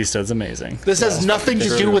Dave Batista is amazing. This has nothing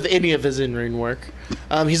to do with any of his in-ring work.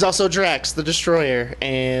 He's also Drax, the Destroyer,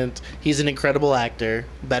 and he's an incredible actor.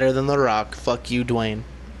 Better than The Rock. Fuck you, Dwayne.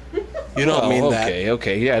 You don't mean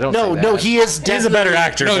Okay, yeah, I don't. No, say that. no, he is He's a definitely... better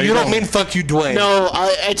actor. that. No, but you he don't mean fuck you, Dwayne. No,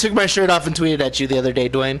 I took my shirt off and tweeted at you the other day,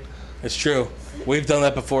 Dwayne. It's true. We've done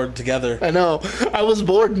that before together. I know. I was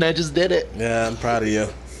bored and I just did it. Yeah, I'm proud of you.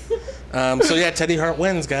 So yeah, Teddy Hart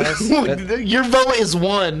wins, guys. Your vote is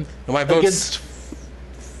one. My vote's... Against...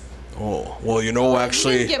 Oh, well, you know, You didn't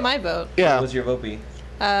actually... get my vote. Yeah. your vote be?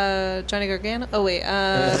 Johnny Gargano. Oh wait,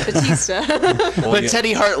 Batista. Well, But yeah.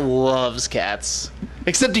 Teddy Hart loves cats.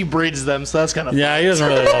 Except he breeds them, so that's kind of Yeah, he doesn't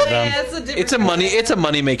really love them. Yeah, it's It's a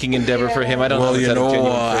money making endeavor for him. I don't Well, know. if you that's know,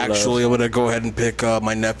 genuine for actually, love. I'm gonna go ahead and pick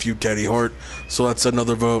my nephew Teddy Hart. So that's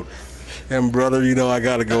another vote. And brother, you know, I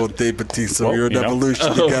gotta go with Dave Bautista. Well, We're an you know.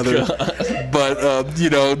 evolution together. But you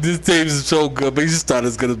know, this Dave is so good, but he's just not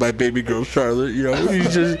as good as my baby girl Charlotte. You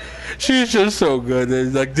know, she's just so good.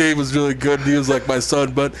 And, like Dave was really good, and he was like my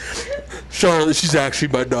son. But Charlotte, she's actually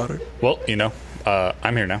my daughter. Well, you know,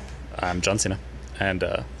 I'm here now. I'm John Cena. And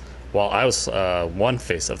while I was one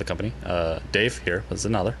face of the company, Dave here was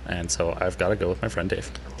another. And so I've got to go with my friend Dave.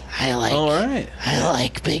 I like. All right. I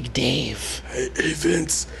like Big Dave. Hey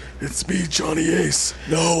Vince, it's me, Johnny Ace.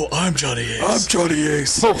 No, I'm Johnny Ace. I'm Johnny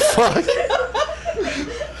Ace. Oh fuck!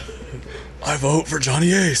 I vote for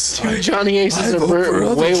Johnny Ace. Two Johnny Aces I are vote for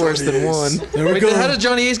other way worse Johnny than Ace. one. There we Wait, go. then how did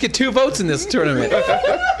Johnny Ace get 2 votes in this tournament?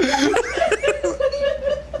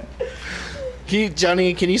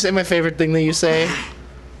 Johnny, can you say my favorite thing that you say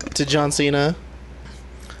to John Cena?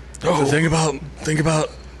 Oh, think about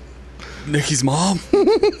Nikki's mom.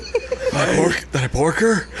 That I pork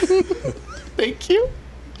her. Thank you.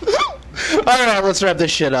 All right, let's wrap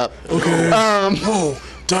this shit up. Okay. Um,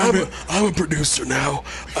 I'm a producer now.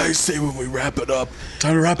 I say when we wrap it up.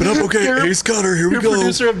 Time to wrap it up. Okay, You're- Ace Cutter, here we you're go.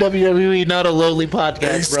 producer of WWE, not a lowly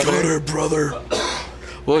podcast, Ace brother. Cutter, brother.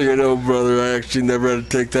 Well, you know, brother, I actually never had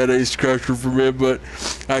to take that Ace Crusher from him, but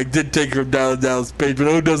I did take her down the Dallas page. But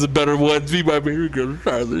who does it better once? Me, my baby girl,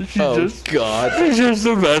 Charlotte. God. She's just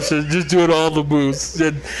the best. She's just doing all the moves.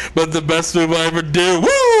 But the best move I ever did,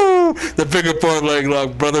 woo! The finger four leg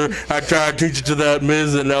lock, brother. I tried to teach it to that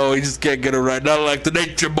Miz, and no, he just can't get it right. Not like the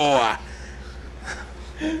Nature Boy.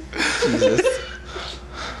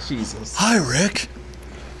 Jesus. Hi, Rick.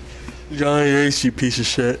 Johnny Ace, you piece of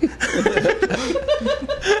shit.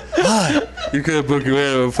 Hi. You could have booked your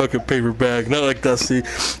man in a fucking paper bag, not like Dusty.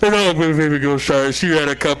 And all my baby girl Charlotte, she had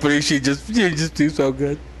a company, she just do so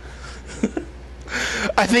good.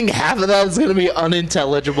 I think half of that is going to be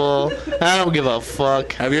unintelligible. I don't give a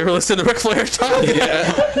fuck. Have you ever listened to Ric Flair talk?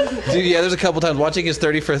 Yeah. Dude, yeah, there's a couple times watching his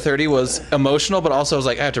 30 for 30 was emotional, but also I was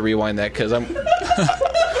like, I have to rewind that because I'm.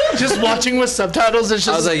 Just watching with subtitles is just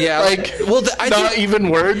I was like, yeah. like Well, I not think, even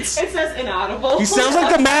words. It says inaudible. He sounds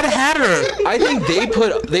like the Mad Hatter. I think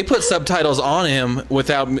they put subtitles on him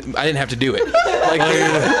without. I didn't have to do it. Like,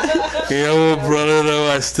 You know what, brother,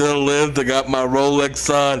 though? I still lived. I got my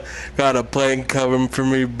Rolex on. Got a plane covering for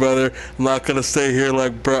me, brother. I'm not going to stay here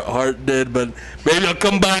like Bret Hart did, but maybe I'll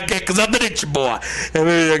come back because I'm the Nature Boy. And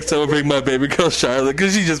maybe next time I'll bring my baby girl Charlotte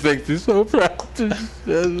because she just makes me so proud.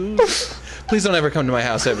 please don't ever come to my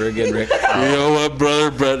house ever again, Rick. You know what,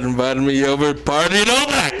 brother? Brett invited me over to party and all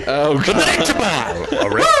that. Oh, With the God.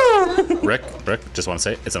 Nature Boy. Rick, just want to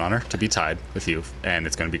say it's an honor to be tied with you, and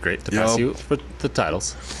it's going to be great to Yup. pass you with the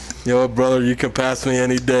titles. You know what, brother? You can pass me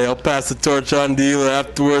any day. I'll pass the torch on to you.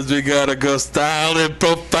 Afterwards, we gotta go styling,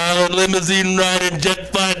 profiling, limousine riding,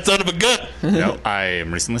 jet flying, son of a gun. You know, I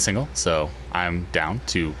am recently single, so I'm down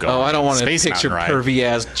to go. Oh, I don't want to Space picture Mountain ride. pervy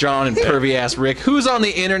ass John and pervy ass Rick. Who's on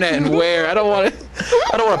the internet and where? I don't want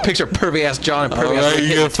to picture pervy ass John and All pervy ass right, Rick. you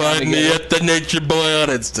hitting can find town me together. at the Nature Boy on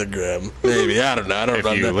Instagram. Maybe I don't know. I don't If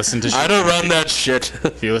run you that. listen to I shit don't run interviews- that shit.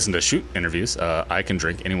 If you listen to shoot interviews, I can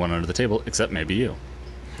drink anyone under the table except maybe you.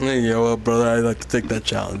 You know what, brother? I'd like to take that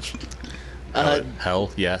challenge. Hell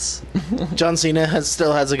yes. John Cena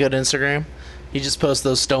still has a good Instagram. He just posts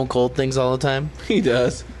those stone cold things all the time. He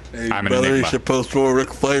does. Hey, I'm an brother, you enigma. should post more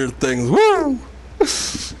Ric Flair things. Woo!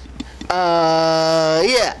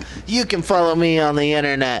 Yeah, you can follow me on the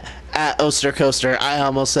internet at Ostercoaster. I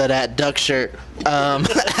almost said at Duckshirt.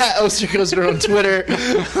 At Ostercoaster on Twitter.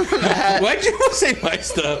 Why'd you say my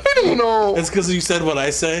stuff? I don't know. It's because you said what I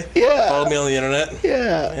say? Yeah. Follow me on the internet?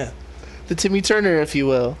 Yeah. The Timmy Turner, if you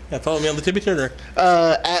will. Yeah, follow me on the Timmy Turner.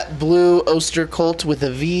 At Blue Oster Cult with a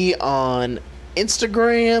V on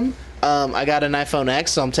Instagram. I got an iPhone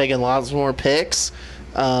X, so I'm taking lots more pics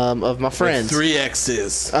of my friends. 3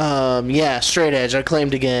 X's. Yeah, straight edge. I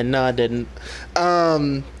claimed again. No, I didn't.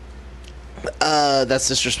 That's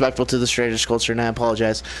disrespectful to the straight edge culture, and I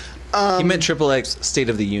apologize. He meant Triple X State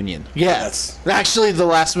of the Union. Yes. Actually, the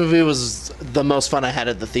last movie was the most fun I had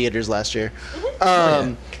at the theaters last year.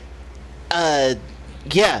 Go to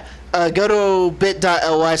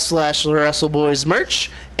bit.ly/WrestleBoys merch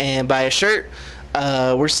and buy a shirt.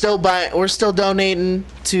 We're still donating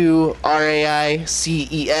to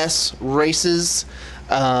RAICES races,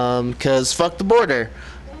 cause fuck the border.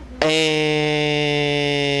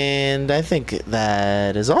 And I think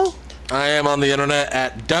that is all. I am on the internet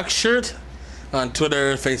at Duckshirt on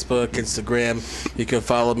Twitter, Facebook, Instagram. You can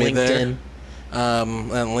follow me LinkedIn. there.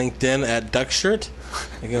 And LinkedIn at Duckshirt.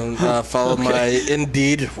 You can follow my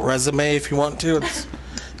Indeed resume if you want to.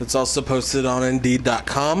 It's also posted on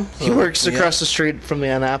Indeed.com. He works across the street from me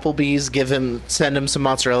on Applebee's. Send him some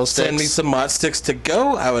mozzarella sticks. Send me some Mott Sticks to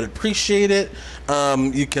go. I would appreciate it.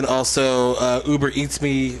 You can also Uber Eats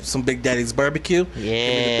me some Big Daddy's barbecue. Yeah. Give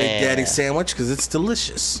me the Big Daddy sandwich because it's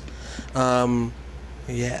delicious.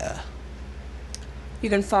 Yeah. You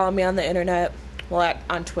can follow me on the internet,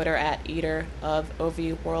 on Twitter at Eater of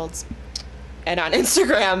OV Worlds, and on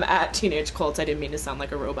Instagram at Teenage Colts. I didn't mean to sound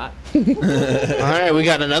like a robot. All right, we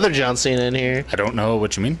got another John Cena in here. I don't know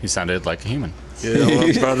what you mean. You sounded like a human. You know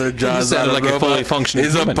what, brother John sounded like a fully functioning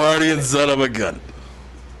He's human. a partying son of a gun.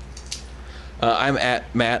 I'm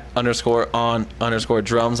at Matt_on_drums on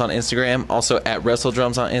Instagram. Also at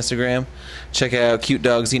WrestleDrums on Instagram. Check out Cute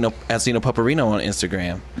Dog Zeno at Zeno Paparino on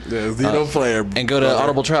Instagram. Yeah, Zeno player. And go to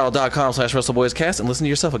audibletrial.com/WrestleBoysCast and listen to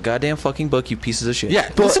yourself a goddamn fucking book, you pieces of shit.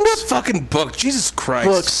 Yeah, listen to this fucking book. Jesus Christ.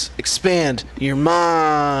 Books expand your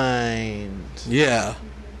mind. Yeah.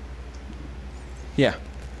 Yeah.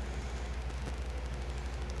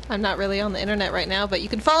 I'm not really on the internet right now, but you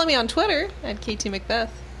can follow me on Twitter at KT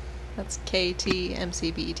Macbeth. That's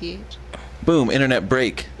KTMCBETH. Boom, internet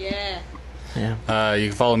break. Yeah. Yeah. You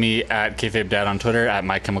can follow me at KFabeDad on Twitter, at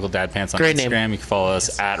MyChemicalDadPants on Great Instagram. name. You can follow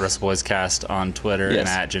us at WrestleBoysCast on Twitter and Yes.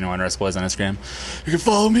 at Genuine WrestleBoys on Instagram. You can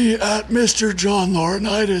follow me at Mr. John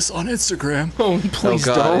Laurinaitis on Instagram. Oh, please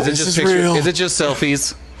Oh god, don't. is it This just is pictures? real. Is it just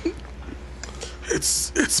selfies?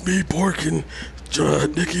 It's me porking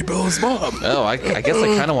Nikki Bella's mom. Oh, I guess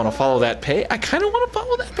I kind of want to follow that page. I kind of want to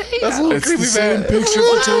follow that page. That's a little It's creepy, the same man. picture of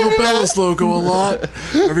the Total Palace logo a lot.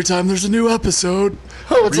 Every time there's a new episode,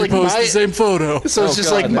 Oh, it's like repost my. the same photo. So it's Oh, just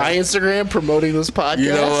God, like no. my Instagram promoting this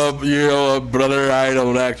podcast. You know, brother, I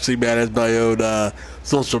don't actually manage my own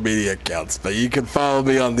social media accounts, but you can follow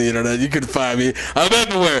me on the internet. You can find me. I'm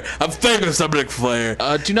everywhere. I'm famous. I'm Ric Flair.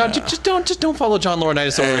 Do not just don't follow John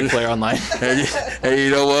Laurinaitis or Ric Flair online. And you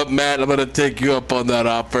know what, Matt? I'm gonna take you up on that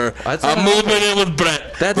offer. That's I'm not- moving in with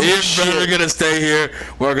Brett. That's Me and shit. Brett are gonna stay here.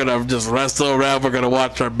 We're gonna just wrestle around. We're gonna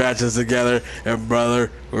watch our matches together, and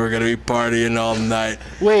brother, we're gonna be partying all night.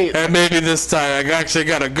 Wait. And maybe this time I actually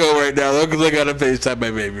gotta go right now though, because I gotta FaceTime my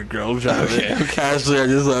baby girl. Okay. Ashley, I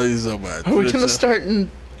just love you so much. Are we gonna start in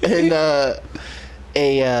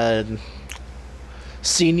a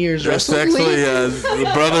seniors It's wrestling actually,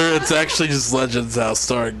 league? brother. It's actually just Legends House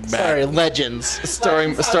starring Matt. Sorry, legends.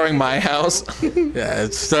 starring my house. Yeah,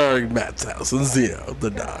 it's starring Matt's house and Zeno, the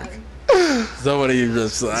dog. Somebody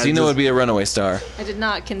just Zeno would be a runaway star. I did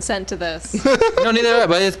not consent to this. No, neither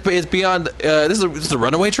have I, but it's beyond. This is a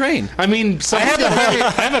runaway train. I mean, I someone's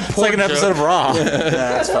haven't got played an episode of Raw.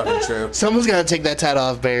 That's fucking true. someone's got to take that tat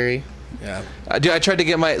off, Barry. Yeah. I tried to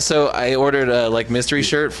get I ordered a mystery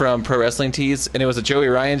shirt from Pro Wrestling Tees, and it was a Joey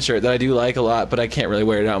Ryan shirt that I do like a lot, but I can't really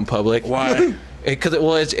wear it out in public. Why? Because it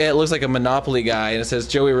looks like a Monopoly guy, and it says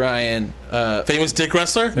Joey Ryan. Famous dick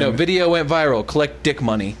wrestler? No, video went viral. Collect dick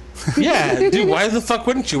money. Yeah, dude. Why the fuck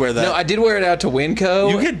wouldn't you wear that? No, I did wear it out to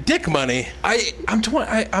Winco. You get dick money. I'm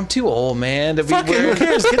too old, man, to be Fuck it, who wearing.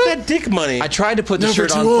 cares? Get that dick money. I tried to put the Never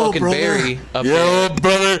shirt too on old, fucking brother. Barry up You there. know what,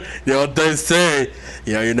 brother? You know what they say?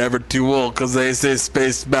 You know, you're never too old because they say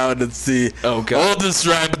Space Mountain and Sea. Oh, God. Oldest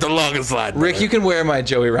ride, but the longest line. Rick, brother. you can wear my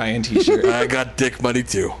Joey Ryan T-shirt. I got dick money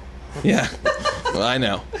too. Yeah, well, I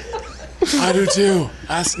know. I do too.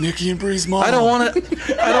 Ask Nikki and Bree's mom. I don't want to.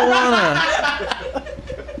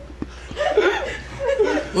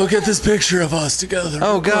 Look at this picture of us together.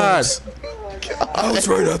 Oh God. I was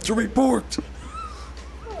right after we porked.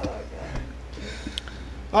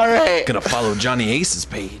 All right. Gonna follow Johnny Ace's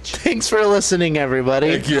page. Thanks for listening,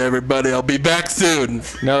 everybody. Thank you, everybody. I'll be back soon.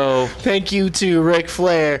 No. Thank you to Ric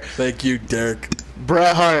Flair, Thank you, Derek.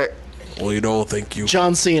 Bret Hart, Well, thank you.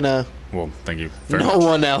 John Cena, Well, thank you very no much.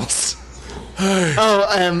 one else.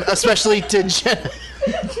 Especially to Jenna.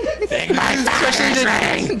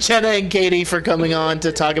 Especially to Jenna and Katie for coming on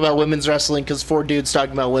to talk about women's wrestling, because 4 dudes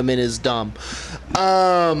talking about women is dumb.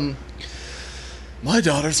 My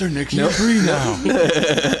daughters are Nikki and Brie now.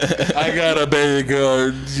 I got a baby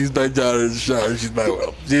girl. She's my daughter's daughter. She's my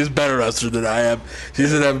world. She's a better wrestler than I am.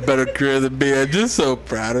 She's gonna have a better career than me. I'm just so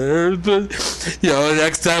proud of her. But,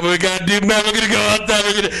 next time we gotta do man, we're gonna go out there.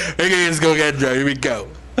 We're gonna just go get drunk. Here we go.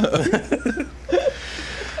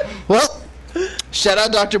 Well, shout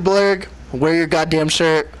out Dr. Blurg. Wear your goddamn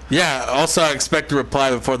shirt. Yeah. Also, I expect a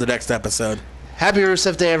reply before the next episode. Happy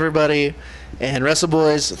Rusev Day, everybody. And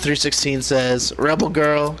WrestleBoys 316 says, Rebel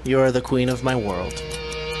Girl, you are the queen of my world.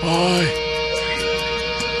 Bye.